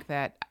 I think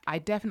that I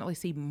definitely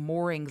see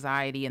more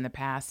anxiety in the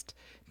past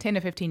 10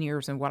 to 15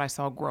 years than what I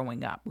saw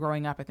growing up.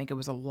 Growing up, I think it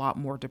was a lot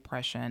more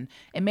depression.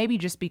 And maybe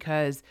just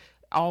because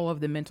all of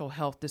the mental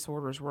health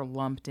disorders were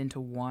lumped into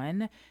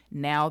one,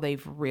 now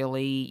they've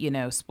really, you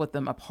know, split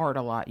them apart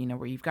a lot, you know,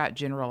 where you've got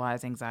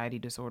generalized anxiety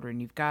disorder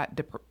and you've got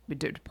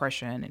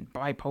depression and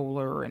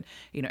bipolar and,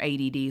 you know,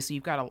 ADD. So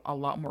you've got a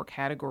lot more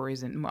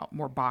categories and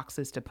more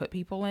boxes to put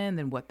people in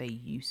than what they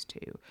used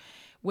to.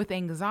 With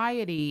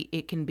anxiety,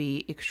 it can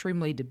be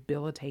extremely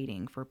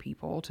debilitating for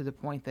people to the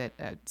point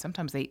that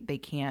sometimes they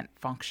can't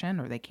function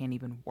or they can't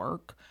even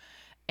work.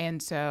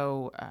 And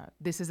so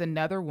this is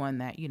another one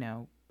that, you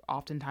know,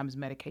 oftentimes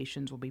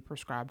medications will be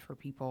prescribed for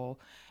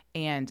people,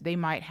 and they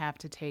might have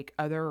to take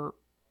other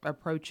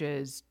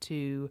approaches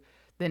to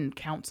than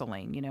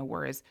counseling, you know,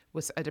 whereas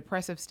with a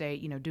depressive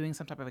state, you know, doing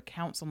some type of a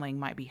counseling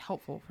might be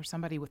helpful. For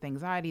somebody with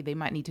anxiety, they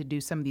might need to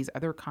do some of these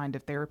other kind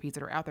of therapies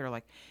that are out there,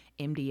 like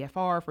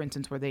MDFR, for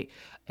instance, where they,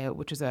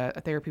 which is a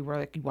therapy where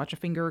like you watch a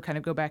finger kind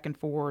of go back and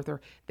forth,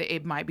 or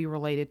it might be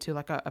related to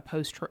like a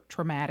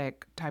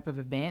post-traumatic type of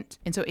event.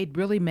 And so it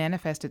really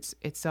manifests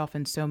itself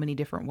in so many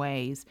different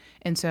ways.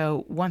 And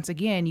so once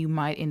again, you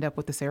might end up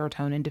with a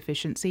serotonin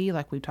deficiency,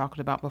 like we talked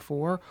about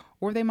before,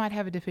 or they might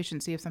have a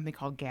deficiency of something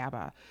called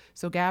GABA.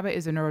 So GABA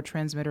is a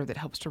neurotransmitter that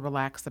helps to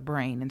relax the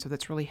brain. And so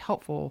that's really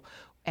helpful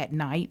at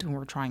night when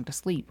we're trying to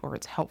sleep, or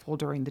it's helpful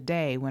during the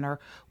day when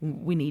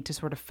we need to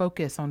sort of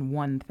focus on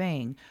one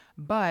thing.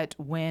 But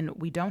when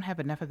we don't have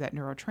enough of that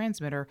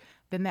neurotransmitter,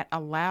 then that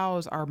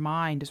allows our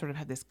mind to sort of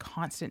have this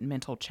constant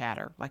mental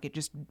chatter. Like it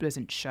just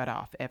doesn't shut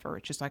off ever.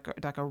 It's just like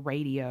a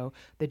radio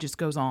that just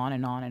goes on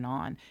and on and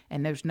on.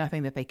 And there's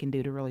nothing that they can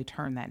do to really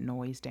turn that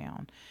noise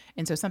down.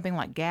 And so something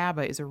like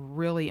GABA is a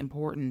really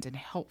important and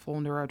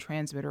helpful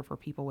neurotransmitter for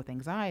people with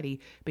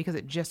anxiety because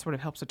it just sort of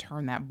helps to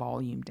turn that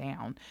volume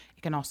down.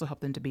 It can also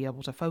help them to be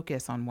able to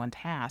focus on one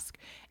task,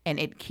 and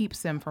it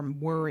keeps them from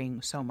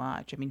worrying so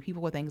much. I mean,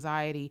 people with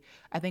anxiety,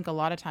 I think a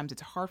lot of times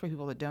it's hard for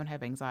people that don't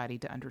have anxiety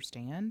to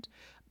understand,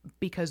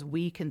 because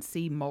we can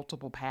see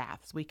multiple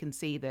paths. We can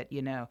see that,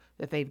 you know,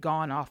 that they've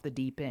gone off the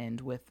deep end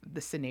with the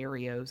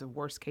scenarios of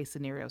worst case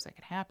scenarios that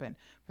could happen.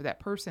 For that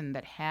person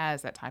that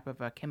has that type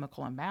of a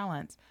chemical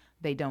imbalance,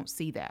 they don't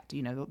see that.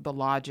 You know, the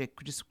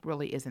logic just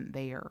really isn't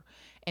there.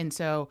 And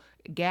so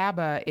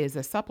GABA is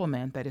a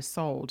supplement that is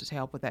sold to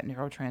help with that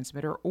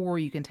neurotransmitter, or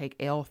you can take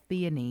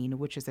L-theanine,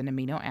 which is an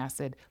amino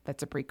acid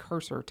that's a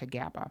precursor to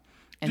GABA.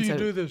 And do you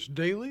do this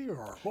daily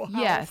or how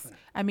yes. often?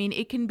 I mean,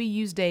 it can be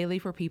used daily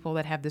for people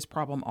that have this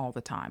problem all the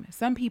time.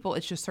 Some people,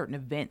 it's just certain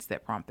events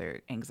that prompt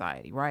their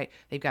anxiety, right?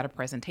 They've got a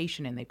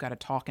presentation and they've got to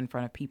talk in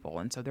front of people,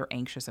 and so they're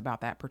anxious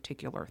about that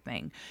particular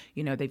thing.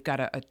 You know, they've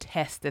got a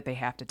test that they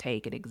have to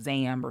take, an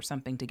exam or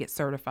something to get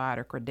certified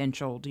or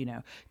credentialed, you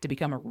know, to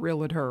become a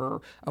realtor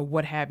or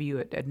what have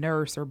you, a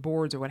nurse or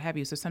boards or what have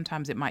you. So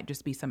sometimes it might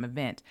just be some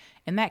event.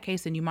 In that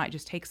case, then you might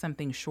just take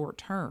something short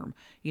term,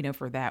 you know,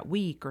 for that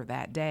week or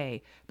that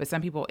day. But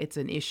some people, it's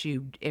an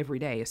issue every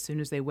day. As soon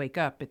as they wake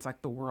up, it's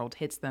like the world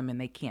hits them and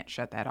they can't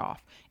shut that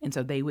off. And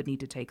so they would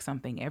need to take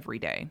something every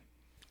day.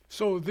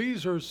 So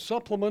these are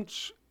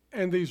supplements,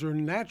 and these are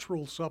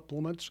natural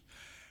supplements,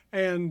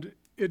 and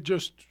it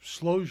just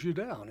slows you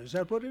down. Is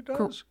that what it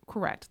does?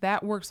 Correct.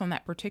 That works on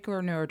that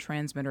particular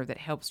neurotransmitter that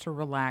helps to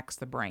relax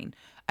the brain.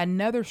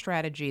 Another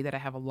strategy that I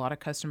have a lot of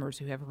customers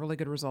who have really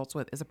good results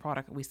with is a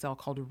product that we sell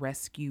called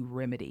Rescue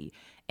Remedy.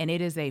 And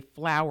it is a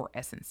flower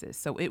essences.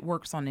 So it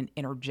works on an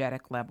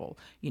energetic level.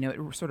 You know,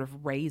 it sort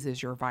of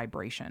raises your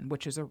vibration,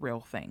 which is a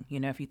real thing. You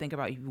know, if you think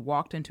about if you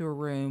walked into a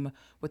room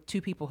with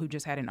two people who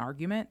just had an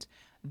argument,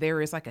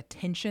 there is like a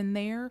tension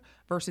there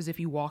versus if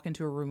you walk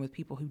into a room with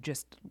people who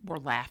just were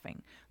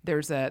laughing.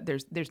 There's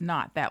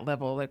not that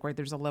level, like where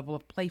there's a level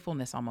of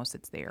playfulness almost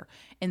that's there.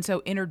 And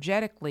so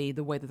energetically,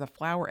 the way that the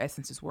flower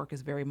essences work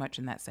is very much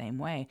in that same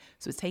way.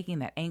 So it's taking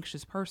that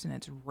anxious person,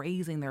 it's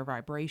raising their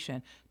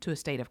vibration to a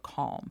state of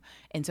calm.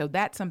 And so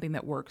that's something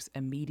that works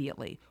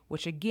immediately,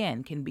 which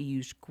again can be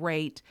used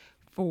great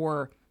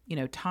for, you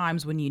know,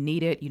 times when you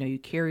need it. You know, you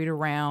carry it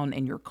around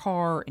in your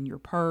car, in your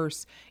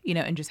purse, you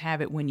know, and just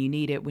have it when you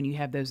need it. When you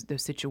have those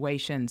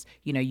situations,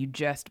 you know, you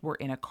just were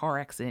in a car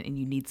accident and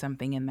you need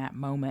something in that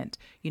moment.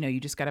 You know, you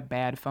just got a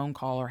bad phone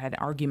call or had an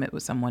argument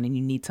with someone and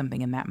you need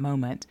something in that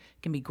moment.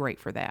 It can be great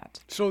for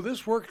that. So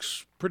this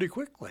works pretty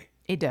quickly.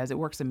 It does. It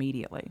works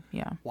immediately.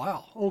 Yeah.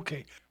 Wow.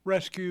 Okay.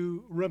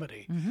 Rescue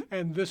Remedy.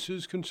 And this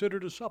is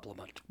considered a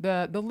supplement.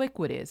 The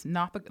liquid is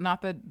not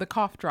the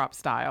cough drop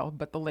style,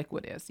 but the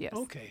liquid is, yes.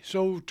 Okay.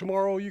 So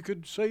tomorrow you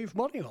could save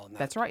money on that.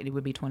 That's right. It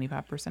would be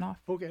 25% off.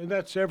 Okay. And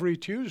that's every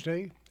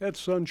Tuesday at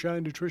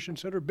Sunshine Nutrition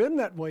Center. Been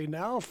that way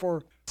now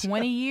for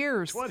 20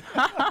 years.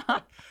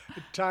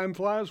 Time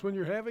flies when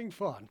you're having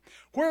fun.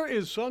 Where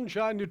is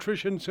Sunshine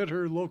Nutrition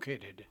Center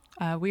located?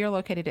 We are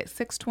located at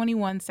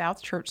 621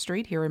 South Church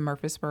Street here in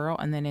Murfreesboro,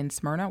 and then in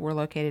Smyrna, we're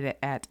located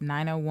at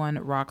 901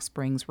 Rock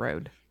Springs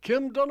Road.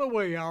 Kim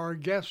Dunaway, our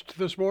guest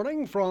this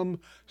morning from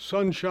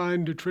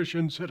Sunshine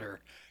Nutrition Center.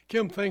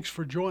 Kim, thanks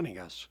for joining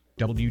us.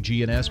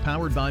 WGNS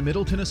powered by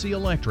Middle Tennessee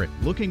Electric.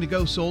 Looking to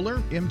go solar?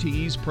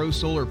 MTE's Pro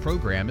Solar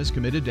program is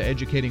committed to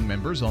educating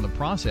members on the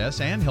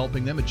process and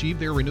helping them achieve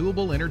their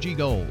renewable energy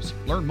goals.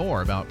 Learn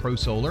more about Pro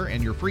Solar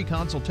and your free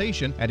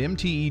consultation at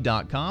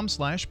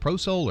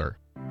mte.com/prosolar.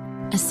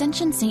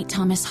 Ascension St.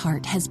 Thomas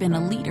Heart has been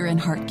a leader in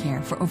heart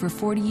care for over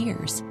 40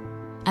 years.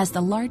 As the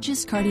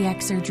largest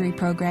cardiac surgery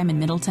program in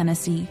Middle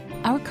Tennessee,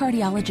 our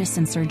cardiologists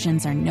and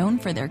surgeons are known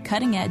for their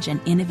cutting-edge and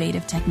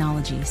innovative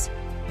technologies.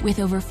 With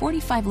over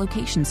 45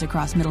 locations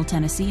across Middle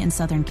Tennessee and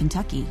Southern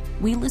Kentucky,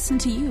 we listen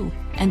to you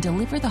and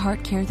deliver the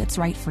heart care that's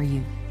right for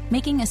you,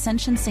 making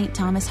Ascension St.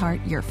 Thomas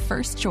Heart your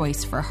first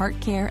choice for heart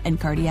care and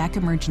cardiac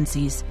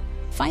emergencies.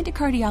 Find a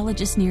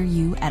cardiologist near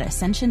you at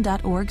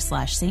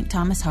ascension.org/St.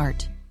 Thomas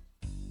Heart.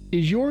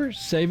 Is your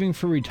saving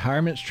for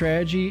retirement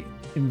strategy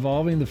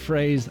involving the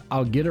phrase,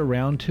 "I'll get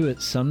around to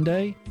it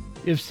someday"?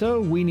 If so,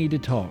 we need to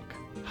talk.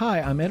 Hi,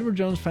 I'm Edward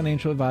Jones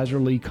financial advisor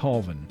Lee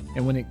Colvin,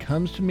 and when it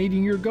comes to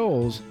meeting your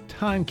goals,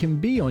 time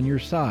can be on your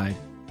side,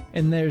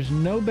 and there's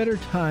no better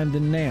time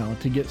than now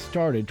to get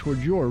started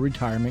towards your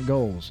retirement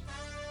goals.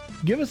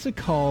 Give us a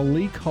call,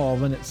 Lee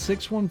Colvin, at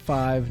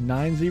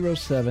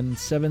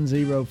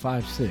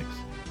 615-907-7056.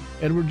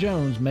 Edward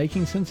Jones,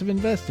 Making Sense of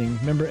Investing,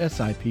 member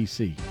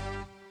SIPC.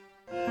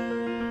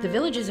 The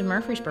Villages of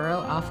Murfreesboro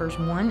offers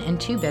 1- and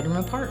 2-bedroom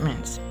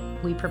apartments.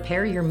 We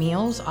prepare your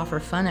meals, offer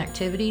fun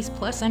activities,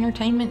 plus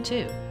entertainment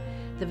too.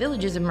 The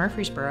Villages of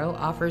Murfreesboro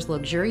offers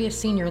luxurious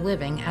senior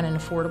living at an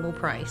affordable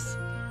price.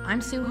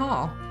 I'm Sue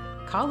Hall.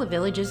 Call the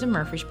Villages of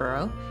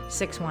Murfreesboro,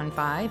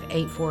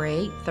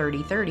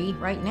 615-848-3030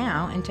 right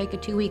now and take a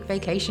 2-week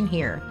vacation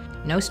here.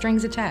 No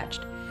strings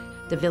attached.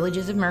 The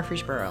Villages of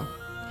Murfreesboro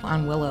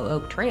on Willow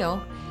Oak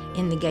Trail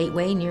in the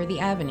gateway near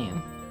the avenue.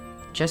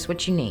 Just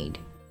what you need.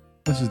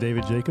 This is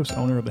David Jacobs,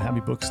 owner of the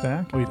Happy Book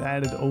Stack. We've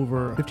added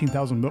over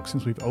 15,000 books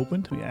since we've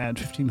opened. We add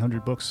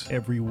 1,500 books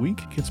every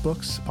week. Kids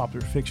books,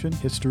 popular fiction,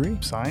 history,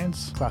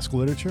 science, classical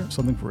literature,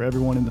 something for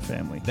everyone in the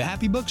family. The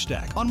Happy Book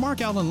Stack on Mark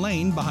Allen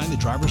Lane behind the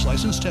Driver's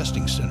License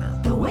Testing Center.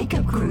 The Wake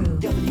Up Crew,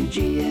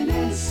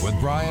 WGNS. With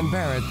Brian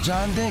Barrett,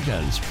 John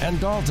Dinkins,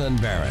 and Dalton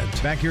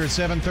Barrett. Back here at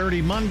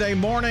 7:30 Monday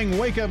morning,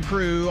 Wake Up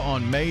Crew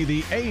on May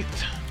the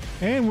 8th.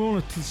 And we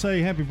wanted to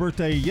say happy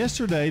birthday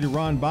yesterday to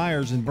Ron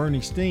Byers and Bernie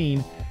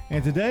Steen.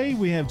 And today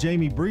we have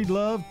Jamie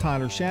Breedlove,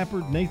 Tyler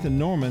Shepard, Nathan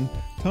Norman,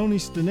 Tony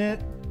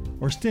Stinnett,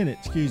 Rita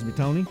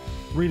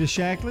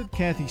Shacklett,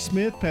 Kathy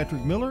Smith,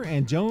 Patrick Miller,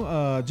 and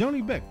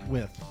Joni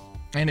Beckwith.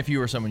 And if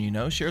you or someone you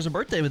know shares a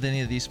birthday with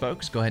any of these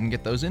folks, go ahead and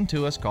get those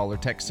into us. Call or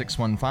text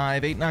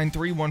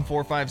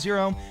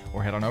 615-893-1450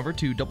 or head on over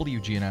to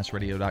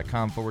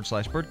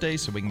WGNSradio.com/birthday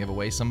so we can give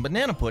away some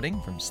banana pudding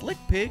from Slick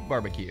Pig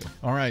Barbecue.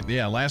 All right,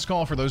 yeah, last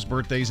call for those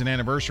birthdays and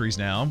anniversaries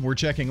now. We're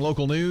checking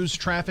local news,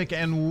 traffic,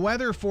 and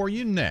weather for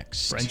you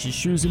next. French's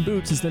Shoes and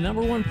Boots is the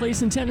 #1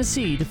 place in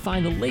Tennessee to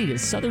find the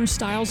latest Southern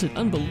styles at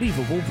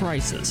unbelievable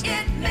prices.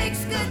 It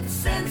makes good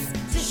sense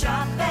to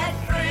shop at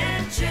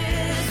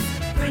French's.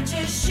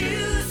 French's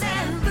Shoes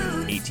and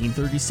Boots.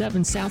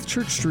 1837 South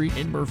Church Street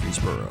in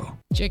Murfreesboro.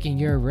 Checking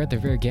your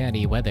Rutherford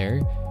County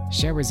weather.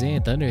 Showers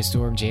and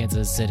thunderstorm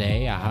chances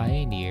today, a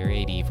high near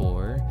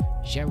 84.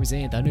 Showers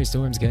and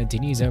thunderstorms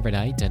continues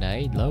overnight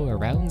tonight, low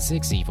around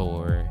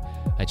 64.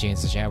 A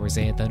chance of showers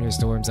and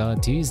thunderstorms on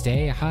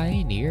Tuesday, a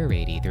high near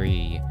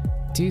 83.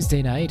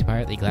 Tuesday night,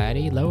 partly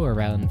cloudy, low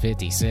around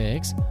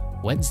 56.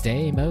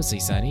 Wednesday, mostly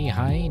sunny,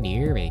 high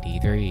near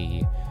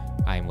 83.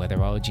 I'm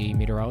weatherology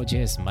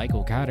meteorologist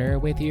Michael Cotter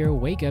with your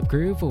Wake Up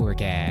Crew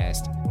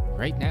forecast.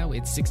 Right now,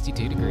 it's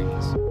 62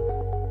 degrees.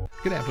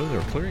 Good afternoon.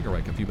 They're clearing a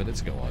wreck a few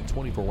minutes ago on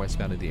 24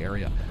 westbound in the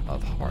area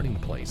of Harding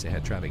Place. They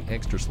had traffic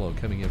extra slow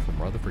coming in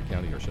from Rutherford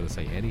County, or should I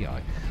say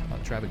Antioch.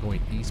 Traffic going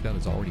eastbound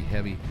is already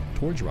heavy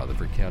towards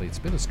Rutherford County. It's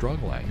been a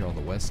struggle out here on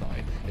the west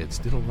side. It's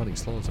still running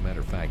slow, as a matter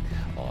of fact,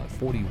 on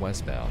 40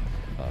 westbound.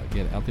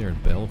 Again, out there in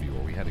Bellevue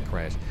where we had a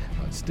crash.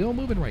 Still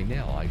moving right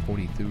now,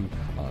 I-40 through,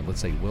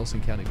 let's say, Wilson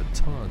County with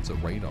tons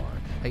of radar.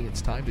 Hey, it's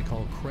time to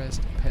call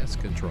Crest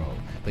Pest Control.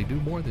 They do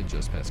more than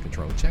just pest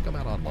control. Check them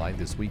out online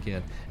this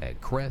weekend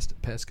at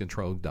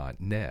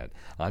crestpestcontrol.net.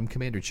 I'm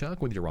Commander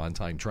Chuck with your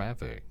on-time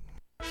traffic.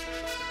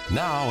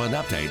 Now an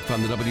update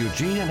from the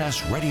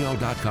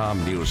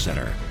WGNSradio.com News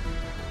Center.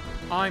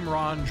 I'm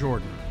Ron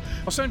Jordan.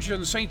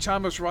 Ascension St.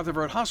 Thomas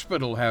Rutherford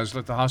Hospital has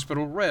lit the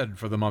hospital red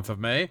for the month of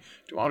May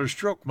to honor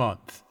Stroke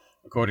Month.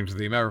 According to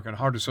the American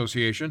Heart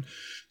Association,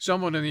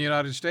 someone in the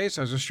United States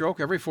has a stroke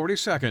every 40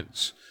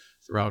 seconds.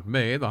 Throughout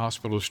May, the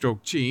hospital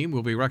stroke team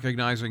will be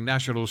recognizing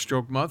National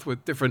Stroke Month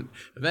with different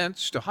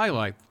events to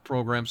highlight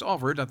programs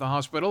offered at the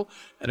hospital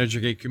and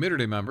educate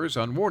community members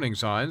on warning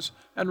signs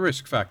and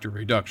risk factor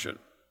reduction.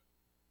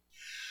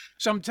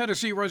 Some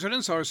Tennessee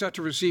residents are set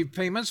to receive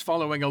payments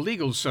following a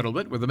legal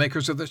settlement with the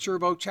makers of the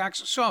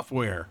TurboTax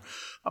software.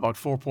 About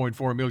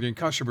 4.4 million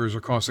customers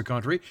across the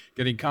country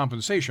getting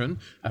compensation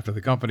after the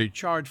company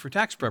charged for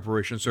tax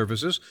preparation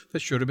services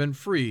that should have been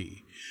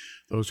free.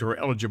 Those who are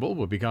eligible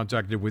will be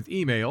contacted with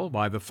email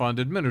by the fund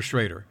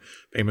administrator.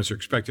 Payments are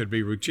expected to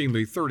be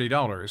routinely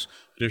 $30.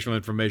 Additional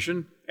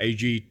information,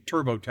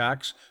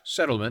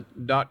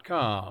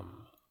 agturbotaxsettlement.com.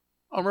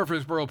 A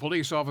Murfreesboro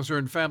police officer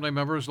and family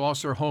members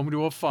lost their home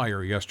to a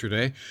fire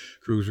yesterday.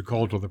 Crews were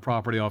called to the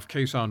property off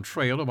Caisson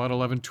Trail about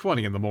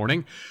 11:20 in the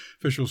morning.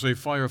 Officials say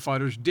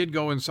firefighters did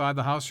go inside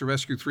the house to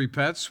rescue 3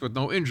 pets with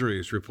no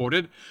injuries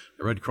reported.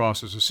 The Red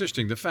Cross is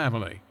assisting the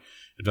family.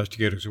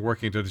 Investigators are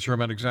working to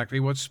determine exactly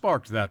what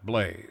sparked that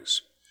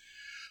blaze.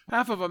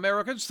 Half of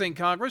Americans think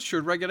Congress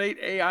should regulate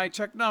AI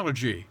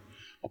technology.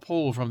 A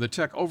poll from the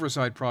Tech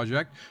Oversight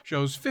Project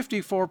shows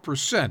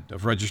 54%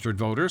 of registered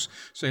voters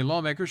say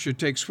lawmakers should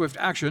take swift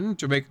action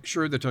to make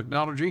sure the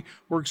technology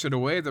works in a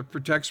way that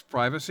protects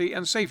privacy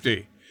and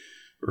safety.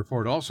 The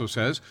report also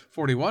says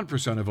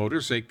 41% of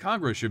voters say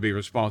Congress should be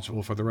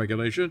responsible for the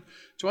regulation.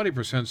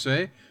 20%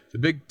 say the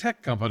big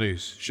tech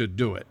companies should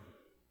do it.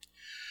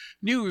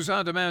 News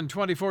on demand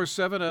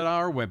 24/7 at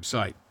our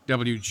website,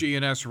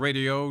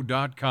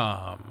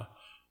 WGNSradio.com.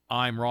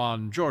 I'm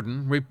Ron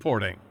Jordan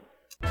reporting.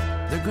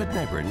 The Good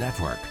Neighbor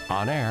Network,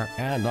 on air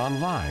and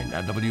online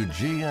at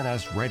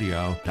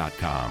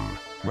WGNSradio.com.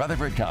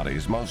 Rutherford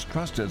County's most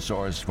trusted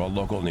source for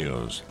local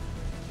news.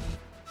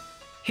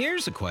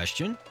 Here's a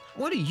question.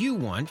 What do you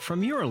want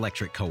from your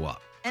electric co-op?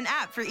 An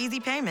app for easy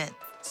payment.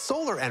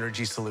 Solar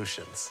energy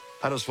solutions.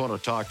 I just want to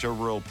talk to a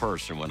real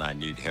person when I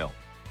need help.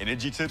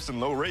 Energy tips and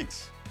low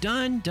rates.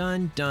 Done,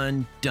 done,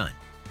 done, done.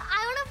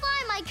 I want to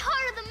fly my car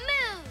to the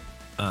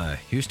moon.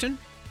 Houston,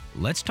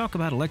 let's talk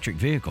about electric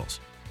vehicles.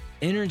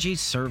 Energy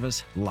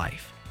Service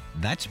Life.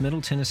 That's Middle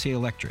Tennessee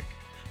Electric.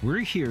 We're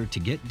here to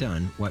get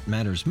done what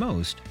matters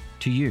most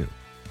to you.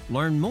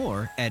 Learn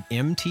more at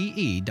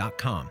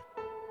mte.com.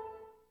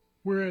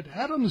 We're at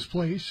Adams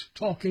Place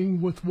talking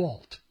with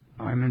Walt.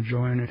 I'm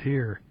enjoying it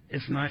here.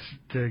 It's nice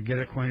to get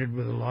acquainted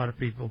with a lot of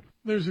people.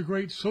 There's a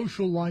great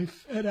social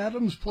life at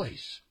Adams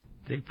Place.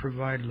 They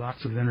provide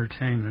lots of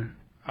entertainment.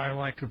 I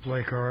like to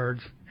play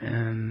cards,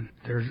 and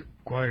there's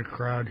quite a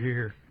crowd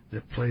here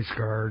that plays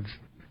cards.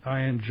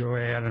 I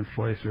enjoy Adams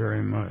Place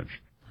very much.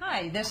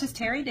 Hi, this is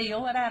Terry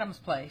Deal at Adams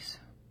Place.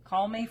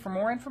 Call me for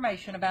more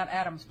information about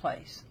Adams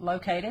Place,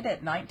 located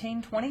at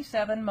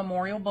 1927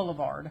 Memorial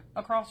Boulevard,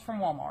 across from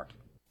Walmart.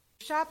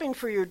 Shopping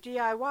for your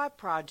DIY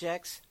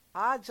projects,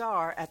 odds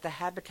are at the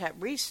Habitat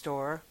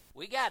Restore.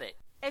 We got it.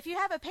 If you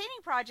have a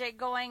painting project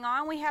going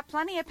on, we have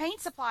plenty of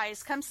paint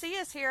supplies. Come see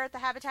us here at the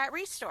Habitat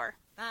Restore.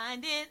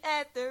 Find it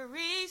at the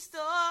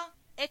Restore.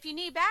 If you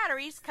need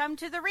batteries, come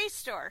to the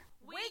Restore.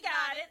 We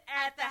got it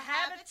at the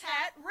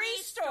Habitat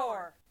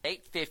Restore.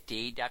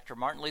 850 Dr.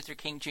 Martin Luther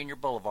King Jr.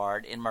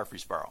 Boulevard in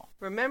Murfreesboro.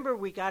 Remember,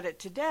 we got it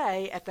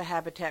today at the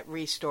Habitat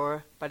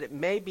Restore, but it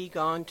may be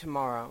gone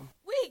tomorrow.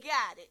 We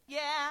got it,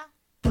 yeah.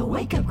 The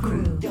Wake Up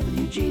Crew,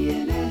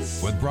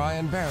 WGNS. With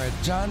Brian Barrett,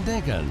 John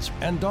Dinkins,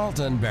 and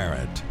Dalton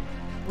Barrett.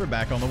 We're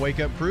back on the Wake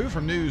Up Crew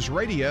from News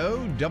Radio,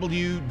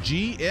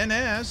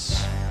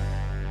 WGNS.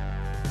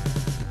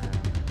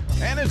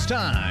 And it's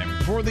time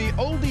for the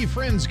Oldie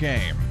Friends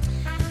game.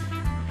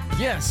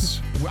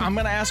 Yes, I'm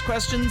going to ask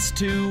questions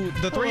to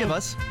the three of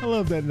us. I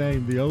love that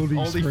name, the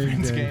Oldie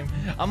Friends game.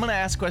 I'm going to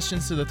ask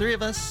questions to the three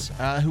of us.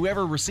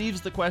 Whoever receives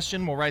the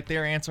question will write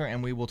their answer,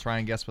 and we will try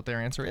and guess what their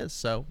answer is.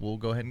 So we'll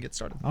go ahead and get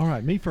started. All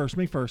right, me first.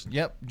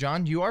 Yep,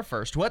 John, you are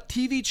first. What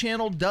TV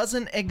channel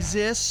doesn't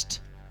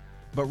exist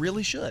but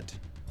really should?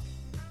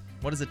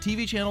 What is a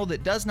TV channel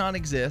that does not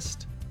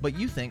exist but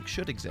you think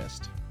should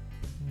exist?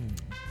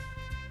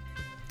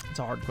 It's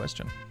a hard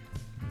question.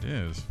 It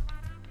is.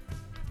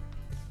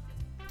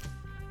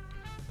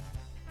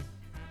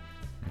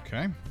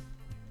 Okay.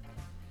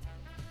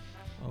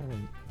 Oh, wait.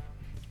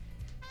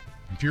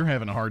 If you're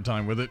having a hard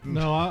time with it.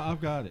 No, I've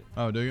got it.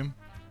 Oh, do you?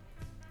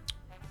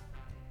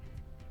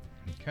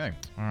 Okay.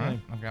 All right.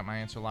 I've got my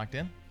answer locked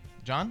in.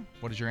 John,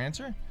 what is your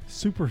answer?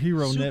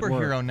 Superhero Network.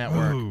 Superhero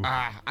Network.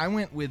 I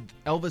went with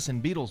Elvis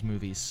and Beatles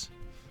movies.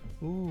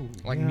 Ooh,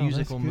 like yeah,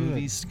 musical that's good.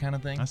 movies kind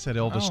of thing. I said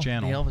Elvis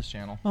Channel. The Elvis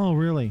Channel. Oh,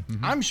 really?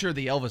 I'm sure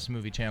the Elvis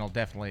movie channel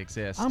definitely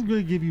exists. I'm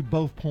going to give you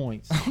both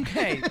points.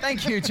 Okay,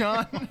 thank you,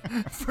 John,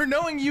 for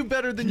knowing you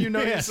better than you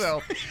know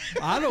yourself.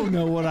 I don't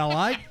know what I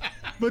like,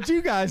 but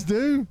you guys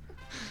do.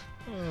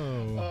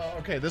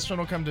 Okay, this one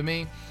will come to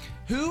me.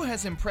 Who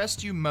has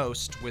impressed you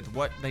most with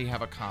what they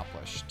have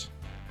accomplished?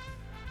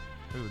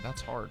 Ooh,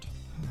 that's hard.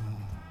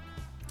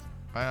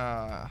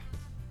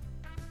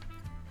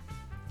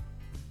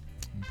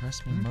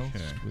 Impressed me most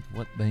with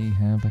what they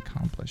have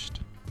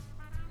accomplished.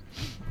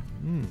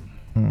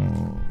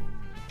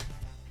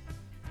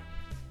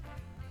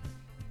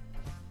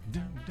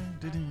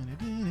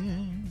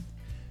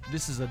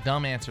 This is a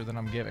dumb answer that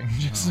I'm giving,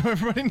 just so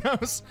everybody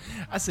knows.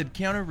 I said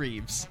Keanu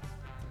Reeves.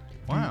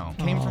 Wow.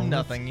 Came from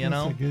nothing, you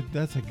know?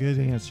 That's a good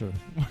answer.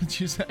 What did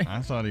you say?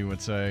 I thought he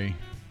would say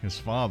his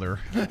father.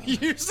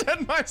 You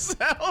said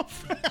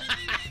myself.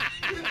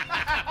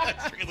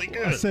 That's really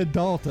good. I said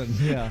Dalton,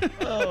 yeah.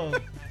 Oh.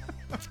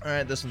 All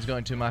right, this one's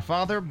going to my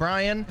father.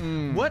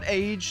 Brian, what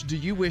age do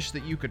you wish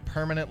that you could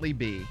permanently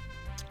be?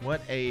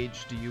 What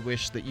age do you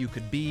wish that you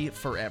could be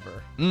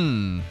forever?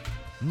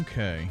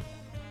 Okay.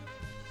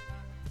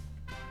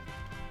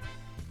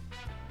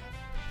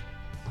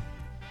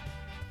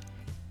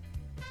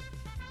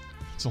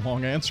 It's a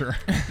long answer.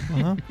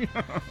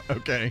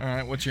 Okay. All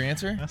right, what's your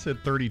answer? I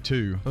said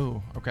 32.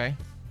 Oh, okay.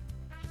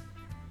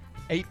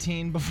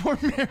 18 before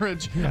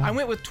marriage. Yeah. I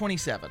went with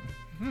 27.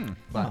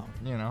 But,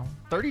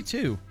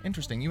 32.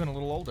 Interesting. You went a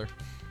little older.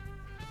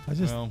 I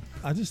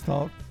just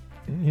thought,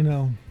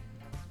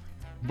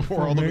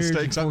 before all the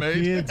mistakes I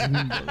made. Kids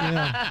and,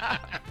 yeah.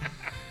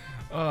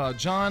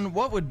 John,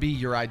 what would be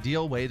your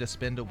ideal way to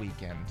spend a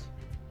weekend?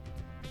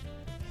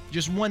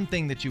 Just one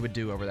thing that you would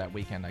do over that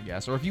weekend, I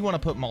guess. Or if you want to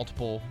put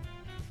multiple,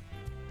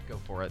 go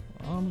for it.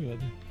 I'm good.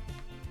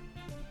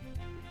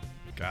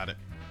 Got it.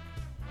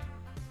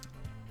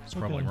 It's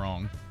probably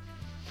wrong.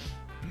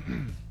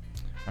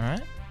 All right.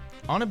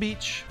 On a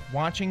beach,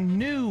 watching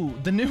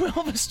the new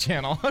Elvis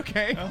channel.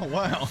 Okay. Oh,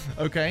 wow.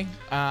 Okay.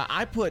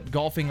 I put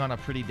golfing on a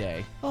pretty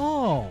day.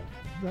 Oh,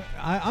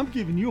 I'm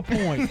giving you a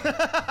point.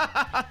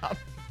 I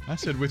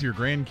said with your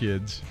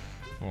grandkids.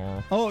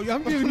 Oh,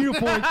 I'm giving you a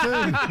point,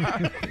 too.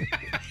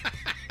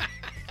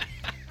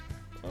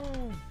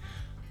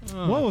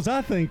 What was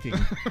I thinking?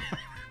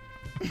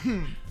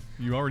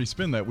 You already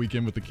spend that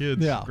weekend with the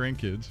kids,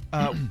 grandkids.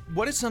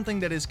 What is something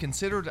that is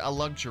considered a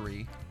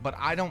luxury, but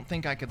I don't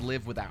think I could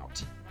live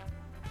without?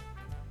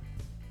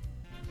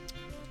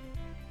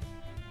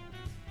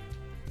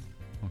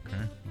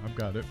 Okay, I've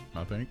got it,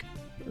 I think.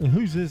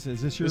 Who's this?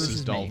 Is this yours? This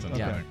is Dalton.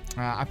 Yeah.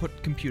 I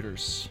put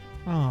computers.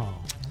 Oh.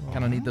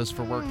 Kind of need those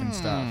for work and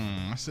stuff.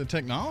 I said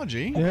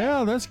technology.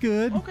 Yeah, that's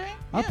good. Okay.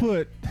 I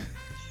put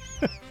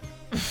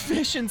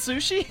fish and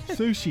sushi.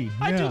 Sushi.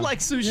 I do yeah. like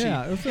sushi.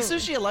 Yeah, Is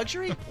sushi a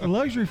luxury? A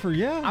luxury for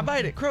I buy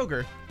it at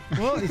Kroger.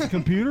 Well, is a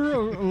computer a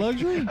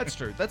luxury? That's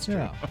true. That's true.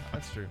 Yeah.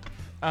 That's true.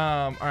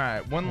 All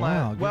right, one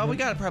last. Well, we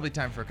got probably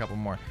time for a couple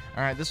more.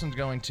 All right, this one's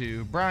going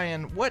to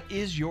Brian. What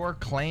is your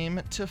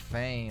claim to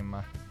fame?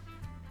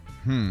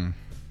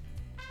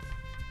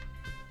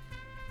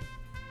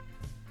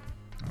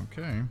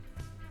 Okay.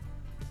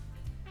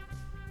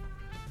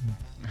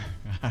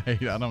 I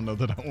don't know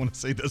that I want to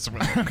say this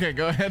one. Okay,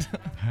 go ahead.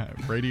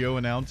 Radio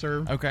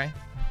announcer. Okay.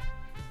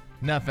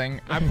 Nothing.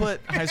 I put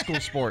high school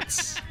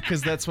sports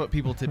because that's what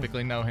people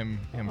typically know him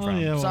from.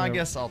 Yeah, so whatever. I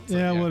guess I'll say,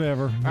 yeah,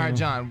 whatever. All right,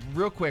 John,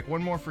 real quick,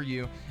 one more for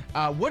you.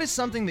 What is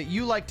something that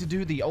you like to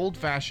do the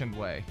old-fashioned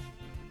way?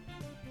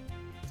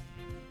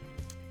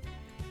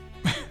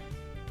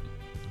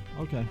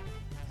 Okay.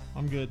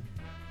 I'm good.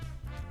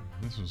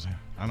 This was,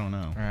 I don't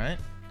know. All right.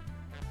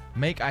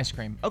 Make ice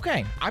cream.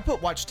 Okay, I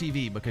put watch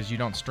TV because you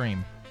don't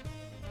stream.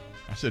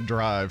 I said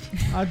drive.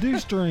 I do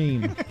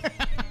stream.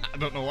 I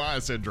don't know why I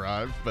said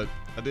drive, but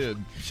I did.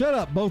 Shut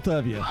up, both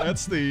of you.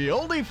 That's the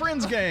Oldie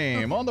Friends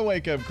game on the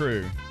Wake Up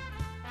Crew.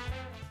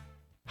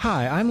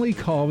 Hi, I'm Lee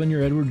Colvin,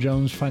 your Edward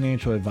Jones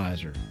financial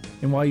advisor.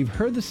 And while you've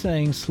heard the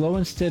saying, slow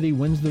and steady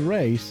wins the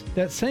race,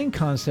 that same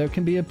concept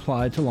can be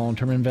applied to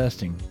long-term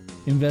investing.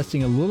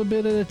 Investing a little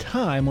bit at a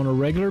time on a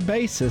regular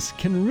basis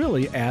can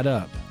really add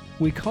up.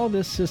 We call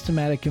this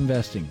systematic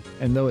investing,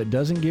 and though it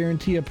doesn't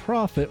guarantee a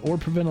profit or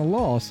prevent a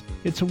loss,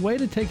 it's a way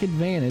to take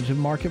advantage of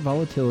market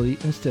volatility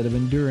instead of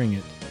enduring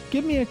it.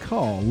 Give me a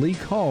call, Lee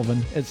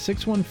Colvin, at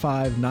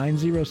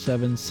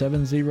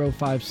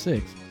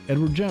 615-907-7056.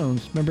 Edward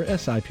Jones, member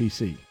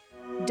SIPC.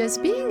 Does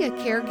being a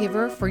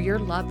caregiver for your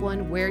loved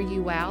one wear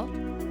you out?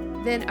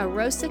 Then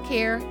Arosa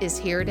Care is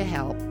here to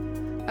help.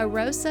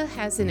 Arosa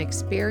has an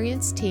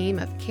experienced team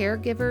of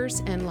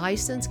caregivers and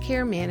licensed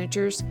care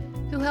managers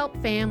who help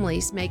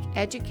families make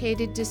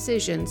educated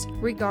decisions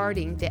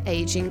regarding the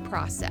aging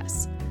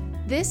process.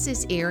 This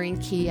is Erin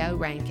Keogh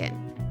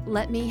Rankin.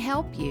 Let me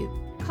help you.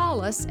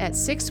 Call us at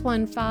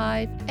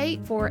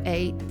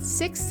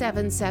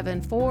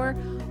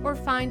 615-848-6774 or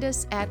find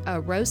us at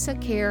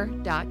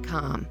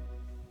arosacare.com.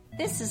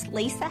 This is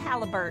Lisa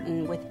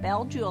Halliburton with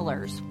Bell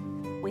Jewelers.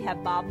 We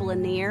have Bob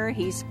Lanier.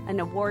 He's an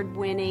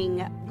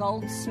award-winning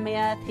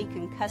goldsmith. He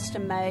can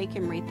custom make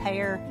and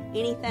repair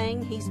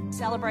anything. He's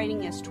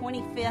celebrating his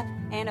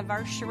 25th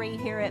anniversary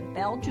here at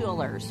Bell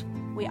Jewelers.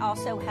 We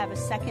also have a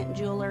second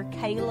jeweler,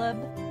 Caleb.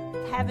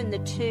 Having the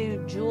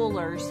two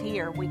jewelers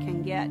here, we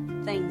can get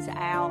things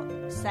out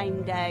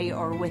same day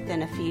or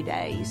within a few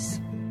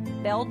days.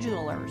 Bell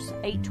Jewelers,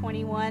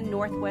 821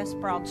 Northwest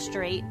Broad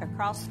Street,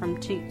 across from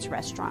Toots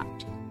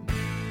Restaurant.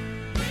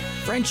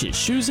 French's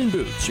Shoes and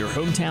Boots, your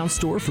hometown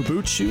store for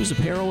boots, shoes,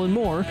 apparel, and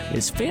more,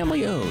 is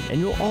family owned, and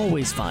you'll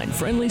always find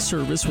friendly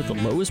service with the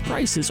lowest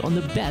prices on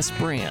the best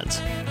brands.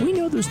 We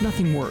know there's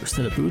nothing worse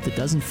than a boot that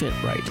doesn't fit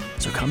right,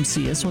 so come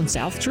see us on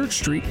South Church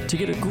Street to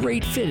get a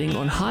great fitting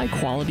on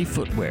high-quality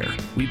footwear.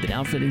 We've been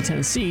outfitting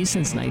Tennessee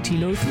since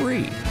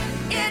 1903.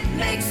 It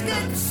makes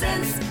good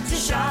sense to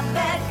shop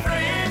at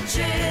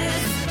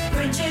French's.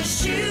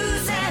 French's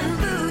Shoes and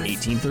Boots.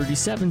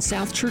 1837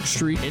 South Church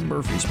Street in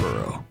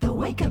Murfreesboro. The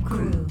Wake Up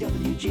Crew,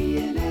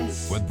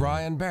 WGNS. With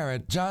Brian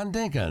Barrett, John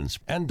Dinkins,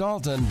 and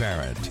Dalton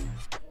Barrett.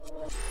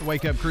 The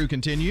Wake Up Crew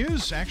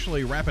continues,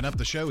 actually wrapping up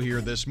the show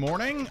here this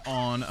morning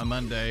on a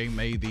Monday,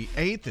 May the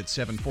 8th at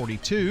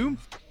 7:42.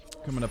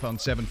 Coming up on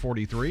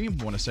 7:43,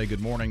 want to say good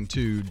morning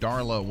to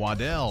Darla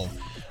Waddell,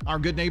 our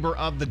good neighbor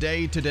of the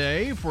day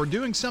today, for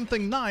doing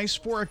something nice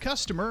for a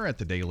customer at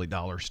the Daily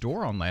Dollar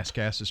Store on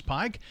Lascassas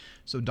Pike.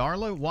 So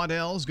Darla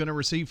Waddell is going to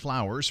receive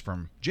flowers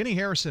from Jenny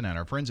Harrison and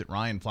our friends at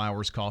Ryan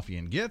Flowers Coffee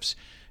and Gifts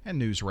and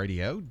News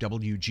Radio,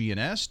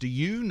 WGNS. Do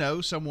you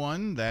know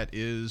someone that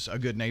is a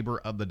good neighbor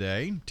of the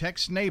day?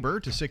 Text neighbor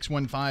to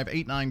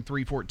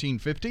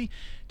 615-893-1450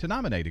 to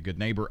nominate a good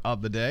neighbor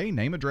of the day.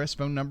 Name, address,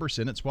 phone number,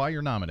 sentence why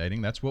you're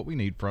nominating. That's what we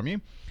need from you.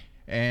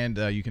 And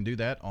you can do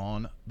that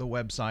on the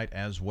website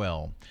as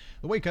well.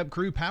 The Wake Up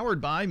Crew,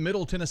 powered by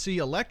Middle Tennessee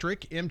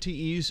Electric,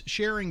 MTE's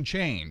Sharing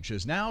Change,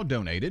 has now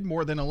donated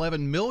more than $11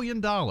 million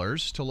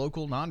to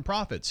local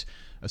nonprofits,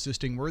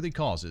 assisting worthy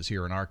causes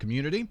here in our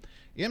community.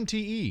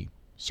 MTE,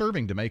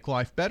 serving to make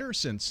life better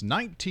since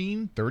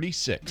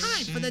 1936.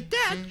 Time for the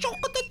dad joke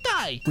of the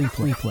day.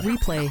 Replay.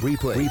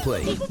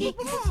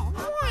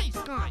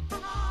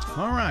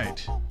 All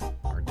right.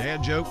 Our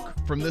dad joke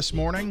from this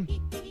morning.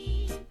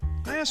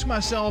 I asked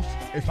myself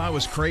if I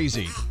was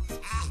crazy,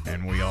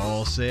 and we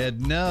all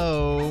said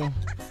no.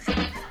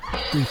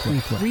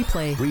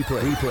 Replay.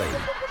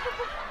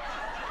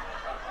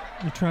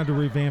 We tried to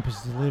revamp his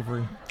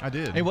delivery. I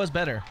did. It was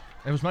better.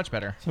 It was much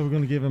better. So we're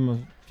going to keep him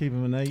an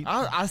 8.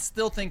 I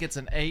still think it's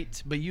an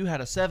 8, but you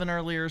had a 7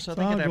 earlier, so I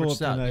think I'll it go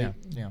averaged up to out. an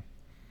 8. Yeah.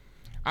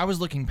 I was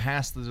looking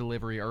past the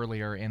delivery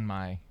earlier in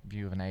my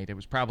view of an 8. It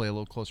was probably a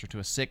little closer to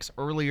a 6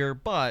 earlier,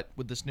 but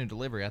with this new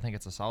delivery, I think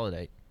it's a solid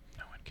 8.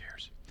 No one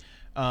cares.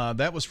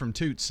 That was from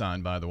Toots'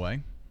 sign, by the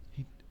way.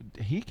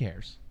 He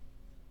cares.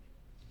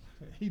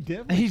 He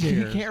definitely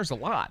cares. He cares a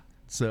lot.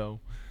 So,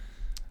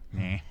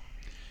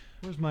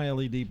 Where's my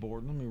LED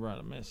board? Let me write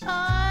a message.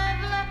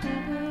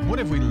 What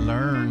have we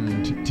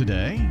learned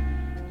today?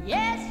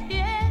 Yes.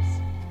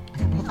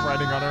 both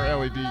writing on our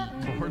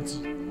LED boards.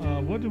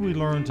 What did we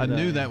learn today? I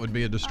knew that would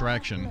be a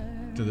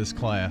distraction to this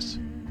class.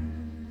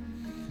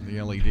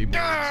 The LED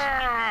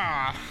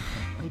boards.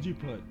 What'd you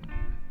put?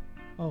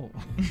 Oh,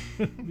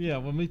 yeah,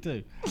 well, me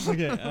too.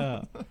 Okay,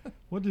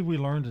 what did we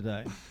learn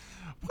today?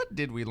 What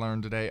did we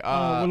learn today?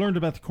 We learned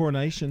about the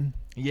coronation.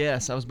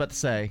 Yes, I was about to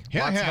say.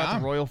 Lots about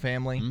the royal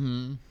family.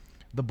 Mm-hmm.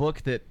 The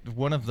book that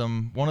one of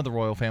the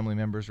royal family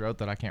members wrote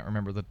that I can't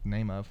remember the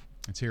name of.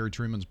 It's Harry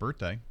Truman's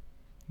birthday.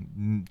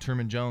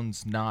 Truman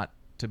Jones, not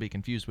to be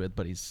confused with,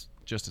 but he's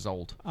just as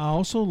old. I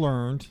also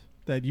learned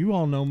that you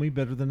all know me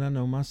better than I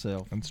know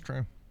myself. That's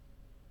true.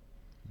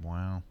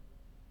 Wow.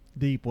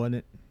 Deep, wasn't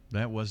it?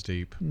 That was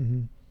deep.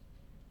 Mm-hmm.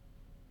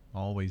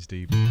 Always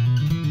deep.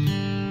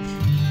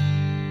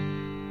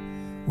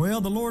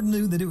 Well, the Lord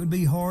knew that it would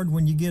be hard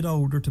when you get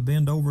older to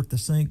bend over at the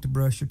sink to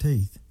brush your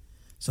teeth.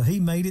 So he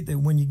made it that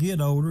when you get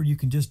older, you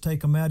can just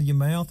take them out of your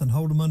mouth and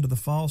hold them under the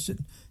faucet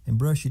and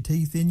brush your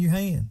teeth in your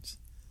hands.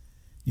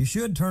 You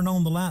should turn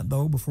on the light,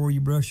 though, before you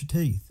brush your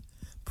teeth.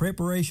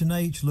 Preparation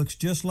H looks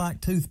just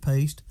like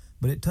toothpaste,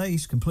 but it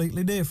tastes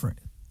completely different.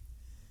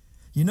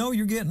 You know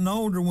you're getting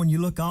older when you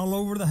look all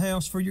over the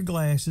house for your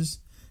glasses,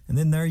 and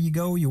then there you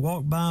go, you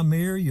walk by a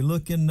mirror, you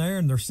look in there,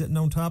 and they're sitting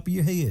on top of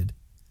your head.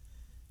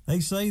 They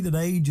say that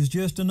age is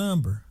just a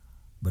number,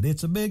 but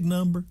it's a big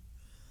number.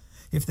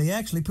 If they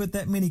actually put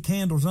that many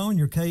candles on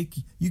your cake,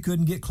 you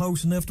couldn't get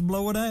close enough to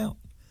blow it out.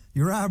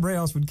 Your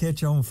eyebrows would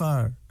catch on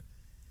fire.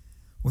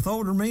 With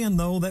older men,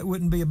 though, that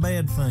wouldn't be a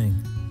bad thing.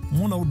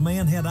 One old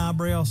man had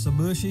eyebrows so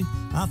bushy,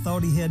 I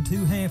thought he had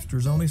 2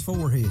 hamsters on his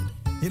forehead.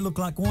 It looked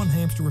like one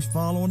hamster was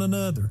following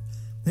another.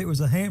 It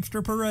was a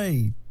hamster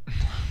parade.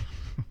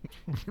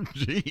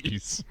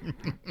 Jeez.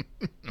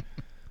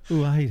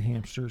 Ooh, I hate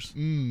hamsters.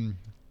 They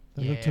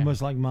look too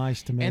much like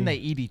mice to me. And they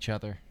eat each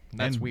other.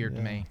 That's weird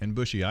to me. And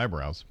bushy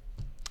eyebrows.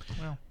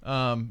 Well,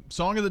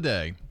 song of the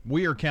day.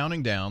 We are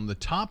counting down the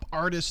top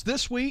artists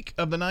this week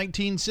of the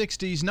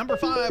 1960s. Number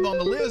 5 on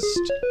the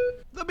list,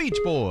 the Beach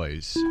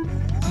Boys.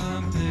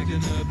 I'm picking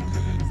up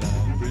good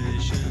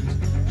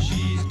vibrations.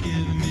 She's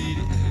giving me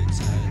the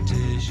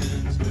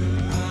excitations.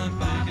 I'm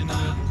picking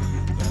up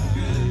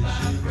good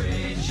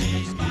vibrations.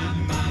 She's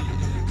giving me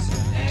the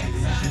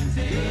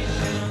excitations.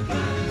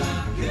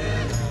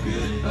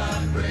 Good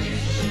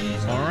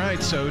vibrations. All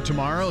right, so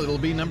tomorrow it'll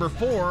be number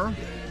 4,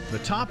 the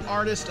top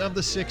artist of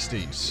the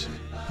 60s.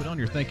 Put on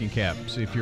your thinking cap, see if you're